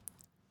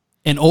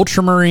 An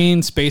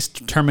Ultramarine Space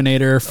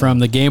Terminator from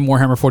the game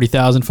Warhammer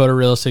 40,000,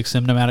 photorealistic,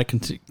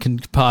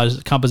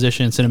 cinematic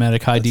composition,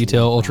 cinematic high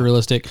detail, ultra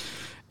realistic.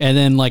 And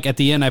then like at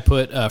the end, I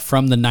put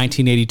from the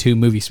 1982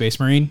 movie Space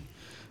Marine,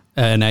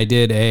 and I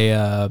did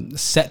a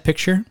set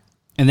picture,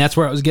 and that's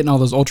where I was getting all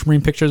those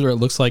Ultramarine pictures where it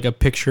looks like a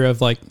picture of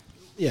like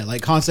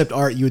concept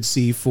art you would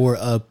see for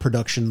a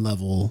production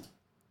level.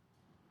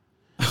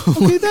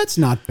 Okay, that's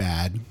not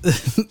bad.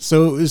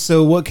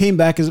 So what came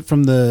back is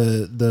from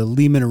the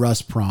Leman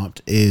Russ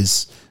prompt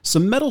is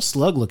some Metal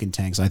Slug looking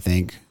tanks. I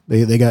think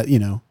they got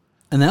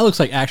and that looks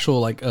like actual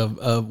like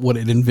of what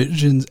it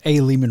envisions a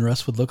Leman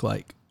Russ would look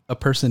like, a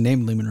person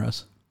named Leman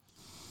Russ.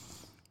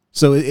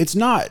 So it's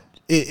not.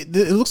 It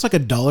looks like a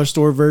dollar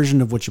store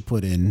version of what you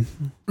put in.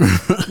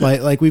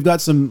 like we've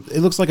got some. It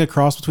looks like a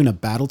cross between a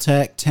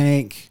BattleTech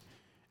tank,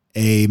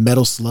 a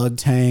Metal Slug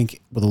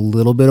tank with a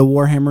little bit of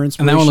Warhammer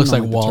inspiration. And that one looks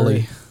like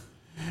Wally.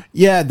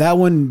 Yeah, that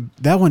one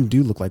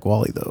do look like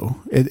Wally though.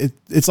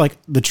 It's like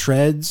the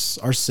treads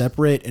are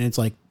separate and it's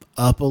like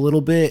up a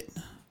little bit.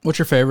 What's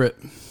your favorite?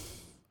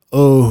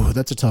 Oh,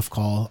 that's a tough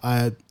call.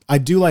 I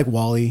do like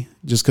Wally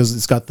just because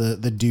it's got the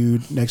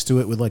dude next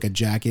to it with like a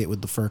jacket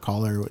with the fur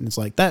collar, and it's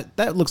like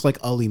that looks like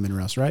a Leman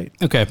Russ, right?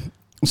 Okay,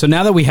 so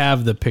now that we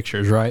have the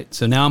pictures, right?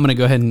 So now I'm gonna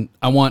go ahead and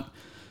I want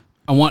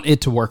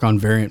it to work on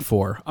variant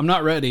 4. I'm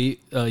not ready.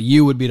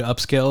 You would be to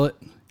upscale it.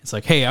 It's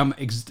like, hey, I'm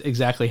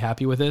exactly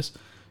happy with this.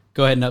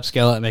 Go ahead and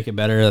upscale it and make it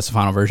better. That's the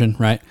final version,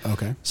 right?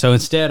 Okay. So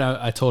instead,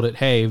 I told it,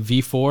 hey,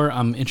 V4,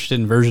 I'm interested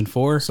in version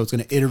 4. So it's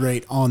going to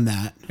iterate on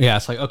that. Yeah,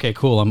 it's like, okay,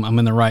 cool. I'm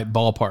in the right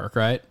ballpark,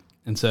 right?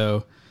 And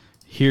so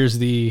here's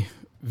the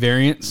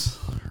variants,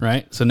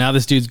 right? So now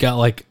this dude's got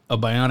like a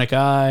bionic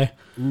eye.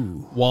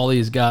 Ooh.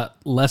 Wally's got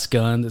less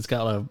guns. It's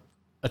got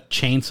a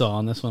chainsaw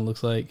on this one,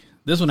 looks like.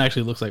 This one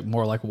actually looks like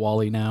more like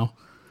Wally now.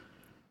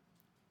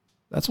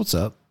 That's what's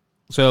up.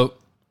 So,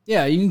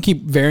 yeah, you can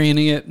keep varying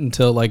it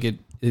until like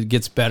it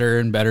gets better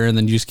and better, and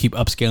then you just keep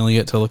upscaling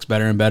it till it looks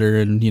better and better,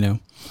 and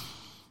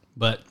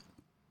But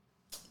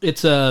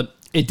it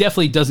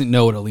definitely doesn't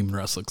know what a Leman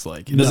Russ looks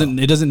like. It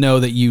doesn't know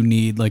that you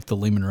need like the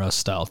Leman Russ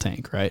style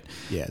tank, right?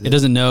 Yeah. It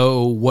doesn't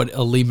know what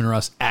a Leman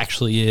Russ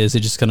actually is.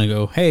 It's just gonna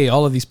go, hey,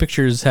 all of these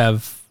pictures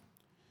have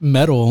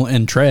metal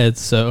and treads,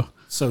 so.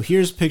 So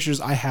here's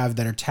pictures I have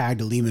that are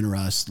tagged Leman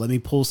Russ. Let me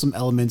pull some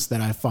elements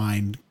that I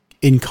find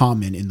in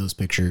common in those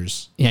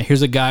pictures. Yeah,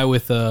 here's a guy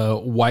with a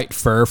white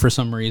fur for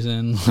some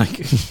reason.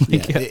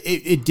 It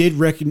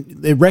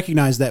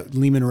recognized that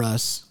Leman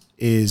Russ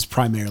is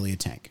primarily a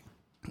tank.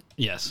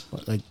 Yes.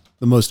 Like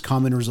the most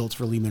common results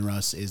for Leman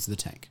Russ is the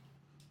tank.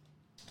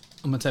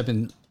 I'm gonna type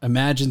in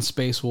Imagine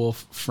Space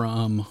Wolf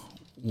from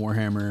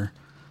Warhammer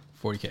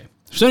 40K.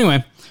 So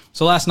anyway,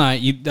 so last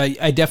night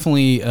I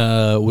definitely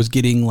was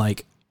getting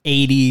like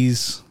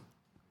 80s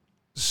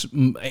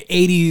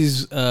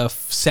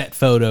set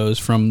photos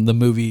from the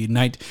movie from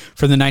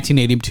the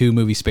 1982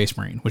 movie Space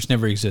Marine, which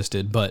never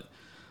existed, but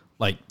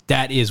like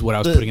that is what I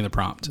was putting in the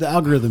prompt. The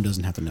algorithm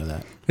doesn't have to know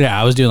that. Yeah,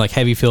 I was doing like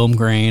heavy film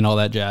grain, all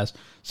that jazz,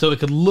 so it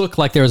could look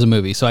like there was a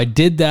movie. So I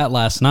did that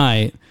last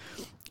night,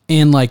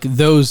 and like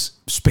those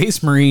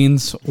Space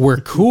Marines were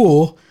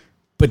cool,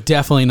 but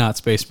definitely not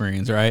Space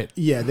Marines, right?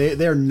 Yeah,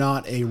 they're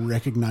not a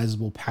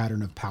recognizable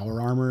pattern of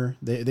power armor.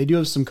 They do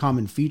have some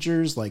common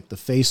features like the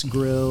face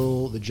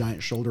grill, the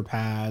giant shoulder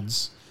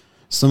pads.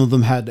 Some of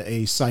them had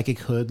a psychic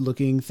hood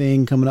looking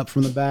thing coming up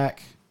from the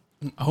back.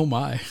 Oh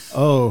my!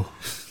 Oh,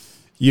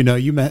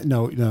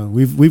 no.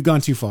 We've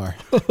gone too far.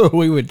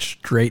 We went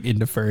straight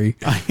into furry.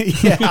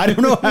 Yeah, I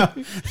don't know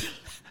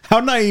how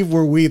naive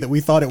were we that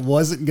we thought it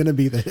wasn't going to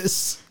be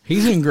this.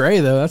 He's in gray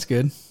though. That's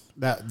good.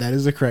 That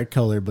is the correct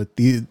color, but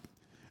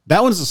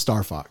that one's a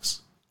Star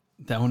Fox.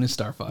 That one is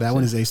Star Fox. That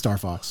one is a Star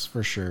Fox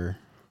for sure.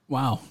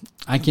 Wow.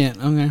 I can't.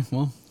 Okay.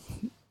 Well,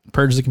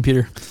 purge the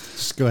computer.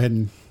 Just go ahead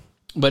and.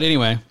 But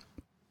anyway,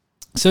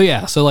 so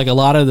yeah, so like a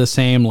lot of the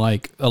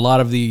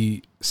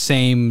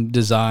same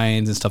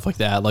designs and stuff like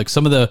that. Like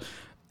some of the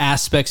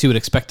aspects you would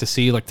expect to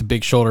see, like the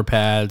big shoulder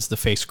pads, the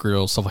face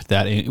grills, stuff like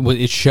that.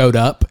 It showed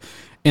up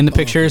in the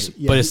pictures, okay.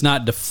 Yeah. But it's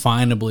not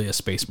definably a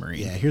Space Marine.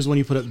 Yeah, here's one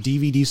you put up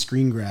DVD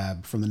screen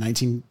grab from the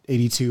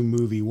 1982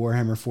 movie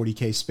Warhammer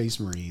 40K Space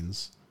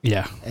Marines.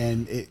 Yeah.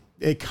 And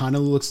it kind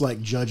of looks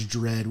like Judge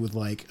Dredd with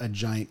like a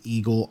giant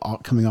eagle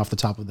coming off the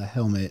top of the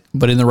helmet.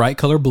 But in the right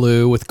color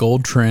blue with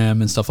gold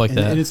trim and stuff like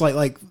that. And it's like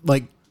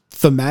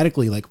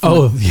thematically like.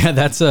 Yeah,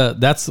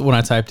 that's when I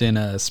typed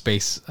in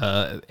space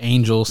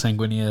angel,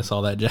 sanguineous,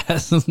 all that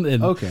jazz.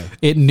 And okay.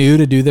 It knew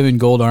to do them in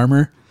gold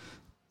armor.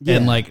 Yeah.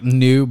 And like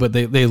new, but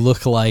they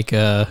look like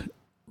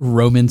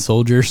Roman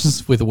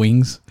soldiers with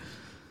wings.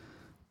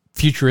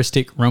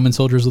 Futuristic Roman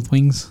soldiers with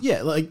wings.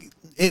 Yeah, like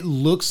it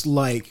looks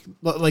like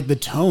the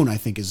tone I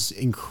think is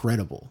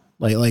incredible.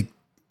 Like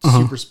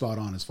super spot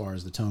on as far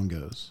as the tone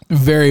goes.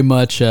 Very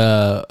much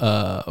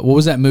what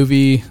was that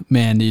movie?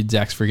 Man, dude,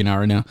 Zach's freaking out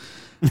right now.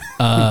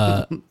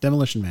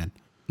 Demolition Man.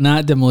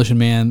 Not Demolition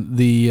Man.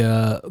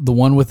 The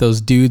one with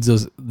those dudes,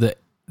 the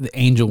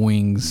angel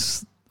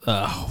wings.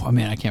 Oh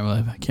man, I can't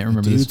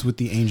remember Dudes this. with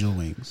the angel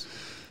wings.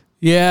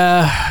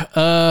 Yeah,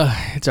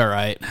 it's all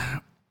right.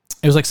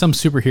 It was like some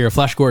superhero,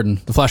 Flash Gordon,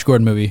 the Flash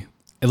Gordon movie.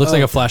 It looks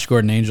like a Flash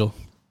Gordon angel.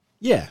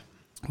 Yeah.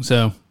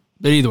 So,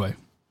 but either way.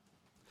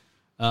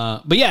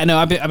 But yeah, no,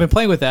 I've been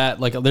playing with that.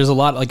 Like, there's a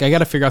lot. Like, I got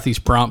to figure out these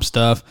prompt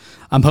stuff.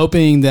 I'm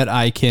hoping that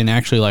I can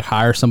actually like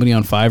hire somebody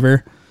on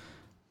Fiverr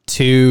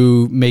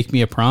to make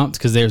me a prompt,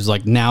 because there's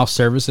like now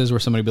services where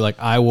somebody be like,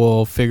 I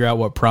will figure out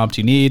what prompt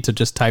you need. So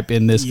just type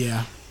in this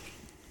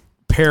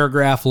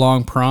paragraph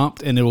long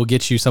prompt, and it will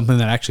get you something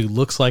that actually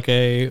looks like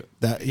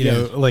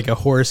like a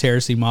Horus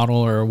Heresy model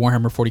or a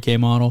Warhammer 40K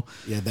model.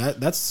 Yeah,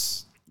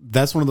 that's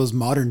one of those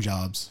modern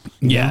jobs.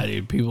 Yeah,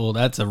 dude, people,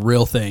 that's a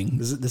real thing.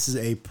 This is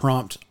a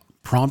prompt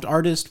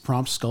artist,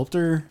 prompt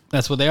sculptor.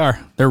 That's what they are.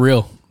 They're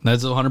real.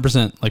 That's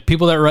 100%. Like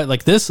people that write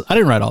like this, I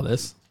didn't write all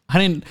this. I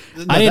didn't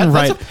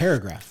write that's a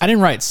paragraph. I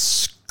didn't write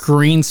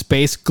screen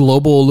space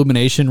global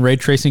illumination, ray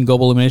tracing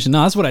global illumination.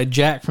 No, that's what I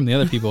jacked from the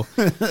other people.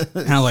 And I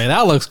was like,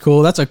 that looks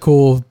cool. That's a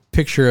cool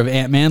picture of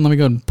Ant-Man. Let me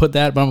go and put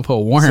that, but I'm gonna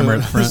put Warhammer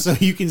at the front. So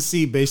you can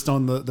see based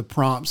on the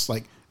prompts,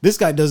 like this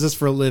guy does this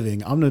for a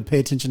living. I'm gonna pay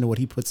attention to what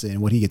he puts in,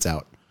 what he gets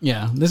out.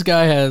 Yeah, this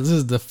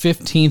is the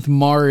 15th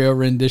Mario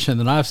rendition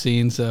that I've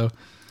seen. So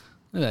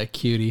look at that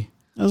cutie.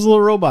 Those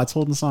little robots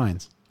holding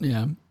signs.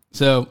 Yeah.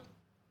 So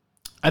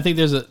I think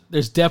there's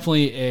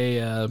definitely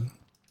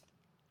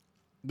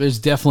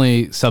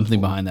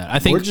something behind that. I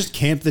think or just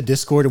camp the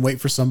Discord and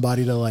wait for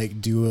somebody to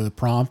like do a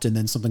prompt, and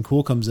then something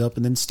cool comes up,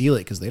 and then steal it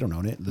because they don't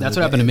own it. That's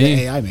what happened to me.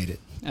 The AI made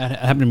it. That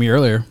happened to me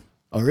earlier.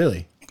 Oh,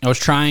 really? I was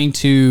trying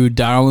to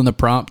dial in the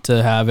prompt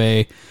to have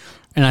and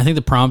I think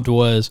the prompt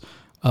was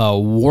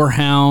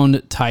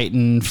Warhound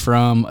Titan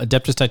from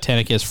Adeptus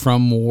Titanicus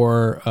from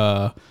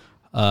Warhammer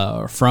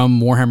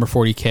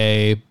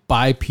 40K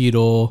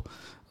bipedal.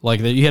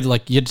 Like you had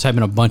to type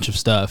in a bunch of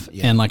stuff,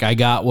 and like I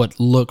got what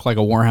looked like a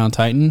Warhound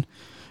Titan,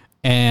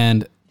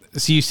 and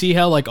so you see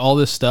how like all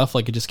this stuff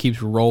like it just keeps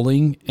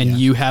rolling, and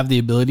you have the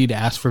ability to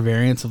ask for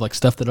variants of like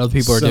stuff that other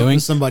people are doing.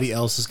 Somebody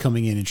else is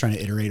coming in and trying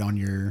to iterate on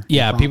your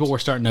people were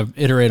starting to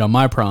iterate on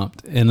my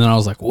prompt, and then I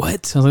was like,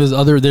 what? I was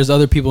like, there's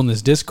other people in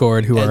this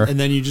Discord who are, and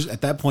then you just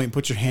at that point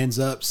put your hands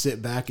up,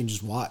 sit back, and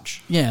just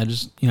watch. Yeah,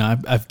 just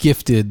I've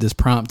gifted this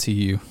prompt to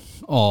you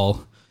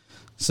all,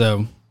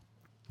 so.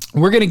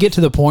 We're going to get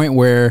to the point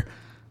where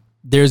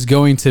there's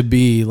going to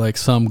be like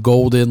some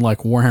golden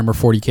like Warhammer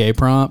 40K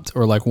prompt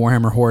or like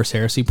Warhammer Horus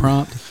Heresy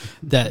prompt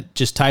that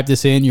just type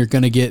this in. You're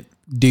going to get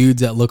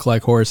dudes that look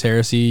like Horus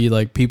Heresy,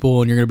 like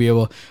people, and you're going to be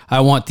able, I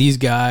want these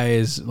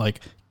guys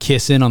like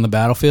kissing on the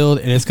battlefield,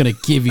 and it's going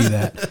to give you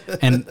that.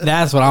 And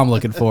that's what I'm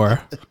looking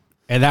for.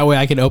 And that way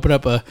I can open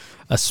up a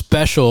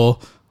special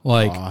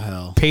like Oh,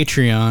 hell.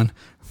 Patreon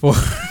for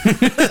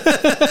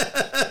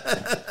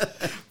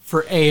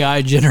for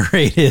AI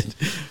generated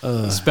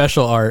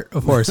special art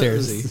of Horus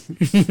Heresy.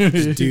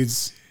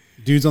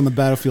 Dudes on the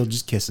battlefield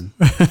just kissing.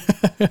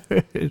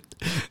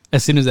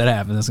 As soon as that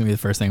happens, that's gonna be the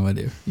first thing I'm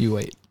gonna do. You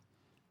wait.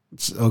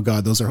 Oh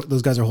God,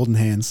 those guys are holding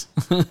hands.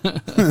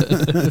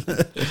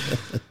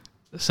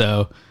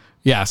 So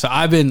yeah, so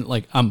I've been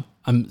like I'm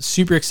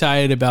super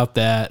excited about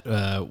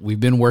that. We've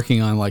been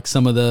working on like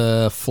some of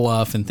the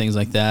fluff and things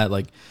like that.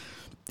 Like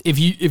if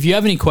you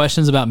have any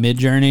questions about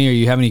Midjourney, or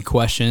you have any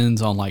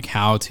questions on like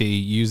how to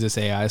use this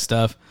AI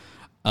stuff,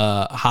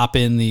 hop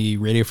in the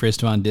Radio for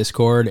Istvan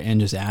Discord and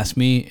just ask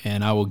me,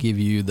 and I will give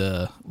you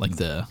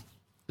there's a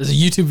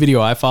YouTube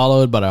video I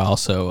followed, but I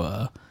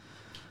also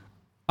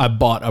I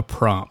bought a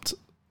prompt,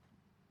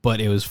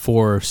 but it was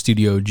for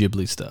Studio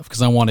Ghibli stuff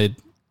because I wanted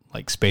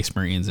like Space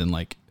Marines and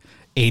like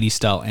 80s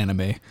style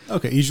anime.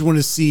 Okay, you just want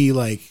to see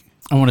like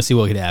I want to see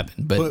what could happen,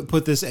 but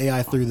put this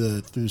AI through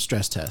the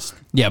stress test.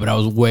 yeah, but I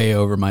was way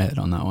over my head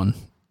on that one.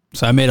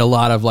 So I made a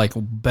lot of like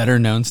better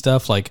known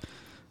stuff, like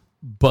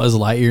Buzz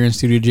Lightyear in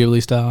Studio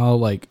Ghibli style,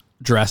 like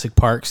Jurassic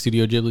Park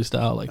Studio Ghibli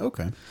style. Like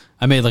Okay,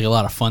 I made like a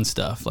lot of fun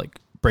stuff, like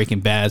Breaking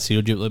Bad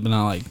Studio Ghibli, but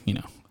not like,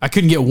 I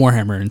couldn't get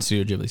Warhammer in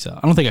Studio Ghibli style.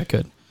 I don't think I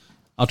could.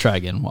 I'll try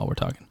again while we're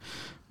talking.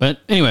 But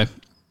anyway,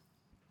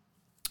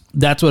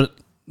 that's what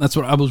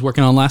I was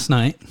working on last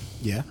night.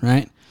 yeah,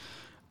 Right.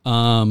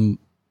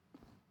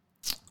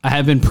 I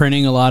have been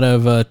printing a lot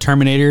of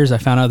Terminators. I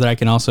found out that I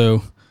can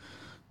also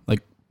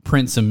like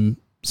print some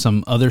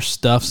other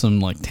stuff,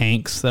 some like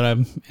tanks that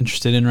I'm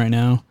interested in right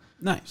now.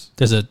 nice.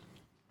 There's a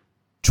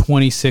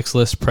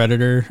 26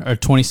 Predator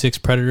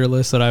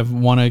list that I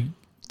want to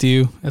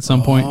do at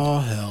some point. Oh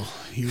hell,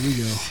 here we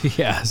go.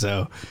 Yeah,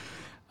 so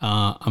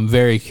I'm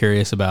very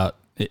curious about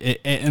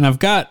it, and I've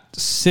got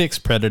 6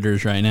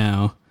 Predators right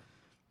now,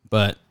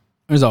 but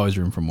there's always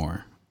room for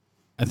more.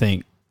 I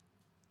think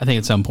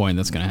at some point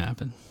that's going to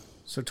happen.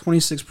 So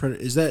 26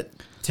 Predator, is that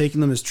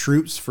taking them as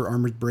troops for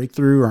Armored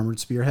Breakthrough, or Armored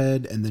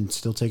Spearhead, and then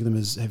still taking them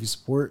as heavy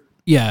support?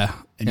 Yeah,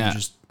 And yeah. you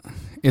just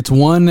It's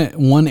one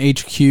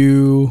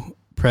HQ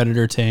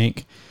Predator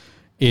tank.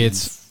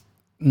 It's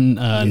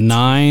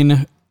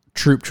 9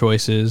 troop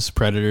choices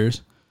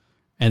Predators,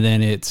 and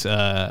then it's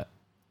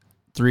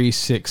 3,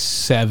 6,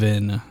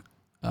 7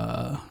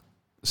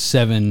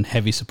 7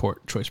 heavy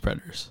support choice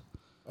Predators.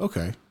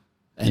 okay,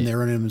 and they're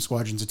running them in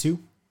squadrons of 2,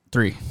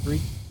 3.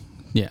 3.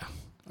 Yeah.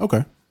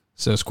 Okay,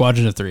 So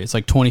squadron of 3. It's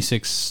like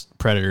 26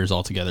 Predators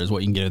altogether is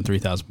what you can get in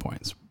 3,000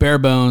 points. Bare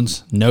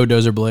bones, no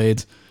dozer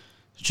blades,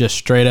 just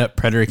straight up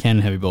Predator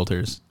cannon heavy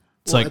bolters.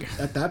 It's well, like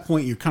at that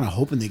point you're kind of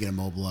hoping they get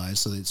immobilized,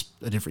 so it's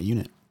a different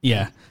unit.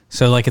 yeah.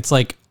 So like it's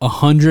like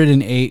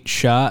 108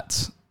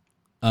 shots,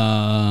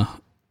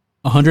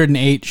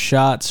 108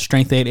 shots,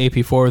 strength 8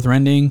 AP4 with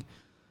rending,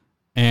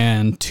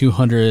 and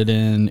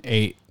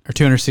 208 or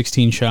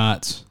 216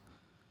 shots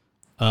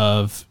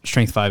of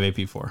strength 5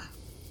 AP4.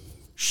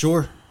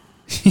 Sure,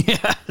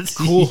 Yeah.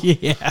 Cool.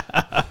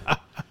 Yeah.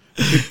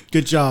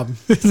 good job.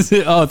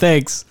 Oh,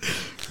 thanks.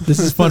 This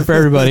is fun for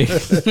everybody.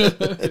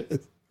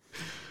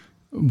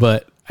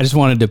 But I just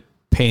wanted to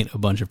paint a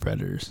bunch of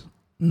Predators.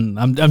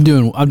 I'm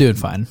doing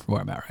fine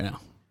where I'm at right now.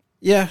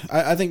 Yeah,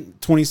 I think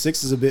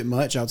 26 is a bit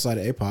much outside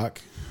of APOC,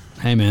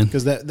 Hey man,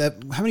 because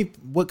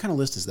what kind of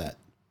list is that?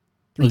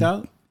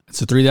 3,000?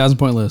 it's a 3,000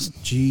 point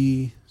list.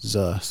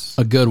 Jesus.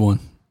 A good one.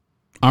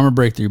 Armor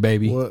breakthrough,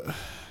 baby. What?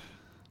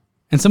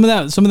 And some of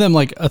them,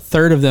 like a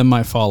third of them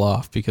might fall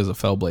off because of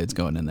Fellblades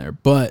going in there,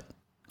 but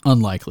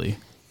unlikely.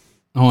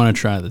 I want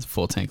to try the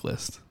full tank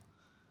list.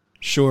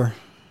 Sure.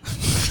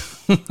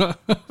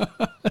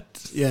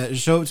 Yeah,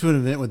 show up to an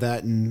event with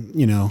that,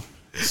 and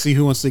see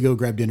who wants to go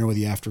grab dinner with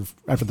you after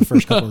the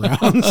first couple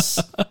rounds.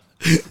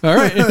 All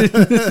right.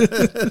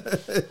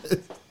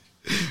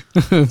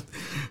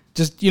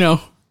 Just,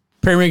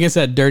 pair me against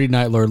that Dirty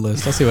Night Lord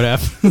list. I'll see what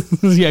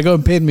happens. Yeah, go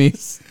and pin me.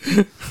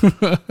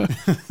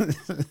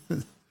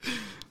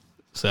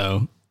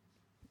 So,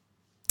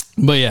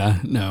 but yeah,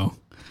 no.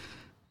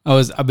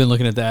 I've been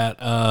looking at that.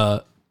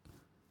 I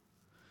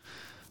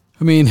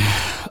mean,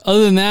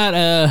 other than that,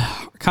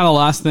 kind of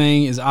last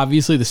thing is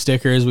obviously the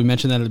stickers. We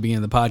mentioned that at the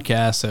beginning of the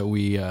podcast that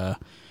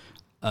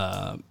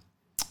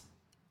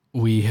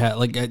we had,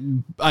 like,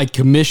 I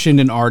commissioned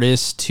an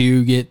artist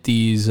to get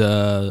these,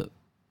 a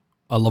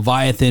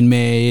Leviathan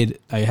made.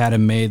 I had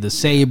him made the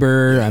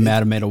Saber. I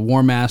had him made a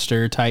War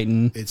Master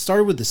Titan. It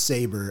started with the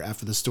Saber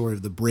after the story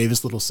of the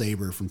bravest little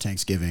Saber from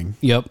Thanksgiving.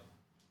 Yep.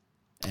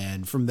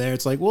 And from there,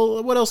 it's like,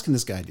 well, what else can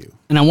this guy do?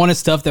 And I wanted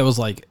stuff that was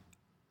like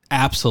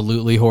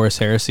absolutely Horus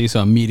Heresy.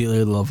 So immediately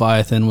the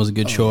Leviathan was a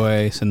good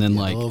choice. And then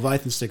The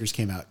Leviathan stickers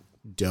came out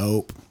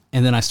dope.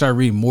 and then I started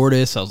reading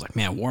Mortis. I was like,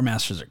 man, War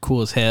Masters are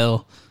cool as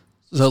hell.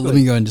 So let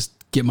me go and just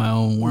get my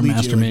own War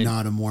Master made.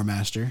 Not a War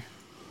Master.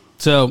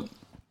 So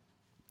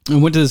I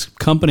went to this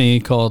company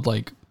called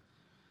like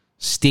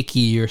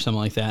Sticky or something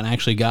like that, and I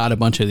actually got a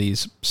bunch of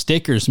these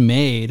stickers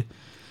made.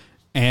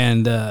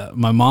 And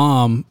my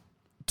mom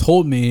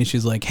told me,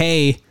 she's like,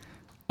 hey,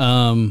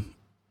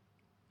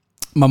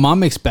 my mom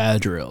makes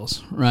badge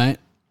reels, right?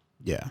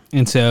 Yeah.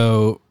 And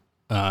so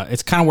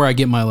it's kind of where I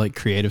get my like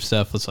creative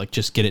stuff. Let's like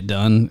just get it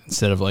done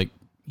instead of like,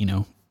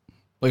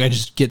 like I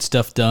just get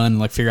stuff done and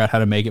like figure out how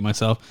to make it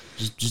myself.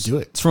 Just do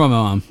it. It's from my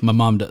mom. My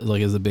mom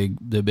like is the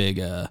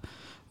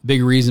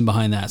big reason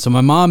behind that. So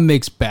my mom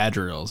makes badge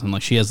reels and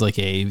like she has like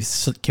a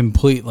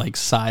complete like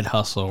side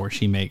hustle where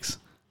she makes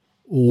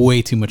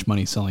way too much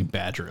money selling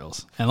badge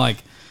reels. And like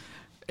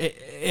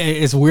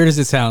it's weird as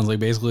it sounds, like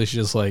basically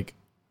she's just like,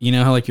 you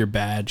know how like your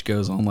badge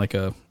goes on like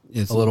a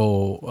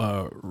little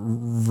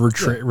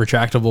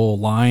retractable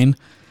line.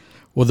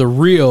 Well, the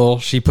reel,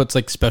 she puts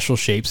like special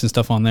shapes and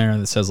stuff on there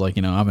that says like,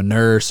 I'm a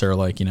nurse or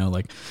like,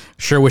 like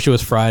sure wish it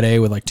was Friday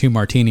with like 2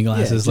 martini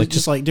glasses. Yeah, like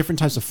just like different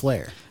types of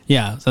flair.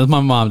 Yeah. So that's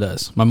what my mom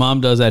does. My mom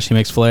does that. She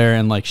makes flair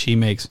and like she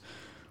makes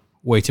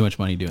way too much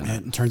money doing that.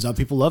 And it turns out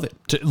people love it.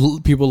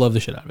 People love the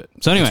shit out of it.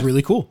 So anyway. It's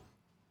really cool.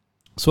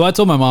 So I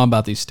told my mom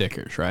about these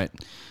stickers, right?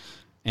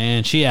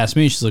 And she asked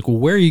me, she's like, well,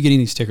 where are you getting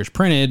these stickers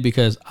printed?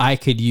 Because I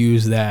could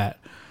use that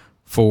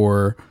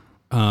for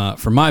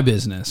my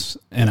business.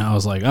 And I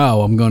was like,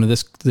 oh, I'm going to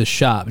this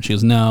shop. And she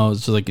goes, no,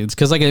 it's like, it's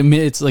cause like,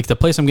 it's like the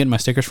place I'm getting my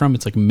stickers from.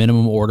 It's like a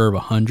minimum order of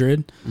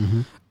 100.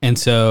 Mm-hmm. And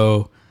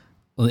so,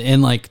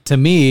 and like, to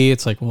me,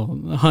 it's like, well,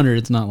 100,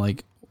 it's not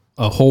like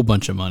a whole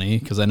bunch of money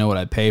cause I know what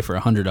I'd pay for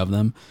 100 of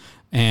them.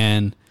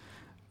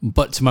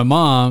 But to my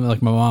mom,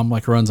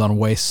 like runs on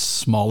way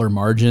smaller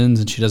margins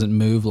and she doesn't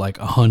move like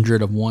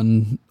 100 of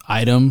one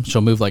item.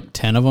 She'll move like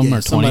 10 of them or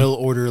 20. Somebody will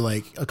order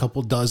like a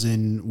couple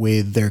dozen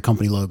with their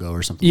company logo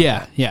or something.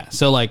 Yeah. Yeah.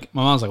 So like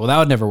my mom's like, well, that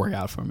would never work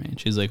out for me. And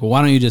she's like, well,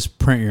 why don't you just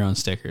print your own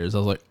stickers? I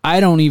was like,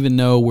 I don't even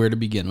know where to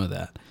begin with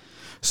that.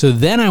 So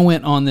then I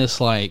went on this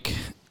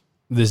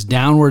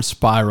downward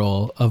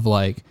spiral of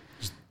like,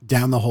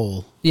 down the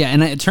hole. Yeah.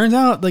 And it turns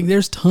out like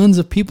there's tons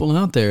of people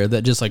out there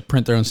that just like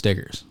print their own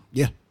stickers.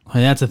 Yeah.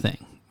 That's a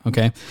thing.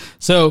 Okay.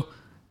 So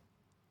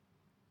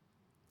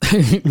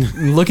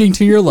looking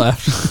to your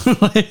left,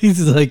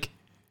 he's like,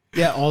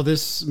 yeah, all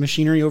this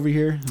machinery over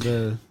here.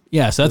 So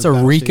that's a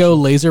Ricoh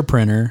laser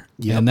printer.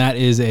 Yep. And that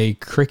is a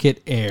Cricut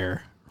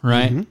Air,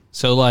 right? Mm-hmm.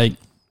 So like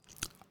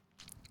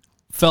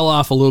fell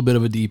off a little bit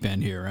of a deep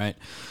end here, right?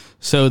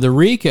 So the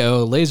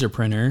Ricoh laser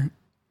printer,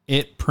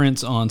 it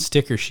prints on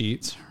sticker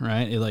sheets,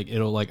 right?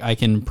 I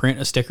can print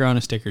a sticker on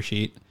a sticker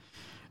sheet.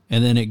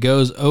 And then it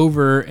goes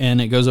over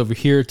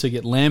here to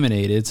get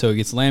laminated. So it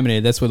gets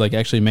laminated. That's what like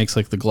actually makes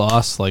like the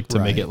gloss, like to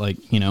make it like,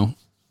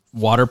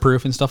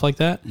 waterproof and stuff like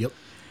that. Yep.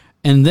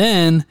 And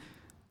then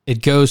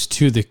it goes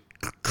to the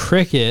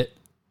Cricut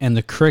and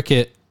the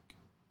Cricut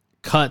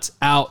cuts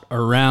out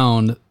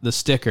around the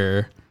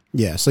sticker.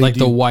 Yeah. So like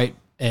the white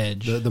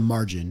edge, the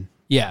margin.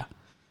 Yeah.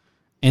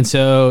 And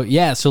so,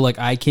 so like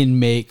I can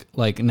make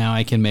like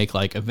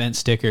event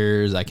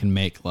stickers. I can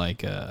make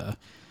like,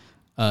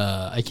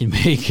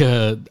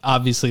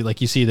 obviously,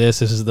 like you see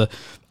this is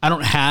I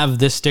don't have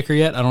this sticker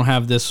yet. I don't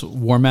have this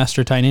War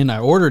Master Titan. I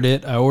ordered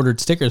it. I ordered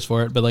stickers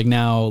for it, but like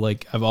now,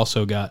 like I've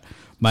also got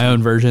my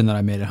own version that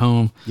I made at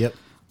home. Yep.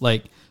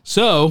 Like,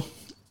 so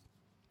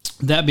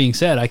that being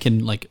said, I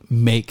can like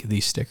make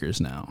these stickers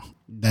now.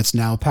 That's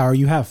now a power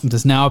you have.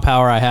 That's now a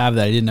power I have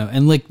that I didn't know.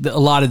 And like a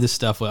lot of this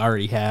stuff I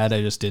already had.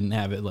 I just didn't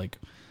have it like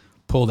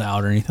pulled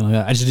out or anything like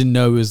that. I just didn't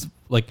know it was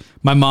like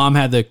my mom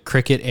had the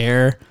Cricut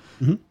Air.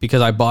 Mm-hmm.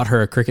 Because I bought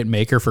her a Cricut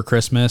Maker for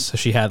Christmas. So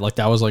she had like,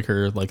 that was like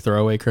her like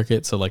throwaway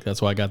Cricut. So like, that's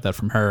why I got that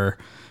from her.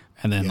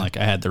 And then like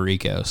I had the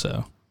Ricoh.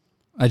 So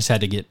I just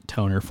had to get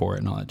toner for it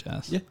and all that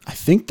jazz. Yeah. I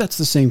think that's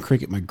the same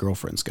Cricut my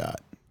girlfriend's got.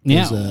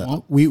 Yeah.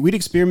 We'd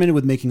experimented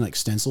with making like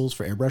stencils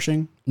for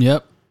airbrushing.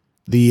 Yep.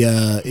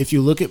 If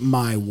you look at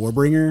my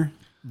Warbringer,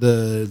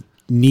 the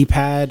knee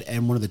pad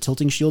and one of the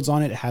tilting shields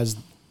on it has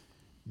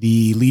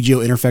the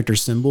Legio Interfector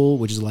symbol,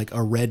 which is like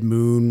a red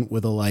moon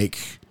with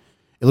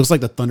it looks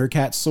like the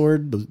Thundercat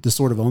sword, the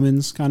Sword of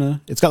Omens kind of.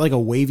 It's got like a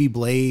wavy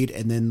blade,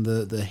 and then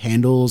the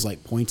handles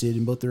like pointed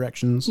in both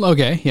directions.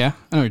 Okay, yeah,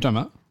 I know what you're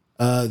talking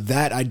about.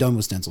 That I done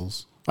with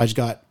stencils. I just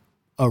got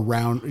a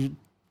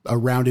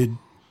rounded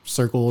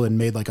circle and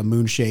made like a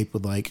moon shape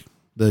with like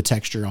the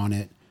texture on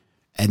it,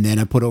 and then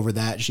I put over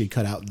that. She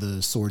cut out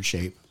the sword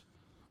shape.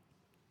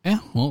 Yeah,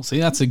 well, see,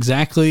 that's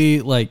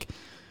exactly like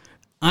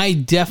I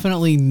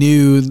definitely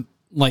knew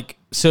like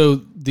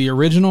so the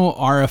original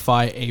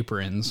RFI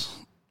aprons.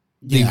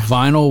 The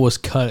vinyl was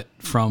cut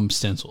from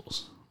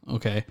stencils.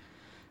 Okay.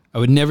 I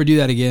would never do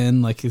that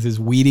again. Like this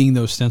weeding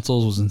those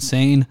stencils was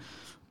insane,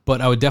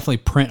 but I would definitely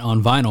print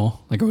on vinyl.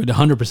 Like I would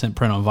 100%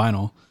 print on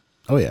vinyl.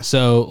 Oh yeah.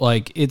 So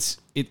like it's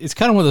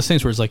kind of one of those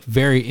things where it's like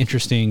very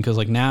interesting because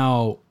like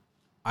now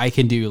I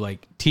can do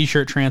like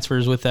t-shirt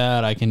transfers with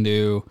that. I can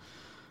do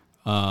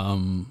a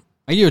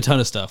ton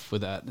of stuff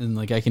with that, and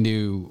like I can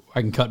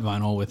cut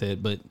vinyl with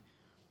it, but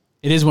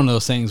it is one of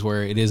those things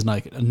where it is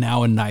like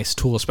now a nice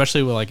tool,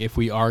 especially with like if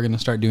we are going to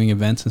start doing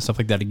events and stuff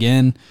like that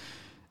again.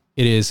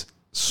 It is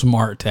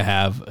smart to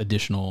have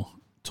additional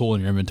tool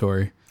in your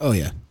inventory. Oh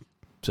yeah.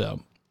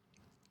 So,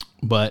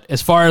 but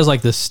as far as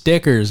like the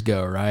stickers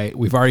go, right?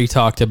 We've already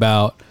talked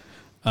about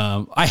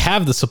I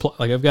have the supply.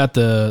 Like I've got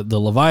the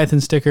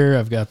Leviathan sticker.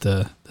 I've got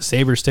the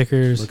Saber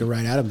stickers. Looking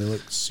right at them, they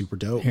look super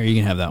dope. Here, you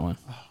can have that one.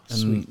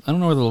 Sweet. I don't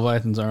know where the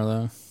Leviathans are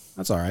though.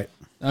 That's all right.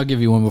 I'll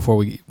give you one before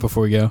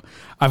we go.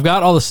 I've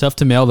got all the stuff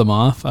to mail them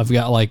off. I've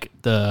got like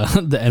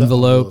the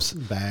envelopes,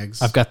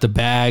 bags. I've got the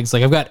bags.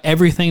 Like I've got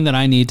everything that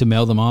I need to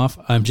mail them off.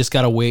 I've just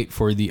got to wait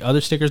for the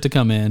other stickers to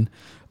come in,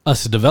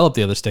 us to develop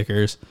the other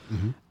stickers,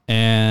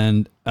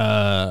 and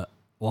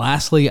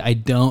lastly, I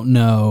don't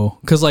know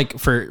because like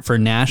for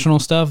national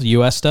stuff,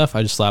 U.S. stuff,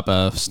 I just slap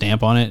a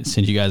stamp on it,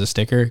 send you guys a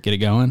sticker, get it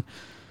going.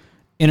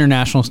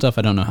 International stuff,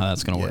 I don't know how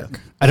that's going to work.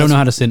 I don't know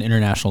how to send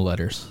international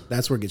letters.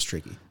 That's where it gets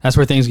tricky. That's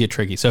where things get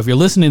tricky. So if you're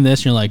listening to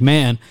this and you're like,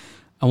 man,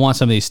 I want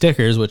some of these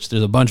stickers, which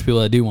there's a bunch of people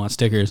that do want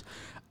stickers.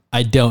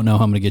 I don't know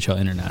how I'm going to get y'all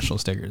international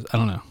stickers. I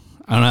don't know.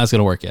 I don't know how it's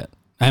going to work yet.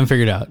 I haven't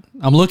figured it out.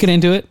 I'm looking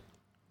into it.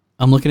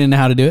 I'm looking into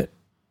how to do it.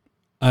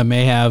 I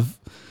may have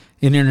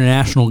an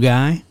international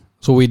guy.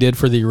 That's what we did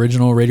for the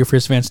original Radio Free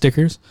Fan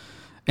stickers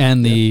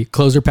and the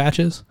closer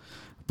patches.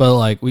 But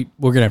like we're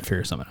going to have to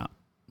figure something out.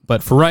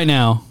 But for right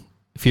now,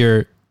 if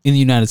you're in the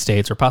United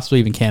States or possibly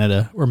even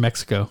Canada or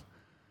Mexico,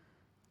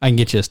 I can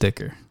get you a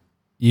sticker.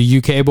 You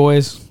UK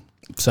boys,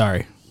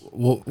 sorry.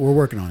 We're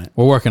working on it.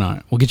 We're working on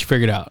it. We'll get you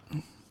figured out.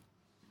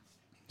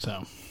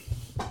 So,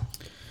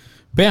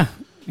 but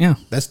yeah.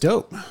 That's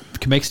dope. We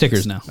can make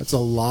stickers now. That's a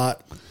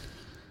lot.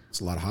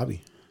 It's a lot of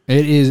hobby.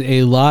 It is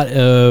a lot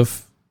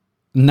of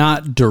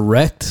not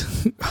direct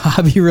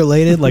hobby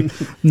related, like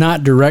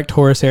not direct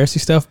Horus Heresy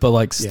stuff, but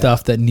like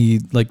stuff that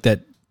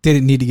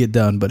didn't need to get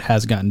done, but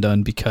has gotten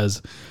done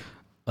because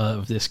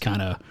of this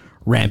kind of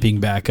ramping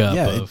back up.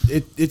 Yeah,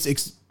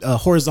 it's a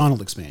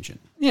horizontal expansion.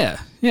 Yeah.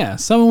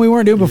 Something we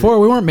weren't doing before.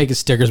 We weren't making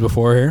stickers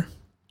before here.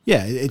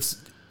 Yeah,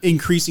 it's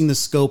increasing the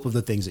scope of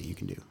the things that you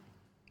can do.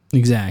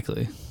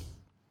 Exactly.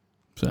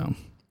 So,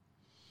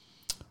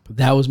 but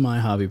that was my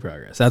hobby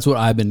progress. That's what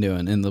I've been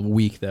doing in the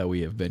week that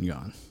we have been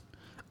gone.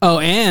 Oh,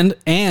 and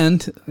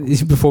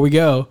before we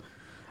go,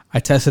 I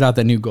tested out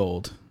that new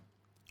gold.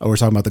 Oh, we're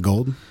talking about the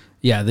gold?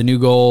 Yeah, the new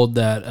gold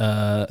that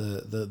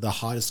the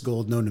hottest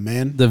gold known to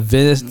man. The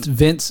Vince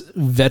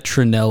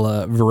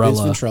Ventrella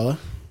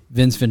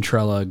Vince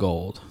Ventrella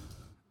gold.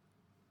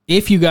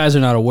 If you guys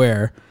are not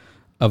aware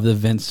of the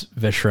Vince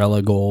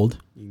Ventrella gold,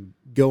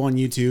 go on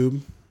YouTube.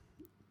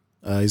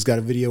 He's got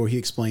a video where he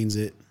explains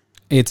it.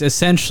 It's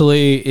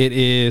essentially it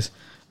is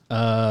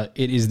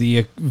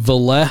the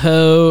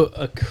Vallejo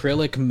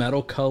acrylic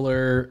metal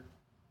color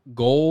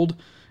gold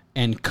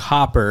and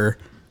copper.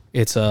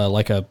 It's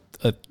like a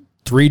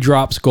 3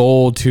 drops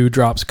gold, 2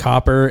 drops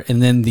copper,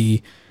 and then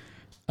the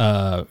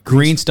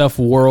Green Stuff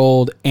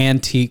World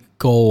antique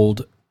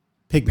gold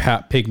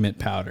pigment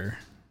powder.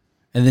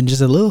 And then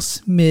just a little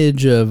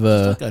smidge of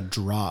like a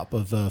drop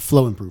of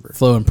flow improver.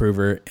 Flow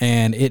improver,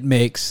 and it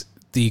makes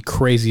the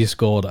craziest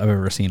gold I've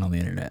ever seen on the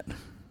internet.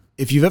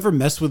 If you've ever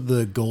messed with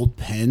the gold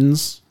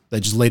pens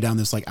that just lay down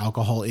this like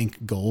alcohol ink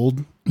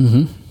gold,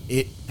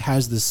 it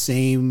has the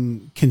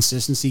same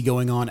consistency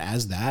going on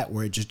as that,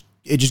 where it just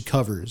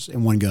covers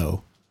in one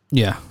go.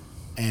 Yeah.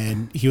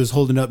 And he was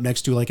holding up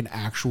next to like an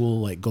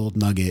actual like gold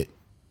nugget,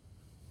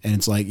 and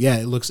it's like, yeah,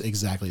 it looks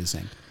exactly the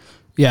same.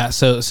 Yeah,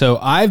 so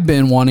I've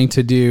been wanting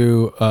to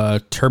do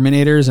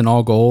Terminators in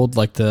all gold.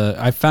 Like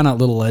I found out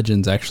Little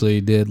Legends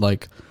actually did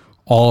like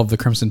all of the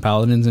Crimson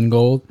Paladins in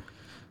gold.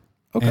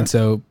 Okay. And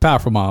so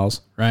Powerful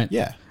Miles, right?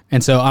 Yeah.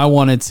 And so I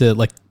wanted to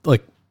like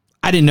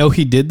I didn't know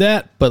he did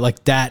that, but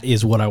like that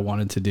is what I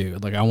wanted to do.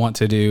 Like I want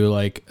to do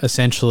like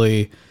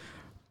essentially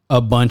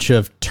a bunch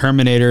of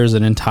Terminators,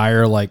 an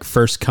entire like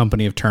first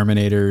company of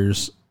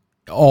Terminators,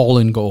 all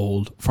in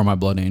gold for my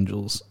Blood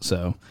Angels.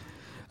 So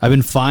I've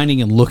been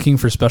finding and looking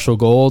for special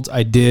golds.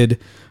 I did,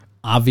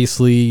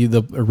 obviously,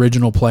 the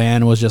original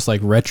plan was just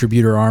like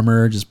Retributor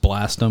armor, just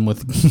blast them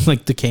with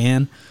like the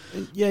can.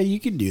 Yeah, you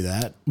can do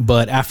that.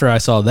 But after I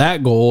saw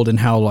that gold and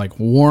how like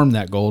warm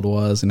that gold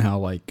was and how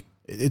like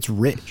it's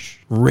rich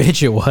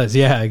it was,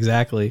 yeah,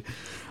 exactly.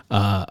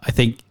 I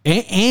think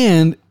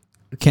and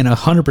can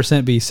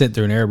 100% be sent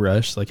through an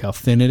airbrush, like how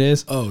thin it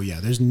is. Oh yeah,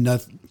 there's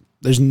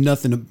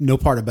nothing, no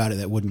part about it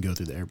that wouldn't go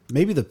through there.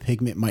 Maybe the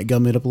pigment might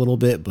gum it up a little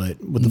bit,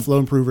 but with the flow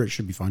improver, it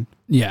should be fine.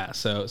 Yeah,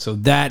 so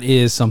that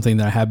is something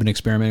that I have been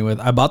experimenting with.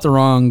 I bought the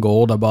wrong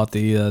gold. I bought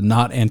the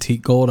not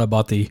antique gold. I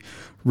bought the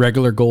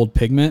regular gold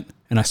pigment,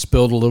 and I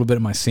spilled a little bit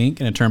in my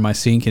sink, and it turned my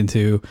sink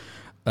into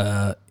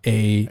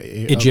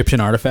Egyptian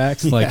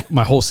artifacts. Yeah. Like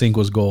my whole sink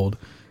was gold,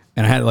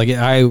 and I had like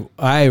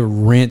I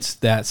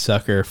rinsed that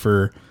sucker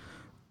for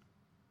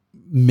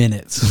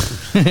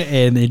minutes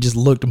and it just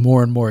looked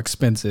more and more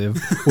expensive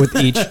with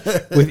each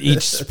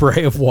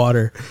spray of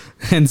water.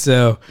 And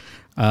so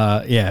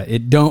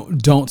it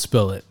don't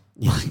spill it.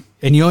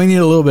 And you only need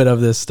a little bit of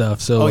this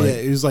stuff. So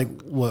it was like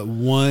what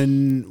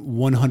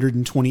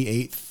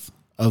 1/128th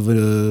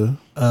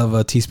of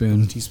a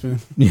teaspoon.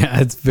 Yeah,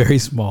 it's very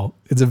small.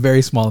 It's a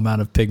very small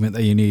amount of pigment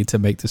that you need to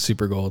make the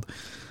super gold.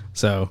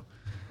 So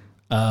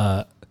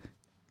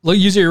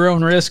use at your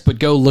own risk, but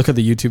go look at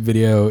the YouTube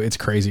video. It's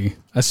crazy,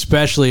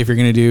 especially if you're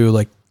going to do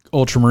like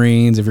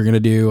Ultramarines, if you're gonna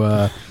do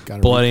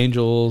Gotta Blood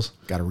Angels,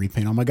 Got to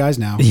repaint all my guys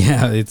now.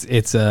 yeah,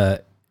 it's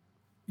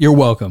you're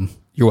welcome.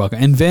 You're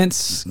welcome. And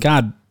Vince,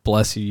 God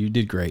bless you, you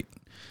did great.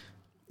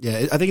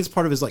 Yeah, I think it's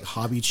part of his like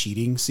hobby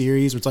cheating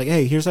series where it's like,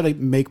 hey, here's how to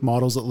make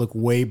models that look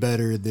way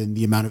better than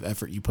the amount of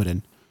effort you put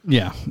in.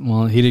 Yeah,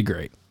 well, he did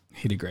great.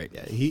 He did great.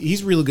 Yeah,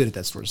 he's really good at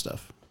that sort of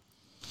stuff.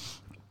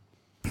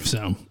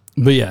 So,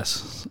 but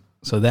yes,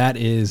 so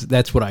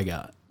that's what I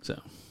got. So,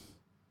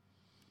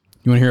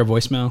 you want to hear a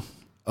voicemail?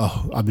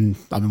 Oh, I've been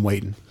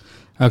waiting.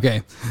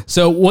 Okay.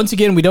 So once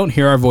again, we don't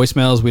hear our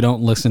voicemails. We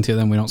don't listen to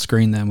them. We don't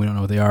screen them. We don't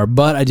know what they are.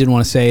 But I did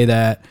want to say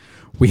that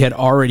we had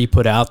already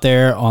put out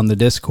there on the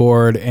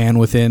Discord and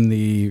within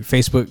the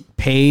Facebook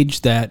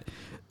page that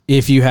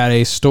if you had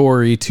a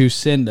story to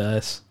send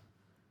us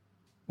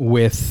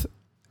with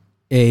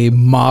a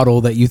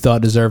model that you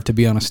thought deserved to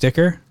be on a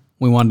sticker,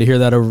 we wanted to hear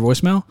that over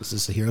voicemail. Is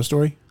this a hero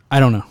story?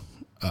 I don't know.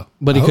 Oh,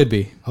 But it could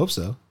be. Hope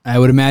so. I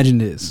would imagine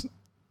it is,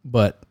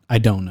 but I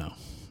don't know.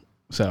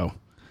 So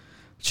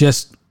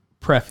just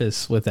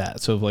preface with that.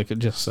 So like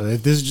just So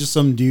if this is just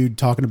some dude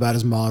talking about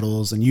his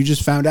models and you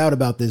just found out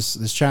about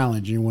this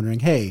challenge and you're wondering,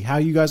 hey, how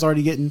you guys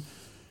already getting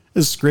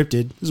this is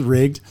scripted, this is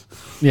rigged.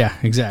 yeah,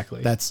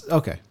 exactly. That's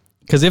okay.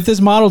 Because if this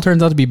model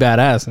turns out to be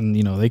badass, and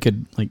they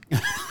could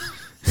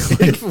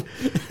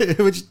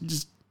Which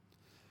just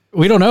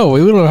we don't know. We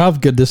don't know how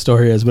good this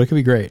story is, but it could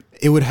be great.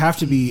 it would have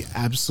to be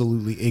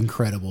absolutely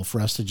incredible for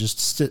us to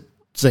just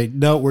say,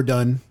 no, we're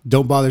done.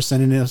 Don't bother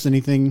sending us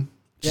anything.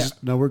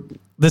 Just, no, we're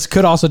This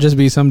could also just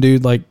be some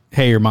dude like,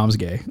 hey, your mom's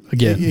gay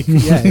again.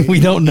 Yeah, we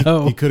don't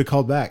know. He could have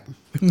called back.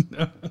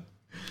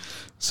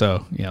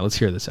 So yeah, let's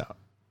hear this out.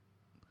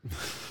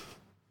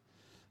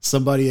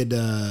 Somebody had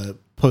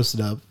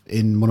posted up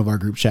in one of our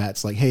group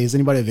chats like, hey, is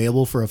anybody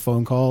available for a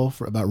phone call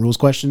about rules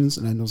questions?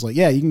 And I was like,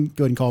 yeah, you can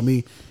go ahead and call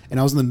me. And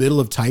I was in the middle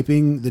of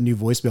typing the new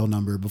voicemail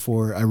number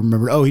before I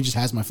remembered, oh, he just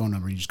has my phone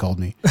number. He just called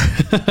me.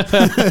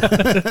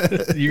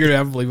 You're gonna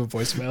have to leave a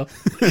voicemail.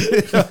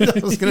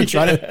 I was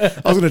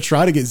gonna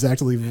try to get Zach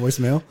to leave a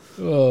voicemail.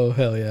 Oh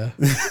hell yeah.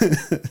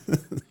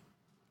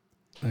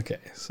 Okay,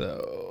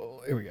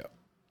 so here we go.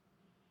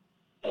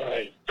 All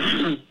right.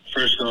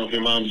 First off,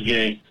 your mom's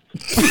gay.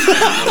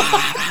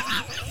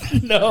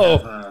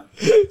 No.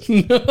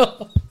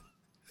 No.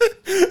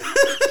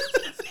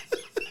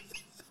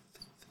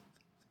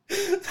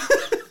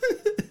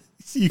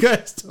 You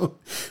guys don't.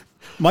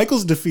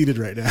 Michael's defeated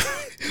right now.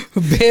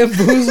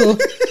 Bamboozle.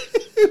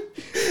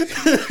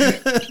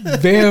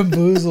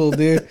 Bamboozle,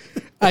 dude.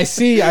 I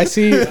see,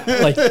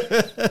 like,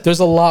 there's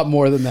a lot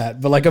more than that,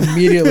 but like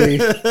immediately,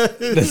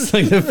 that's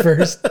like the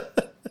first.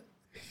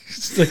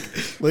 It's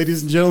like,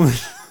 Ladies and gentlemen,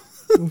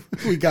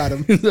 we got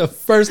him.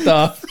 first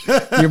off,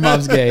 your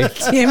mom's gay.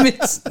 Damn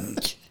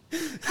it.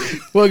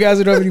 Well, guys,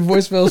 we don't have any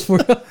voicemails for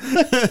you.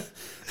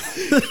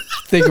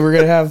 Thinking we're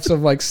going to have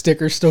some like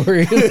sticker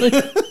story.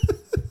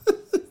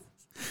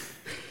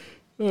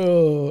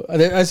 Oh,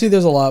 I see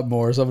there's a lot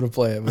more, so I'm going to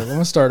play it, but I'm going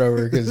to start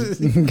over because,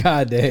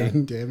 god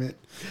dang. God damn it.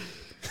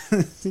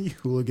 You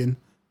hooligan.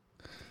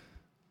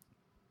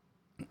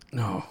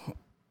 No,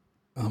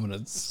 I'm going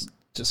to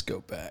just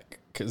go back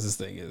because this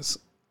thing is.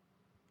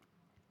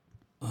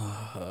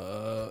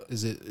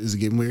 Is it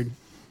getting weird?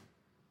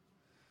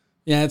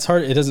 Yeah, it's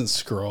hard. It doesn't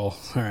scroll.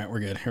 All right, we're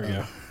good. Here we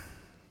go.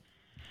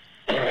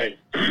 All right.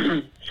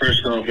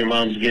 First off, your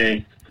mom's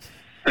gay.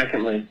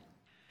 Secondly,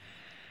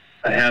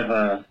 I have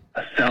a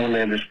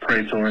Salamander's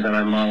Praetor that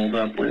I modeled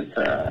up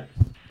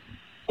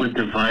with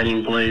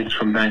divining blades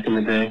from back in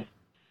the day.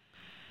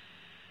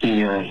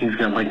 He's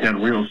got like that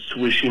real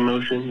swishy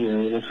motion.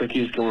 It looks like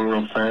he's going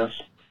real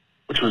fast,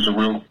 which was a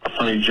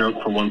funny joke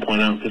for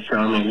 1.0 because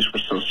Salamanders were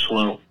so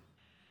slow.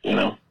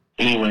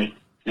 Anyway,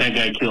 that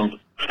guy killed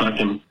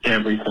fucking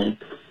everything.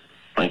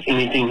 Like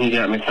anything he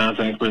got into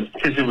contact with,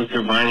 because it was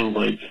divining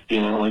blades,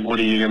 like what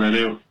are you going to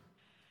do?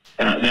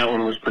 That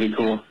one was pretty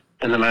cool.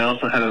 And then I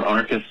also had an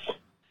Arcus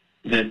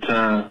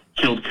that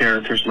killed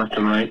characters left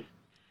and right.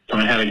 So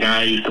I had a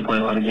guy I used to play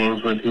a lot of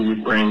games with who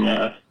would bring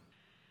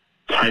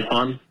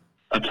Typhon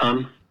a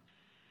ton.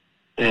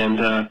 And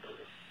the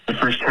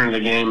first turn of the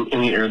game,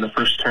 the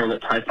first turn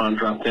that Typhon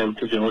dropped in,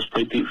 because he always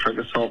played Deep Strike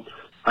Assault,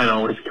 I'd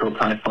always kill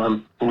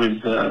Typhon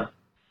with the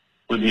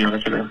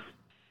Arcater.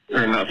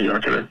 Or not the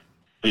Arcater,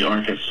 the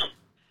Arcus.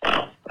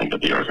 Wow, I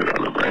got the Arcater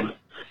on the brain.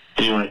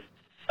 Anyway,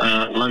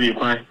 love you,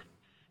 bye.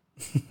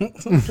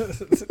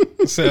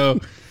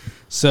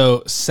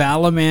 So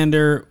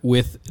Salamander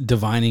with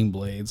Divining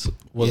Blades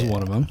was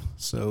one of them.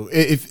 So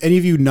if any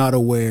of you not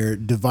aware,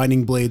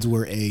 Divining Blades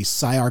were a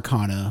Psi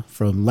Arcana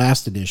from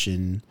last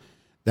edition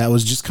that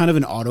was just kind of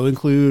an auto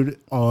include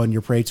on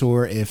your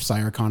Praetor if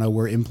Psi Arcana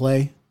were in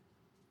play.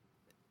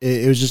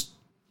 It was just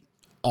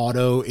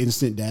auto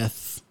instant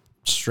death,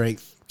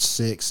 strength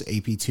 6,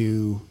 AP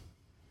 2.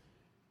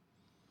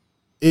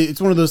 It's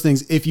one of those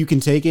things. If you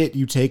can take it,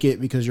 you take it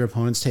because your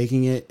opponent's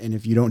taking it. And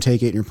if you don't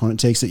take it and your opponent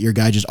takes it, your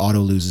guy just auto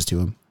loses to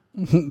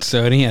him.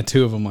 So, and he had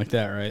two of them like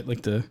that, right?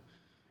 Like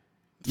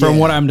from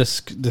what I'm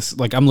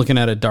I'm looking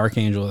at a Dark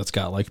Angel that's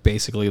got like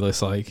basically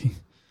this like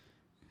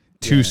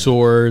two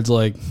swords,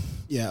 like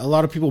Yeah, a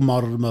lot of people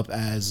modeled them up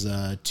as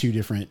two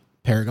different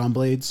Paragon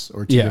blades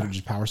or two different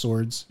just power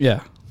swords.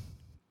 yeah.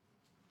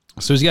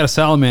 So he's got a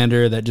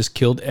salamander that just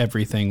killed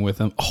everything with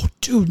him. Oh,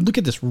 dude, look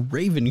at this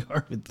Raven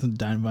Guard with the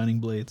divining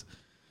blades.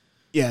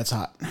 Yeah, it's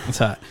hot. It's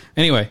hot.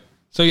 Anyway,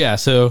 so yeah,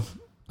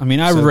 I mean,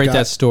 I would rate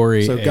that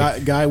story. So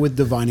guy with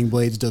divining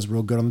blades does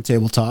real good on the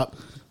tabletop.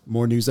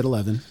 More news at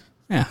 11.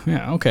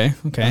 Yeah, okay.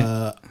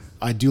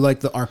 I do like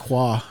the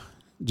Arquois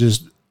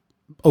just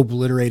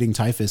obliterating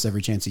Typhus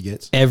every chance he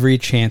gets. Every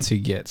chance he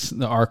gets,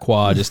 the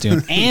Arquois just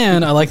doing.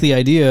 And I like the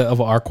idea of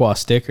an Arquois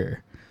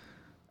sticker.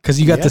 Because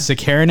you got the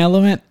Sicaran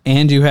element,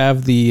 and you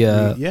have the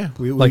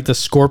like the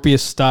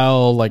Scorpius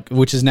style, like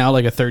which is now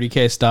like a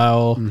 30K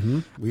style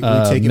we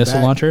take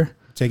missile launcher.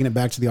 Taking it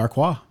back to the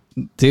Arquois.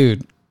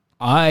 Dude,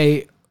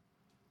 I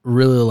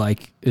really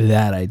like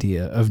that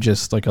idea of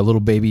just like a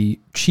little baby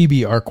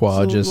chibi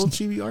Arquois, Little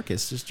chibi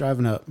Arcus just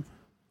driving up.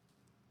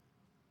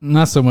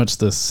 Not so much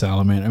the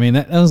salamander. I mean,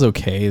 that was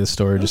okay. The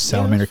story, just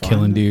salamander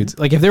killing dudes.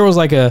 Like if there was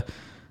like a,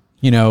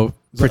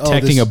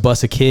 protecting a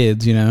bus of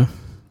kids, Yeah.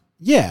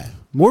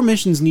 More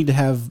missions need to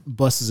have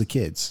buses of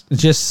kids.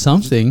 Just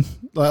something.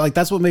 Like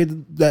that's what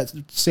made that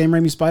Sam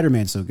Raimi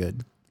Spider-Man so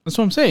good. That's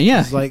what I'm saying.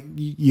 Yeah. It's like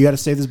you got to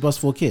save this bus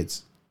full of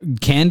kids.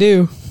 Can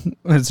do.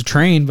 It's a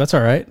train, but that's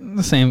all right.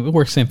 It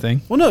works same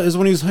thing. Well, no, it was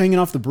when he was hanging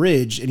off the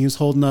bridge and he was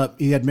holding up.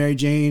 He had Mary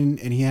Jane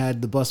and he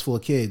had the bus full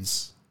of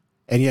kids,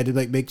 and he had to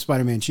like make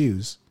Spider-Man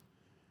choose.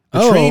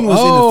 The train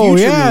was in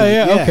the future.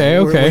 Yeah. Okay.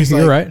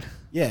 You're right.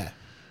 Yeah.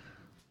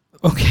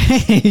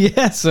 Okay.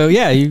 Yeah. So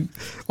yeah, you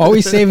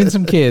always saving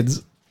some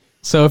kids.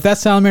 So if that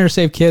salamander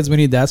saved kids, we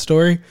need that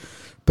story.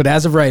 But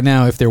as of right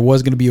now, if there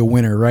was going to be a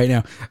winner right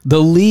now,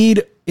 the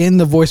lead in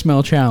the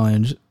voicemail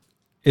challenge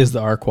is the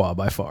Arquois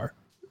by far.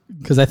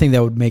 Because I think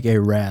that would make a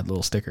rad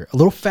little sticker. A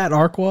little fat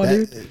Arquois,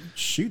 dude.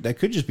 Shoot, that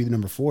could just be the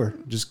number 4.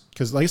 Just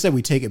because, like I said,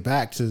 we take it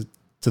back to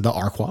the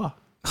Arquois.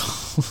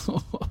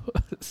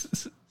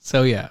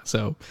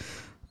 So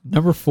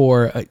number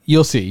 4,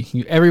 you'll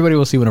see. Everybody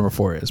will see what number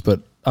 4 is,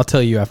 but I'll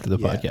tell you after the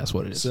podcast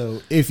what it is.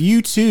 So if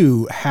you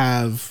too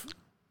have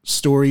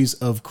stories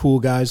of cool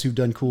guys who've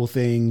done cool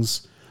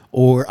things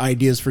or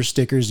ideas for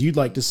stickers you'd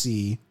like to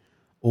see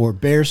or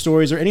bear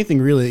stories or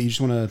anything really that you just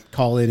want to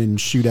call in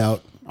and shoot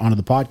out onto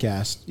the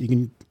podcast, you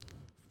can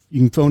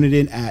phone it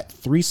in at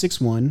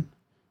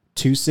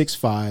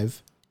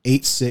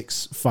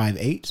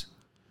 361-265-8658.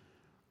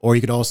 Or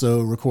you could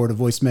also record a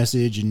voice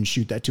message and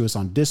shoot that to us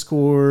on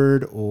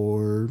Discord,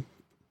 or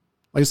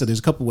like I said, there's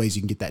a couple ways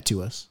you can get that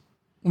to us.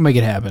 We'll make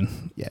it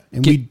happen. Yeah.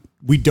 And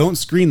we don't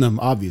screen them,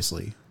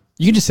 obviously.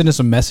 You can just send us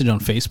a message on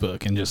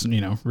Facebook and just,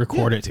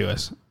 record it to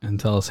us and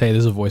tell us, hey, this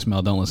is a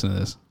voicemail. Don't listen to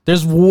this.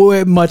 There's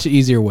much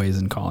easier ways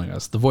than calling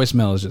us. The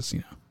voicemail is just,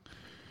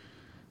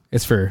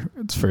 it's for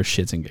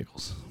shits and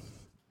giggles.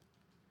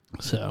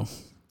 So,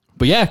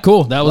 but yeah,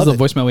 cool. That was the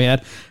voicemail we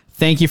had.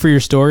 Thank you for your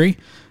story.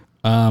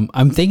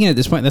 I'm thinking at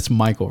this point, that's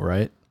Michael,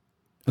 right?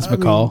 That's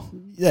McCall.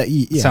 Yeah.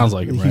 Sounds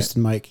like him, right?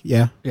 Houston Mike.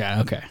 Yeah.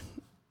 Yeah. Okay.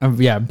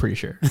 I'm pretty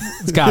sure.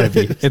 It's gotta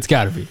be. It's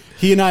gotta be.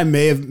 He and I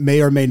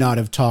may or may not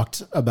have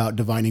talked about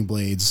divining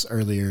blades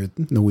earlier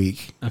in the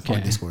week on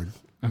Discord.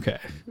 Okay.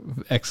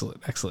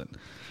 Excellent.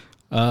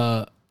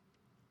 So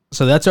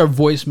that's our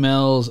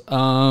voicemails.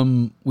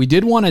 We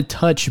did want to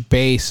touch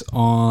base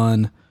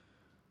on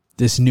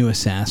this new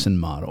assassin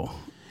model.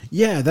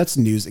 Yeah, that's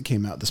news that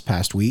came out this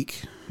past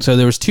week. So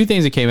there was 2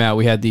 things that came out.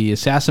 We had the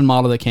assassin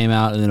model that came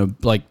out, and then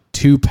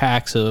 2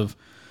 packs of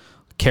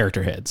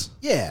character heads.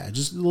 Yeah,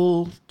 just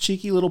little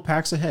cheeky little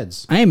packs of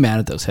heads. I ain't mad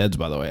at those heads,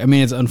 by the way. I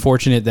mean, it's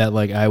unfortunate that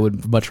I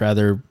would much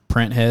rather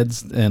print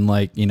heads and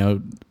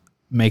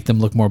make them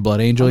look more Blood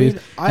Angel-y.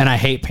 And I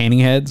hate painting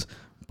heads,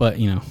 but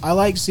I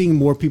like seeing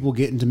more people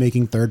get into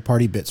making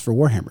third-party bits for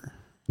Warhammer.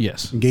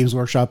 Yes. And Games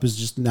Workshop is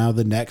just now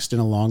the next in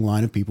a long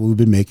line of people who've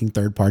been making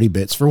third-party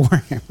bits for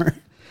Warhammer.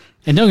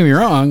 And don't get me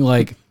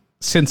wrong,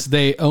 since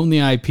they own the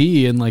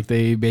IP and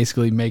they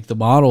basically make the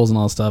models and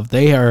all that stuff,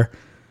 they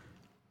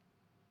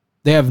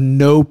have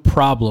no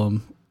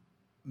problem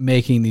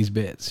making these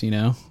bits,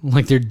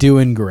 they're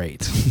doing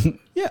great.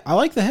 Yeah, I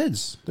like the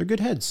heads. They're good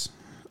heads.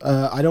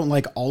 I don't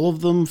like all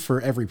of them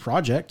for every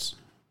project,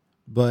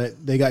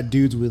 but they got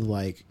dudes with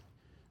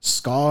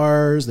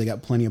scars. They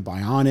got plenty of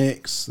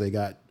bionics. They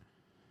got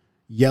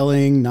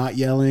yelling, not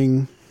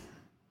yelling,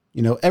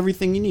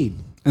 everything you need.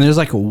 And there's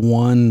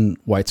 1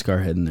 white scar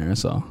head in there, I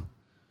saw.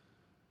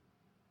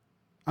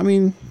 I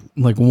mean,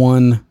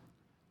 one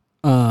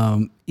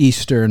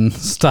Eastern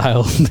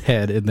style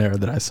head in there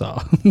that I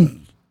saw.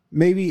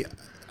 Maybe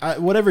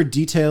whatever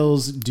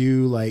details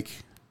do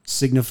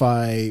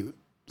signify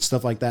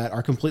stuff like that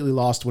are completely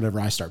lost whenever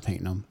I start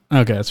painting them.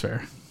 Okay, that's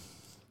fair.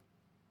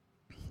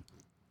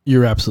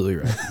 You're absolutely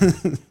right.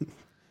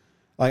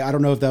 I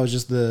don't know if that was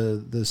just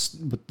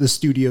the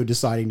studio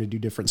deciding to do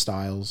different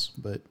styles,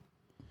 but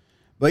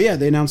yeah,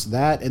 they announced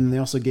that, and they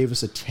also gave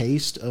us a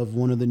taste of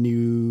one of the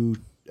new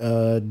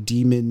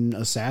demon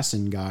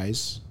assassin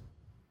guys.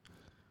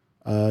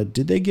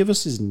 Did they give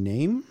us his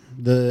name?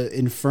 The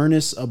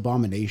Infernus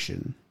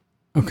Abomination.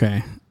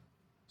 Okay.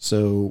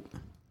 So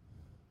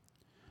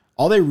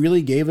all they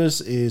really gave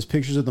us is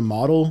pictures of the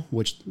model,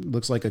 which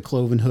looks like a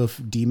cloven hoof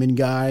demon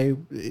guy.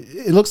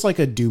 It looks like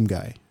a Doom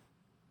guy.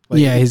 Like,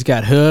 yeah, he's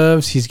got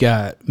hooves. He's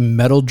got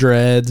metal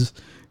dreads.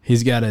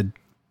 He's got a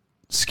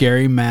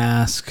scary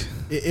mask.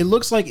 it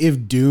looks like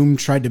if Doom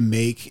tried to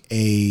make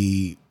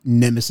a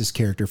Nemesis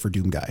character for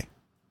Doom guy.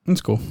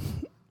 That's cool.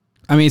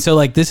 I mean, so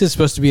like this is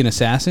supposed to be an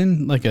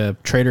assassin, like a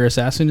traitor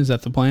assassin. Is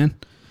that the plan?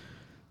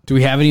 Do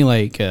we have any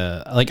like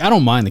I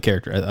don't mind the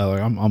character.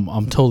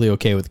 I'm totally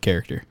okay with the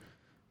character,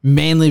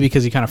 mainly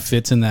because he kind of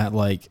fits in that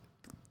like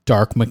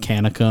dark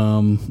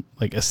mechanicum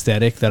like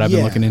aesthetic that I've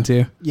been looking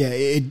into. Yeah,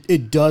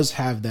 it does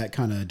have that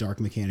kind of dark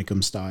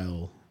mechanicum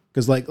style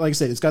because like I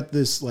said, it's got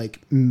this like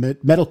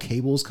metal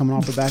cables coming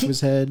off the back of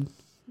his head.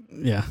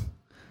 Yeah.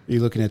 Are you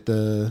looking at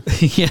the?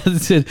 Yeah,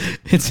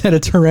 it said a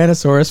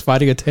Tyrannosaurus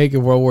fighting a tank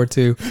in World War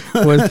II.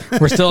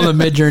 We're still in the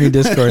Mid-Journey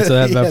Discord,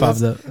 so that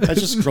pops up. That's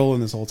just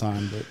scrolling this whole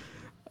time, but.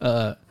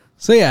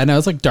 So yeah, no,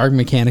 it's like Dark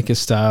Mechanicus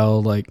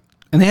style, like,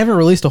 and they haven't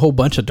released a whole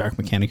bunch of Dark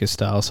Mechanicus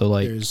style. So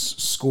like, there's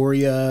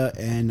Scoria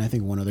and I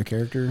think one other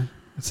character.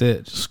 that's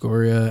it,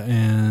 Scoria,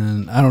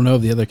 and I don't know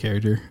the other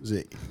character. Is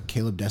it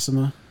Caleb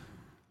Decima,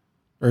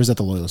 or is that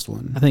the Loyalist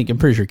one? I'm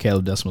pretty sure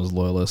Caleb Decimal is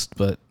Loyalist,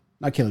 but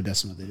Not Caleb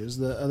Decima. It is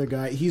the other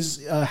guy.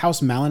 He's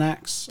House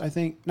Malinax, I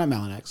think. Not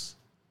Malinax.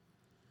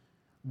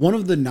 One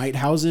of the night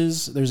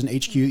houses. There's an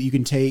HQ that you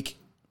can take,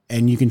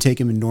 and you can take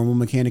him in normal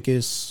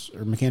Mechanicus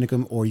or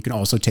Mechanicum, or you can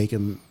also take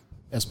him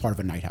as part of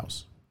a night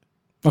house.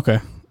 okay,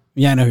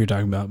 yeah, I know who you're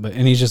talking about, but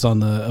and he's just on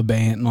the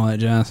Abeyant and all that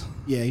jazz.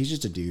 Yeah, he's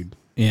just a dude.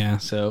 Yeah,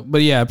 so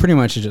but yeah, pretty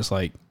much it's just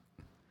like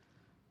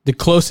the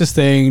closest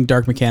thing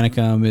Dark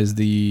Mechanicum is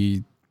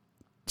the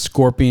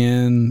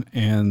Scorpion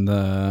and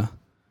the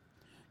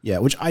Yeah,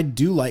 which I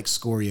do like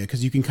Scoria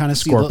because you can kind of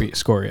see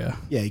Scoria.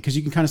 Yeah, because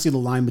you can kind of see the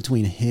line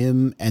between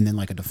him and then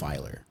like a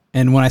Defiler.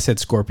 And when I said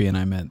Scorpion,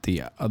 I meant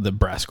the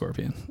Brass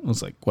Scorpion. It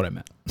was like what I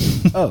meant.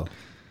 Oh,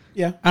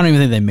 yeah. I don't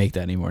even think they make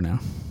that anymore now.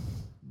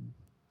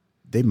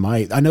 They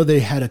might. I know they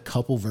had a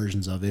couple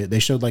versions of it. They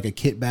showed like a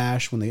kit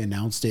bash when they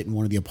announced it in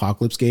one of the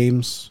Apocalypse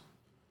games.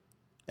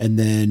 And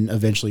then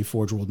eventually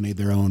Forge World made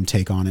their own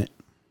take on it,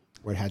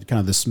 where it had kind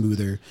of the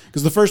smoother.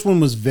 Because the first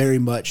one was very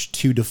much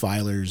two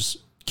Defilers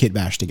kit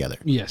bash together.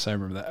 Yes, I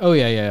remember that. Oh,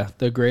 yeah.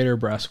 The Greater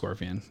Brass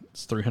Scorpion.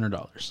 It's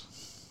 $300.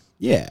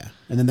 Yeah.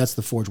 And then that's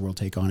the Forge World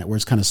take on it, where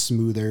it's kind of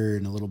smoother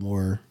and a little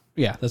more.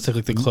 Yeah, that's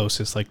like the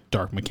closest like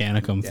Dark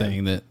Mechanicum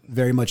thing that.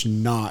 Very much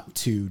not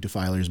two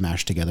Defilers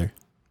mashed together.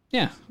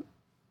 Yeah.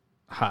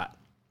 Hot.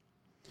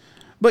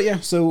 But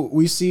yeah, so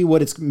we see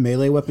what its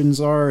melee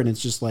weapons are, and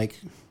it's just like,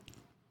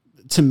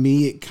 to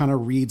me, it kind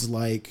of reads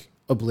like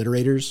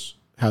Obliterators,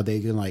 how they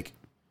can like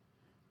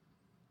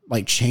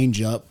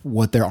change up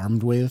what they're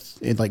armed with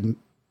in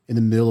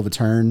the middle of a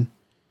turn.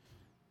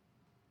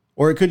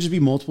 Or it could just be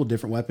multiple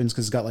different weapons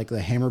because it's got like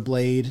the Hammer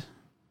Blade,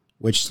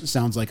 which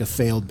sounds like a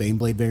failed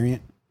Baneblade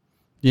variant.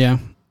 Yeah.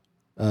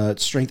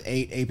 Strength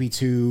 8, AP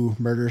 2,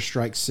 Murderous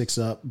Strike 6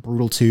 up,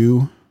 Brutal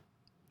 2.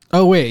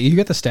 Oh, wait, you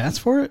got the stats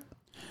for it?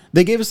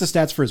 They gave us the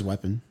stats for his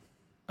weapon.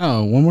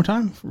 Oh, one more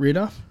time? Read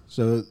off.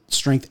 So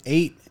Strength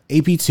 8,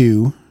 AP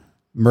 2,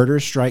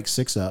 Murderous Strike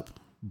 6 up,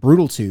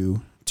 Brutal 2,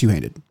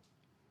 two-handed.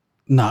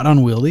 Not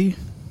unwieldy?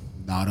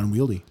 Not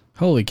unwieldy.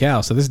 Holy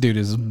cow. So this dude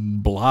is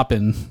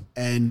blopping.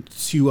 And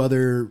two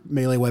other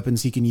melee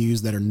weapons he can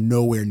use that are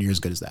nowhere near as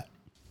good as that.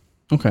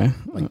 Okay.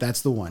 Like,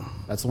 that's the one.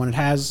 That's the one it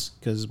has,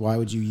 because why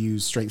would you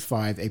use Strength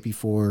 5, AP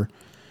 4,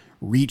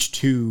 Reach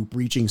 2,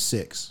 Breaching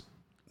 6?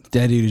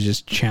 That dude is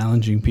just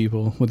challenging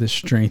people with his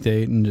strength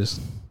 8 and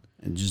just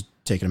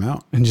taking them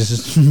out. And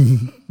just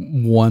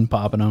one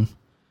popping them.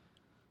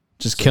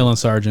 Just killing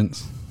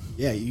sergeants.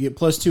 Yeah, you get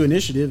 +2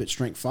 initiative at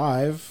Strength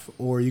 5,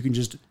 or you can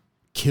just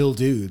kill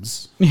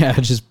dudes. Yeah,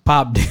 just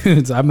pop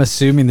dudes. I'm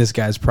assuming this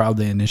guy's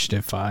probably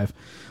initiative 5.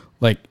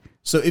 Like,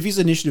 so if he's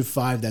initiative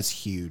 5, that's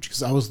huge,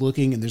 because I was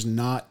looking and there's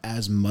not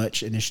as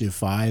much initiative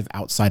 5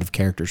 outside of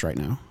characters right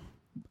now.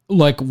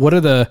 Like, what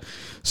are the...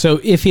 So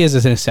if he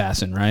is an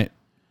assassin, right?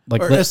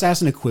 Like, Or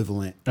assassin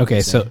equivalent.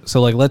 Okay, so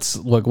like let's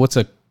look. What's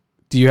a?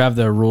 Do you have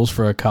the rules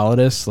for a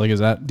Calidus? Like, is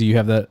that? Do you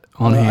have that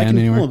on I hand can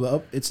anywhere? pull them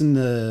up. It's in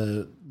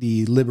the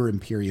Liber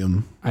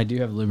Imperium. I do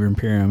have Liber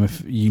Imperium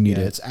if you need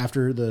Yeah, it. it's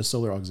after the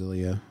Solar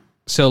Auxilia.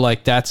 So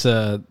like that's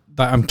a.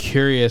 I'm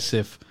curious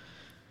if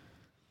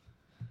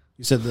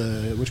You said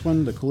which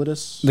one? The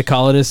Calidus? the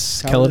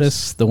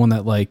Calidus, the one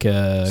that like.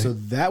 So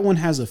that one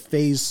has a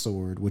phase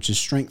sword, which is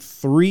Strength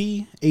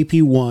 3, AP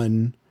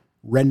 1,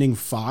 Rending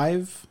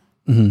 5,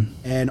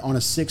 and on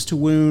a 6 to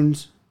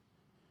wound,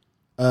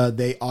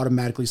 they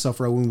automatically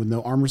suffer a wound with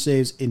no armor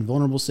saves,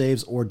 invulnerable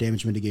saves, or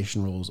damage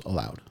mitigation rolls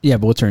allowed. Yeah,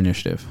 but what's her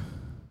initiative?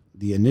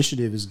 The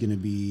initiative is going to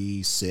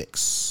be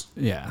 6.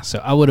 Yeah, so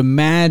I would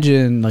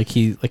imagine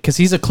because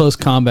he's a close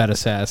combat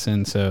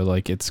assassin, so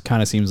like it's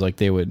kind of seems like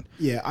they would.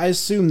 Yeah, I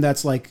assume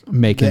that's like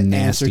Make the it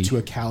nasty. answer to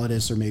a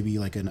Calidus or maybe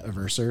like an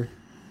Averser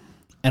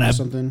And or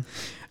something.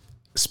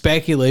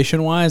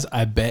 Speculation wise,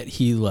 I bet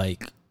he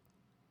like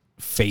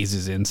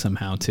phases in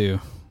somehow too.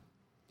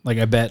 Like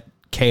I bet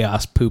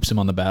chaos poops him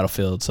on the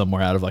battlefield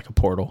somewhere out of like a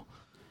portal.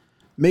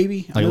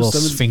 Maybe. Like a little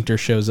sphincter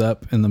shows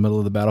up in the middle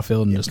of the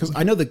battlefield and just. Because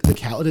I know the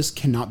Calidus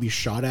cannot be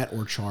shot at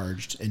or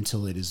charged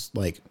until it is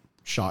like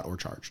shot or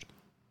charged.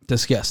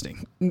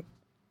 Disgusting.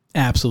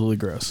 Absolutely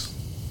gross.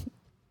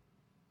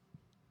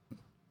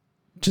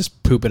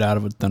 Just poop it out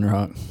of a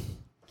Thunderhawk.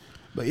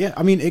 But yeah,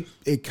 I mean,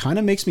 it kind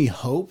of makes me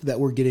hope that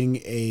we're getting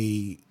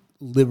a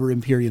Liber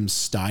Imperium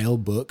style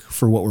book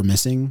for what we're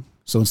missing.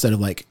 So instead of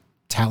like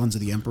Talons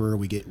of the Emperor,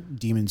 we get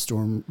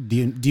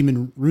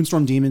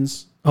Runestorm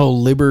Demons. Oh,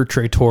 Liber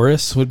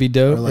Traitoris would be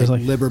dope. Or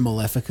like Liber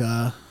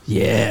Malefica.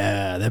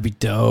 Yeah, that'd be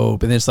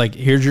dope. And it's like,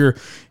 here's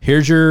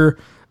your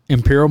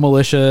Imperial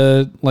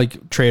Militia,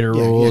 like traitor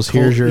rules.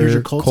 Here's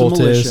your cultist.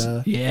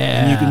 Militia.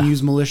 Yeah. And you can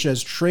use militia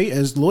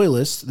as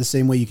loyalists the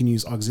same way you can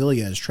use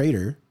auxilia as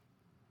traitor.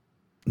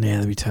 Yeah,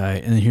 that'd be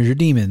tight. And then here's your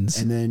demons.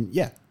 And then,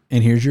 yeah.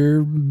 And here's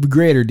your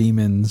greater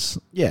demons.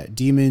 Yeah,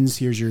 demons.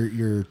 Here's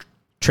your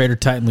Traitor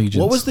Titan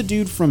Legions. What was the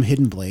dude from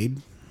Hidden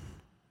Blade?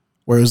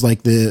 Where it was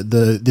like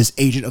this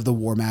agent of the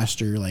War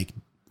Master, like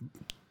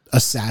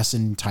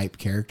assassin type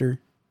character.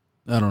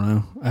 I don't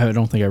know. I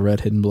don't think I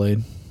read Hidden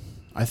Blade.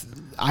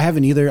 I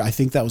haven't either. I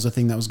think that was a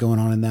thing that was going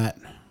on in that.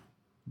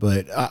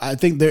 But I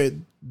think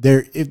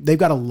they've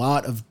got a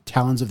lot of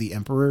Talons of the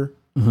Emperor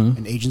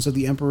and Agents of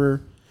the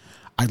Emperor.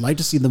 I'd like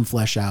to see them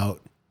flesh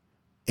out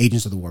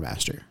Agents of the War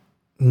Master.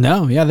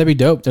 No, yeah, that'd be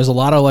dope. There's a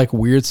lot of like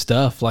weird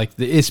stuff, like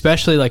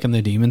especially like on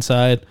the demon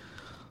side.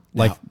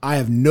 Like, now, I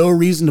have no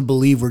reason to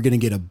believe we're going to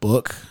get a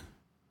book,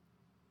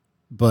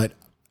 but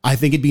I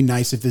think it'd be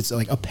nice if it's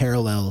like a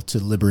parallel to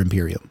Liber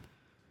Imperium.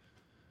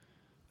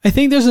 I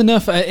think there's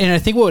enough, and I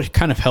think what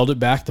kind of held it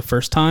back the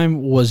first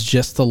time was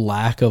just the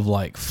lack of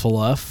like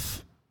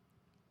fluff.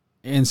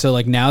 And so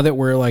like now that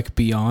we're like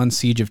beyond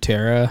Siege of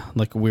Terra,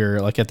 like we're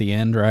like at the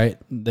end, right?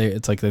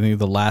 It's like I think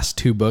the last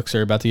 2 books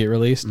are about to get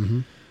released. Mm-hmm.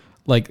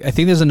 Like I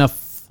think there's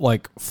enough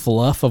like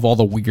fluff of all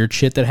the weird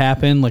shit that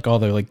happened, like all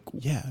the like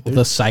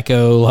the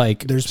psycho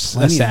like there's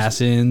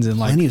assassins and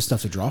like plenty of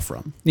stuff to draw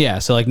from. Yeah,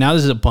 so like now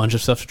there's a bunch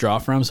of stuff to draw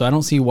from. So I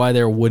don't see why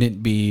there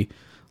wouldn't be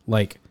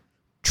like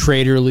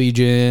traitor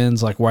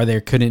legions, like why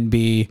there couldn't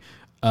be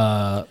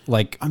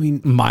like I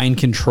mean mind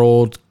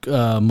controlled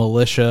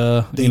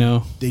militia.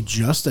 They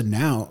just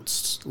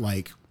announced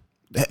like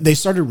they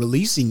started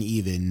releasing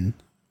even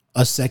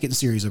a second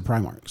series of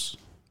Primarchs.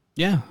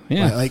 Yeah.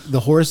 Like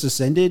the Horus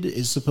Ascended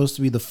is supposed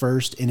to be the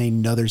first in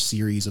another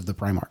series of the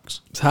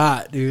Primarchs. It's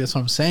hot, dude. That's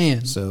what I'm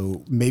saying.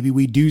 So maybe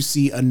we do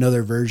see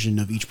another version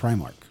of each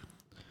Primarch.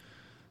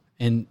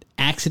 And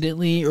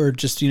accidentally or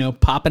just,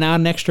 popping out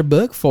an extra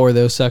book for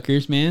those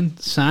suckers, man.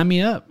 Sign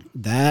me up.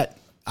 That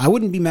I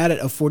wouldn't be mad at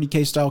a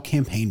 40K style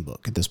campaign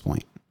book at this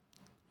point.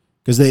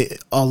 Because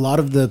a lot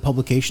of the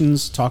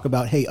publications talk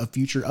about, hey, a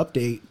future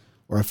update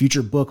or a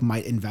future book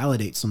might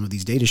invalidate some of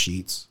these data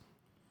sheets.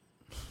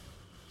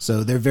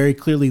 So they're very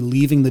clearly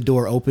leaving the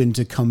door open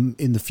to come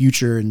in the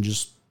future and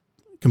just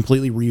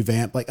completely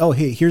revamp. Like, oh,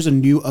 hey, here's a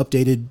new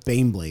updated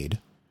Baneblade.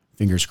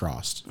 Fingers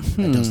crossed.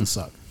 That doesn't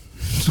suck.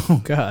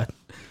 Oh, God.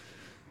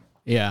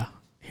 Yeah.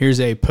 Here's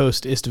a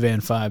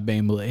post-Istvan 5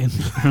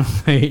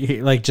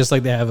 Baneblade. Like, just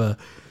like they have a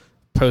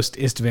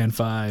post-Istvan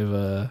 5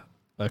 a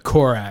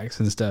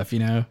Corax and stuff,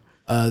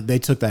 They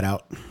took that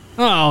out.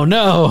 Oh,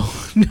 no.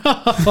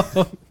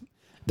 No.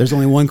 There's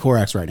only one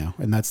Corax right now,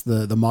 and that's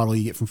the model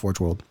you get from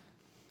Forge World.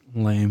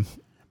 Lame.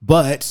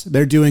 But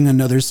they're doing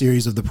another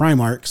series of the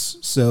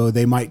Primarchs, so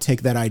they might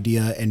take that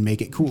idea and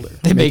make it cooler.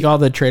 They make all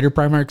the Traitor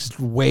Primarchs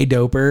way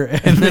doper.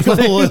 And make all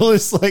the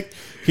loyalists like,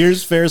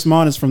 here's Ferrus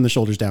Manus from the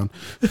shoulders down.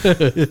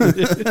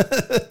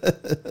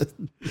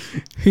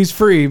 He's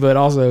free, but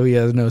also he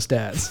has no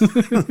stats.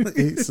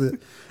 It's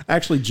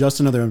actually just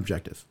another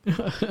objective.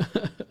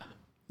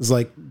 It's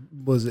like,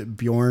 was it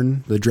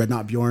Bjorn, the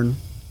Dreadnought Bjorn?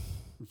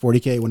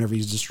 40K, whenever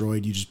he's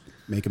destroyed, you just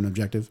make him an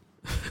objective.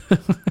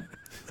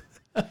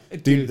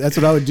 Dude, that's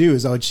what I would do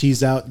is I would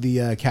cheese out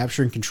the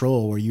capture and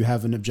control where you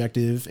have an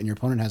objective and your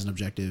opponent has an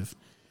objective.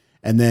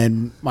 And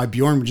then my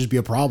Bjorn would just be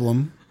a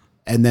problem.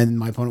 And then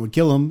my opponent would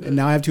kill him. And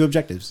now I have 2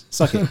 objectives.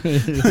 Suck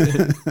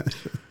it.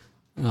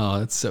 Oh,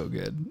 that's so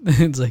good.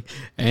 It's like,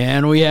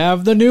 and we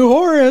have the new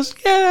Horus.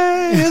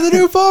 Yay. And the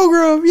new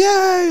Fulgrim.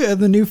 Yay.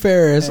 And the new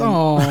Ferrus.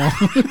 Oh.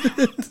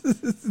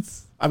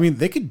 I mean,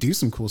 they could do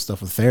some cool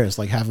stuff with Ferrus,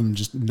 like have him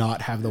just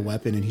not have the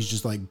weapon and he's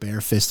just like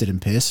bare-fisted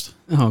and pissed.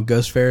 Oh,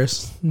 Ghost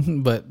Ferrus.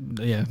 But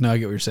yeah, no, I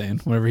get what you're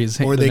saying. Whenever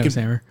he's or they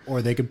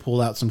could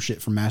pull out some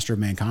shit from Master of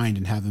Mankind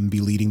and have him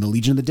be leading the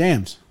Legion of the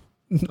Damned.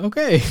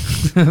 Okay.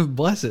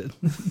 Bless it.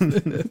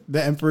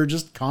 The Emperor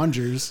just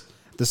conjures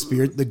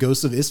the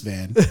ghost of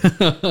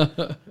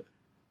Istvan.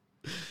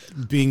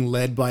 Being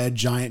led by a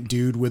giant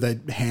dude with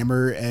a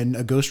hammer and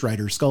a Ghost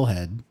Rider skull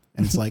head.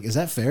 And it's like, is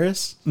that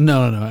Ferrus?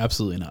 No,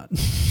 absolutely not.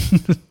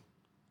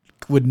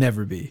 Would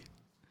never be.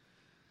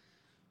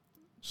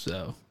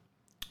 So,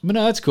 but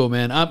no, that's cool,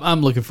 man.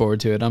 I'm looking forward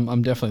to it.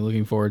 I'm definitely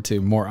looking forward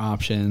to more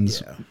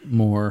options. Yeah.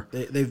 More.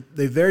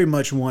 They very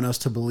much want us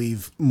to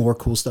believe more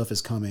cool stuff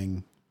is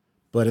coming,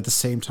 but at the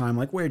same time,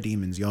 like, we're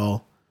demons,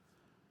 y'all.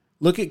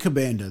 Look at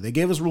Cabanda. They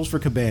gave us rules for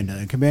Cabanda,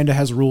 and Cabanda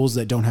has rules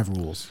that don't have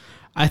rules.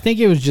 I think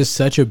it was just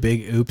such a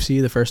big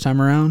oopsie the first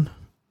time around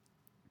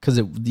because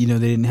they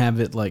didn't have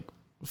it like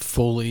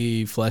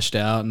fully fleshed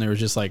out, and there was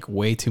just like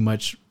way too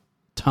much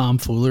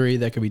tomfoolery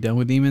that could be done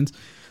with demons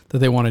that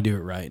they want to do it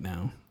right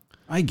now.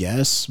 I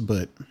guess,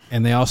 but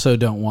And they also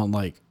don't want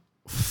like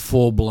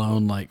full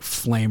blown like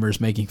flamers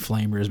making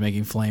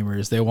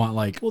flamers. They want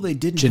like they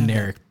didn't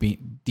generic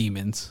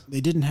demons.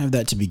 They didn't have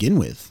that to begin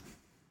with.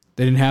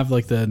 They didn't have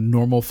like the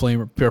normal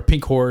flame or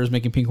pink horrors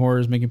making pink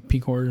horrors, making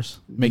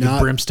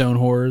brimstone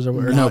horrors or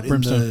no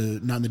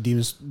brimstone. Not in the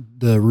demons,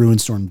 the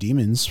Ruinstorm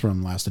demons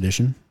from last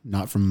edition,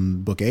 not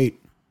from book 8.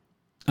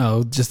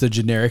 Oh, just the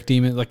generic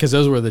demon, like because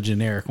those were the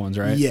generic ones,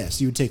 right?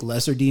 Yes, you would take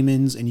lesser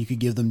demons and you could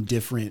give them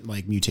different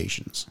like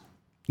mutations.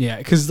 Yeah,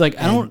 because like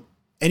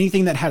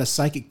anything that had a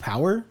psychic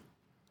power,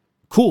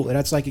 cool, it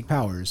had psychic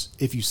powers.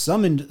 If you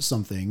summoned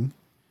something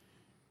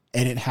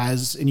and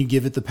you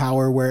give it the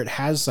power where it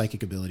has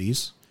psychic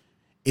abilities,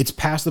 it's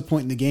past the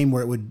point in the game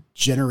where it would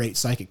generate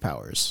psychic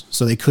powers.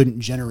 So they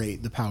couldn't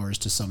generate the powers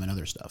to summon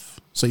other stuff.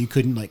 So you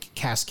couldn't like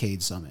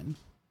cascade summon.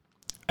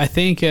 I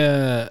think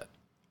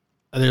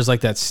there's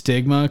like that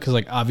stigma because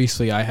like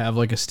obviously I have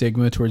like a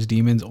stigma towards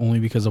demons only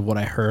because of what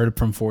I heard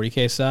from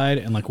 40K side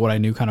and like what I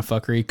knew kind of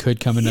fuckery could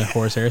come into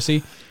Horus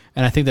Heresy.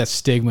 And I think that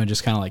stigma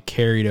just kind of like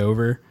carried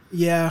over.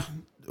 Yeah.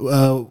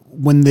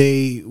 When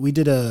we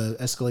did a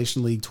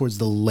escalation league towards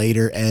the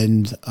later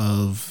end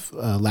of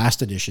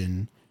last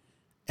edition,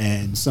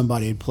 and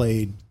somebody had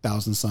played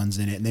Thousand Suns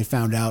in it, and they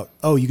found out,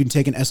 oh, you can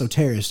take an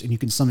esoterist and you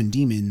can summon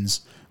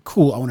demons.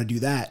 Cool, I want to do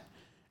that.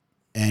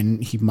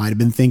 And he might have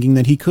been thinking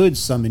that he could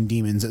summon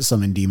demons that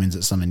summon demons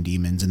that summon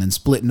demons, and then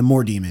split into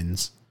more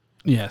demons.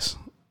 Yes.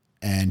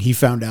 And he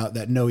found out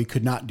that no, he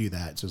could not do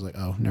that. So he was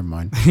like, oh, never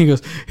mind. He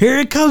goes, "Here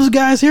it comes,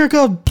 guys! Here it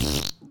comes!"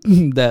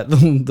 That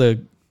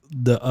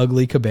the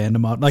ugly Cabanda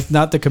model, like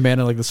not the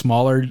Cabanda, like the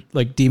smaller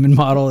like demon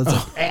model. It's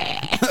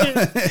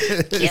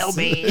like, Kill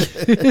me.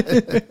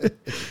 it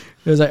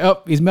was like,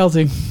 oh, he's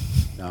melting.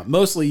 No,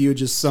 mostly you would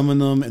just summon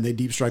them and they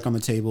deep strike on the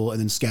table and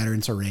then scatter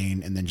into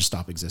rain and then just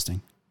stop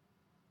existing.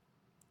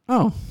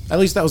 Oh, At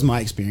least that was my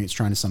experience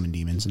trying to summon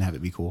demons and have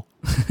it be cool.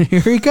 here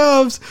he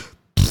comes.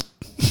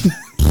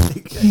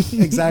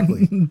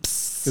 Exactly.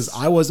 Because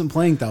I wasn't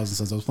playing Thousand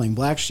Suns. I was playing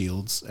Black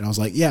Shields. And I was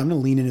like, yeah, I'm going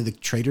to lean into the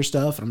traitor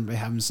stuff. And I'm going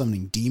to have him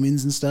summoning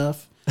demons and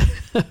stuff.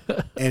 And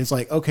it's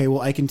like, okay,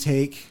 well, I can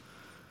take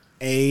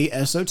a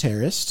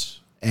esoterist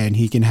and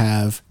he can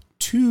have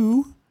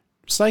 2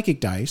 psychic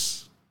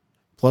dice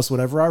plus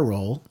whatever I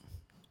roll.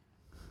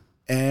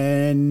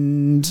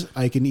 And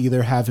I can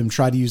either have him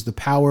try to use the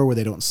power where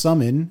they don't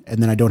summon,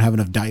 and then I don't have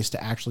enough dice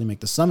to actually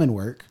make the summon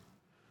work.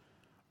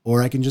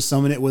 Or I can just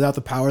summon it without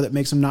the power that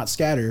makes them not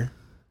scatter,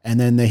 and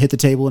then they hit the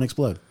table and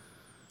explode.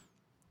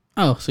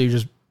 Oh, so you're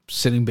just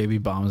sitting baby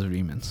bombs of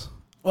demons.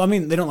 Well, I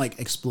mean, they don't like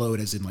explode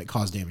as in like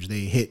cause damage. They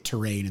hit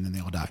terrain and then they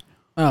all die.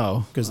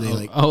 Oh, Because they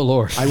like, oh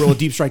Lord. I roll a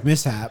deep strike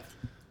mishap.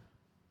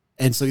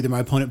 And so either my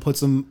opponent puts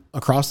them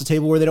across the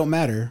table where they don't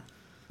matter,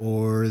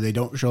 or they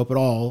don't show up at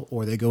all,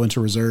 or they go into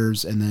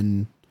reserves, and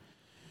then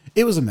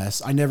it was a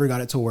mess. I never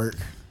got it to work.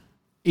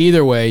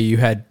 Either way, you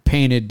had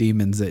painted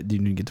demons that you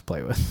didn't get to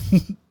play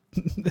with.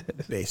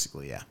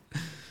 Basically, yeah.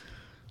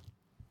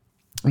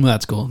 Well,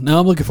 that's cool. Now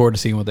I'm looking forward to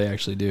seeing what they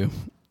actually do.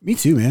 Me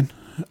too,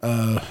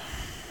 man.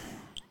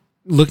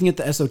 Looking at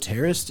the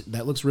Esoterist,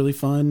 that looks really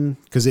fun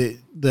because the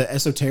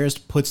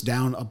Esoterist puts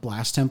down a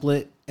blast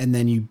template, and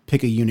then you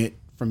pick a unit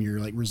from your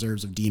like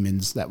reserves of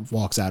demons that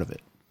walks out of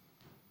it.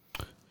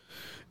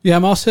 Yeah,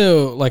 I'm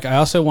also like I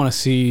also want to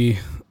see,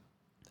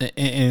 and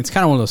it's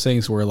kind of one of those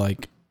things where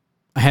like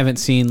I haven't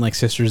seen like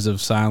Sisters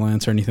of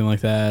Silence or anything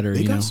like that, or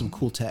They got some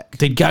cool tech.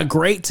 they got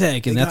great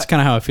tech, and that's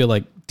kind of how I feel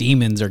like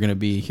demons are going to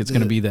be. It's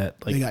going to be that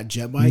like They got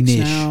jet bikes niche.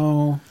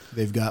 now.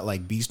 They've got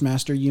like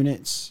Beastmaster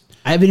units.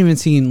 I haven't even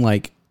seen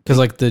like because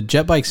like the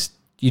jet bikes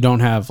you don't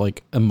have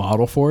like a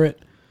model for it,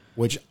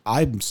 Which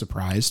I'm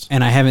surprised.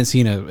 and I haven't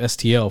seen a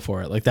STL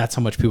for it. Like that's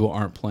how much people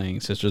aren't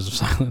playing Sisters of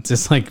Silence.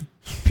 It's like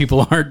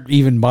people aren't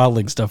even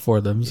modeling stuff for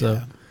them. So.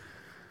 Yeah.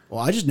 Well,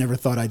 I just never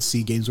thought I'd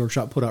see Games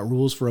Workshop put out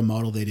rules for a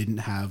model they didn't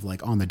have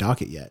like on the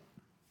docket yet.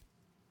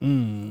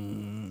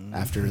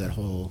 After that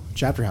whole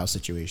Chapter House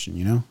situation,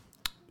 you know?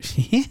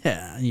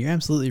 Yeah, you're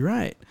absolutely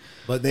right.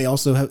 But they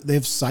also have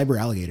cyber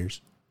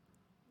alligators.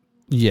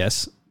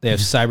 Yes, they have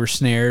cyber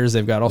snares.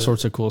 They've got all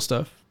sorts of cool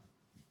stuff.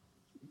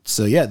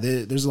 So yeah,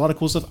 there's a lot of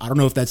cool stuff. I don't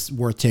know if that's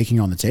worth taking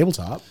on the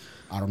tabletop.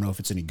 I don't know if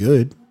it's any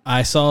good.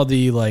 I saw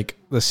the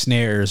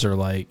snares are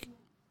like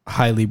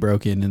highly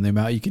broken and the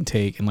amount you can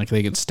take and like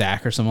they can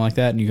stack or something like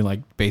that, and you can like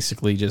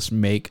basically just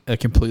make a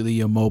completely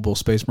immobile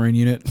Space Marine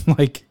unit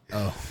like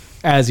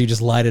as you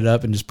just light it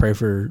up and just pray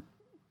for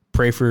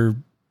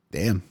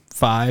Damn.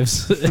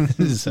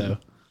 fives. So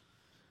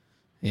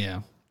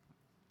yeah,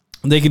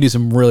 they can do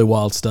some really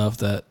wild stuff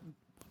that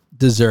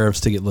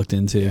deserves to get looked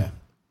into. Yeah.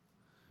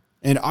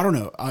 And I don't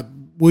know.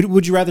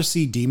 Would you rather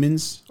see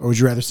demons or would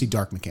you rather see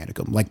Dark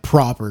Mechanicum? Like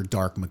proper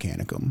Dark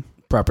Mechanicum?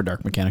 Proper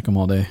Dark Mechanicum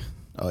all day.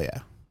 Oh, yeah.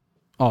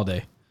 All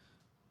day.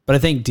 But I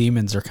think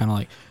demons are kind of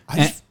like,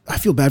 I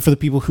feel bad for the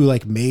people who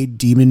like made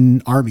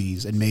demon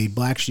armies and made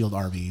Black Shield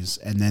armies,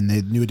 and then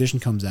the new edition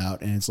comes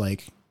out and it's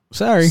like,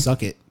 sorry,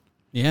 suck it.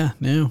 Yeah,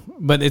 no.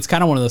 But it's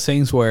kind of one of those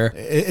things where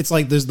it's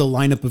like there's the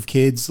lineup of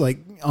kids like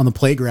on the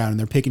playground and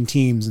they're picking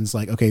teams, and it's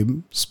like, okay,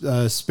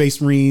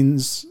 Space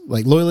Marines,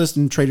 like Loyalist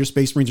and Traitor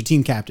Space Marines are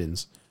team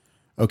captains.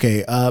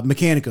 Okay,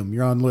 Mechanicum,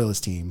 you're on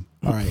Loyalist team.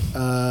 All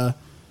right,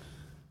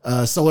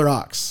 Solar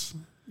Ox,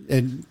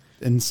 and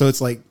so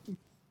it's like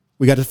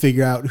we got to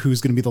figure out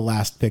who's going to be the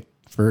last pick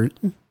for.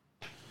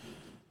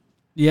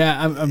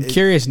 Yeah, I'm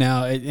curious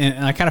now,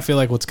 and I kind of feel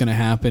like what's going to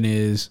happen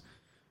is,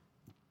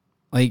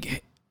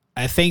 like,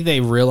 I think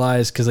they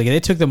realized, because like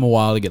it took them a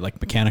while to get like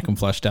Mechanicum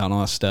fleshed out and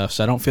all that stuff.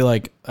 So I don't feel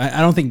like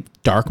I don't think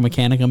Dark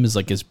Mechanicum is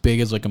like as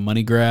big as like a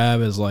money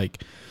grab as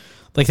like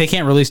they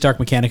can't release Dark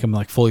Mechanicum and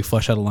like fully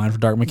flesh out a line for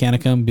Dark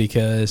Mechanicum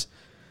because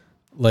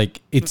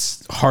like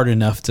it's hard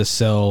enough to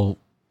sell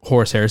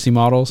Horus Heresy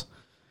models.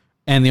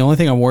 And the only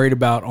thing I'm worried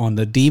about on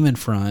the demon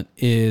front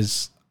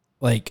is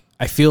like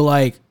I feel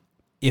like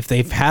if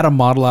they've had a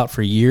model out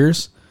for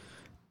years,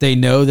 they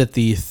know that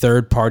the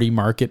third party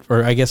market,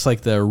 or I guess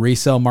like the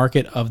resale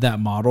market of that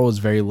model is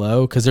very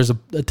low because there's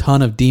a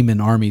ton of demon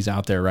armies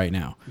out there right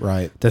now.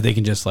 Right. That they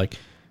can just like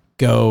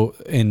go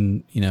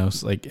and, you know,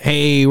 it's like,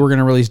 hey, we're going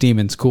to release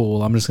demons.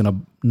 Cool. I'm just going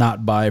to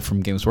not buy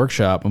from Games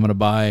Workshop. I'm going to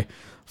buy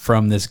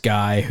from this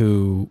guy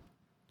who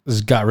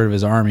has got rid of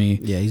his army.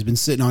 Yeah, he's been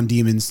sitting on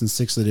demons since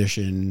 6th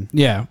edition.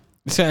 Yeah.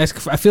 So I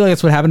feel like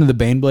that's what happened to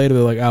the Baneblade. They're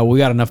like, oh, we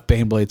got enough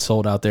Baneblades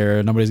sold out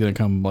there. Nobody's going to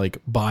come like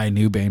buy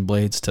new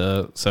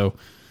Baneblades so...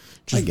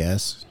 I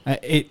guess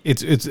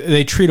it's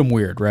they treat them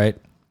weird, right?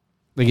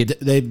 Like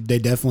they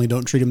definitely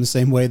don't treat them the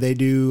same way they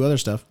do other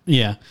stuff.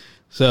 Yeah,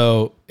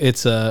 so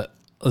it's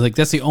like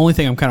that's the only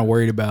thing I'm kind of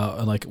worried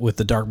about, like with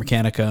the Dark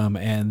Mechanicum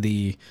and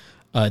the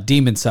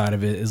demon side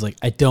of it is like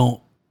I don't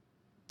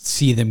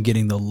see them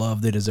getting the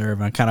love they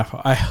deserve, and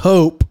I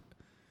hope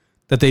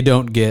that they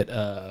don't get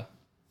like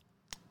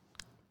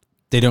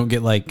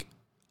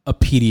a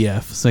PDF.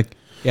 It's like,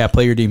 yeah,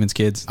 play your demons,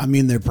 kids. I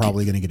mean, they're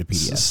probably going to get a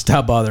PDF.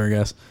 Stop bothering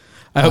us.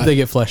 I hope they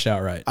get fleshed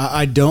out right.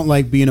 I don't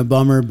like being a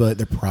bummer, but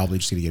they're probably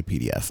just going to get a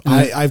PDF.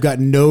 I've got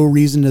no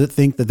reason to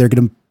think that they're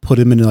going to put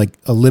him in like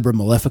a Libra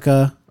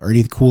Malefica or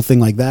any cool thing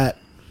like that.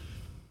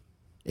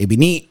 It'd be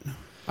neat.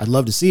 I'd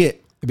love to see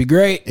it. It'd be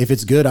great. If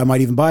it's good, I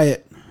might even buy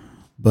it.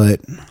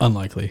 But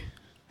unlikely.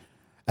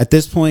 At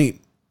this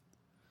point,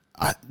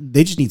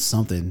 they just need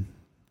something.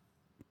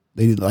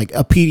 They need, like,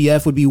 a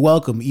PDF would be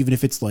welcome, even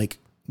if it's like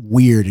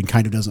weird and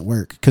kind of doesn't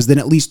work, because then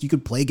at least you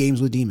could play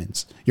games with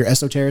demons. Your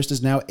esoterist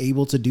is now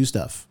able to do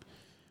stuff.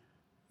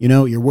 You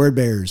know, your word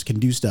bearers can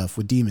do stuff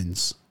with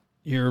demons.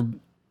 Your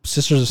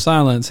Sisters of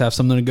Silence have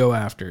something to go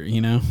after, you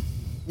know?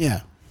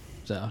 Yeah.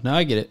 So, no,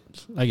 I get it.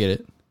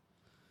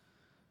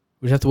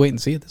 We just have to wait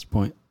and see at this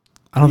point.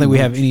 I don't think we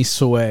have any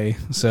sway,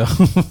 so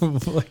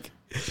like,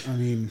 I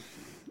mean,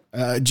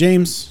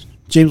 James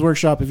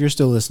Workshop, if you're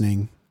still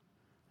listening,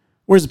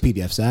 where's the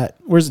PDFs at?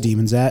 Where's the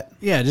demons at?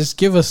 Yeah, just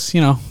give us, you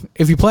know,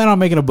 if you plan on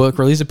making a book,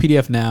 release a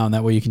PDF now, and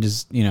that way you can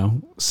just, you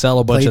know, sell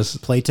a bunch of...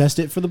 Play test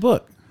it for the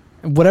book.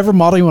 Whatever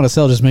model you want to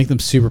sell, just make them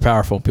super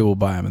powerful. People will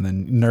buy them, and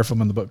then nerf them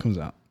when the book comes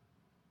out.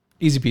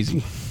 Easy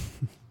peasy.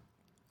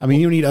 I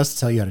mean, you don't need us to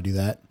tell you how to do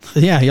that.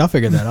 Yeah, y'all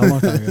figured that out a long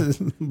time ago.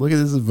 Look at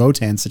this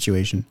Votan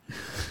situation.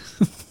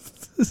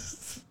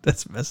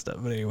 That's messed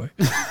up, but anyway.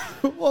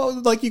 Well,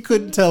 like you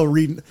couldn't tell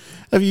reading.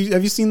 Have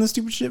you seen the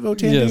stupid shit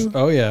Votan Yes. do?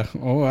 Oh, yeah.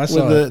 Oh, I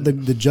saw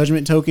With the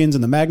judgment tokens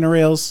and the Magna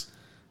rails.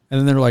 And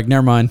then they're like,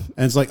 never mind.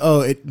 And it's like,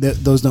 oh,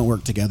 those don't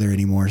work together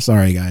anymore.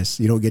 Sorry, guys.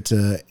 You don't get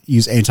to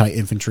use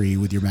anti-infantry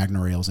with your Magna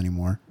rails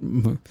anymore.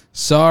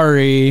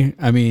 Sorry.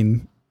 I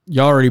mean,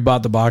 y'all already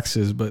bought the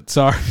boxes, but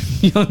sorry.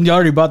 Y'all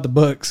already bought the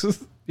books.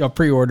 Y'all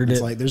pre-ordered it.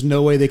 It's like, there's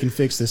no way they can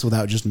fix this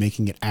without just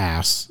making it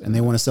ass. And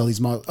they want to sell these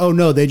models. Oh,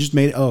 no, they just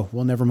made it. Oh,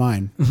 well, never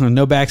mind.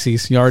 No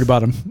backsies. You already bought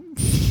them.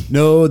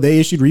 No, they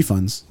issued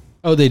refunds.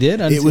 Oh, they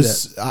did? I didn't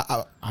see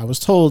that. I was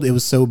told it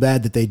was so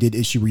bad that they did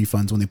issue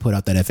refunds when they put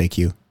out that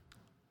FAQ.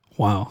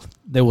 Wow.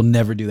 They will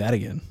never do that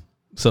again.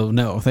 So,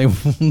 no.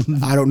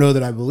 I don't know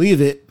that I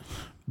believe it,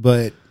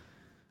 but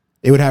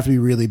it would have to be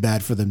really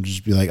bad for them to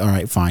just be like, all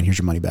right, fine, here's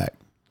your money back.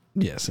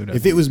 Yes.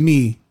 If it was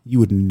me, you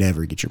would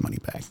never get your money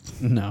back.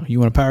 No. You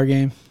want a power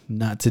game?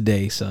 Not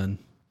today, son.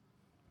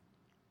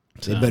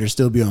 They better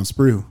still be on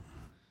Sprue.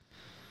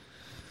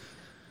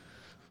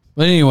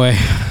 But anyway,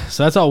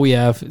 so that's all we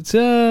have. It's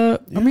I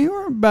mean,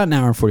 we're about an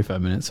hour and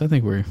 45 minutes. So I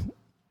think we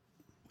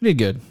did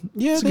good.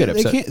 Yeah, it's a good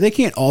episode. They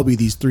can't all be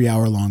these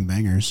 3-hour-long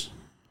bangers.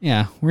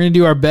 Yeah, we're gonna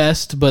do our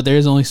best, but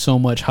there's only so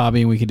much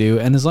hobbying we can do,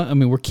 and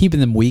we're keeping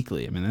them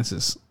weekly. I mean,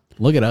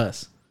 look at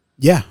us.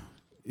 Yeah,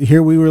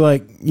 here we were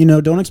like,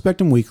 don't expect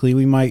them weekly.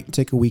 We might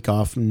take a week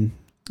off and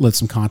let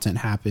some content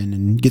happen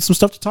and get some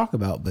stuff to talk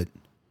about. But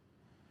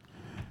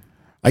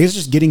I guess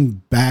just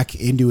getting back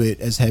into it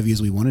as heavy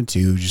as we wanted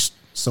to, just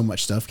so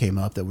much stuff came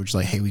up that we're just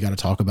like, hey, we got to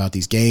talk about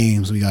these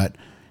games.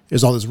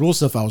 There's all this rule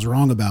stuff I was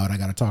wrong about. I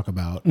got to talk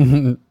about.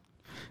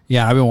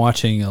 Yeah, I've been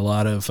watching a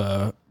lot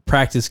of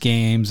practice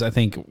games. I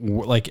think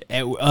like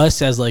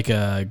us as like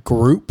a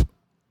group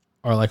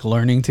are like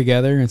learning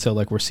together, and so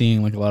like we're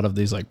seeing like a lot of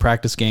these like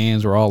practice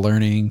games. We're all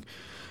learning,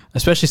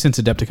 especially since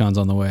Adepticon's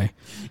on the way.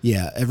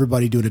 Yeah,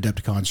 everybody doing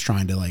Adepticon's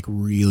trying to like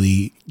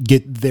really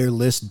get their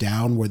list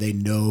down where they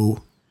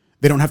know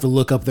they don't have to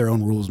look up their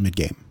own rules mid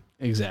game.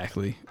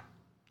 Exactly.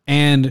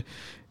 And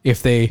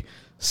if they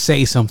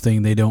say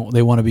something, they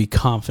want to be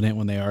confident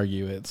when they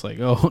argue. It's like,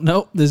 oh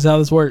no, this is how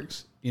this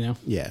works. You know?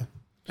 Yeah.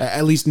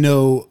 At least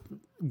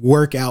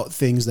work out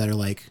things that are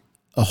like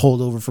a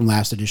holdover from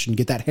last edition.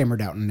 Get that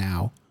hammered out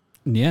now.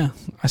 Yeah.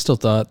 I still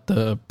thought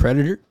the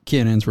Predator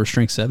cannons were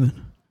strength 7.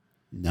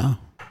 No.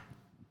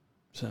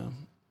 So,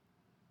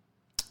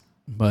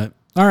 but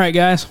all right,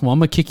 guys. Well, I'm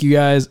gonna kick you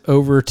guys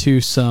over to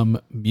some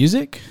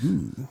music.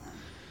 Ooh.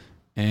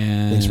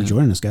 And Thanks for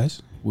joining us,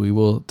 guys. We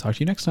will talk to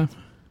you next time.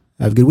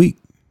 Have a good week.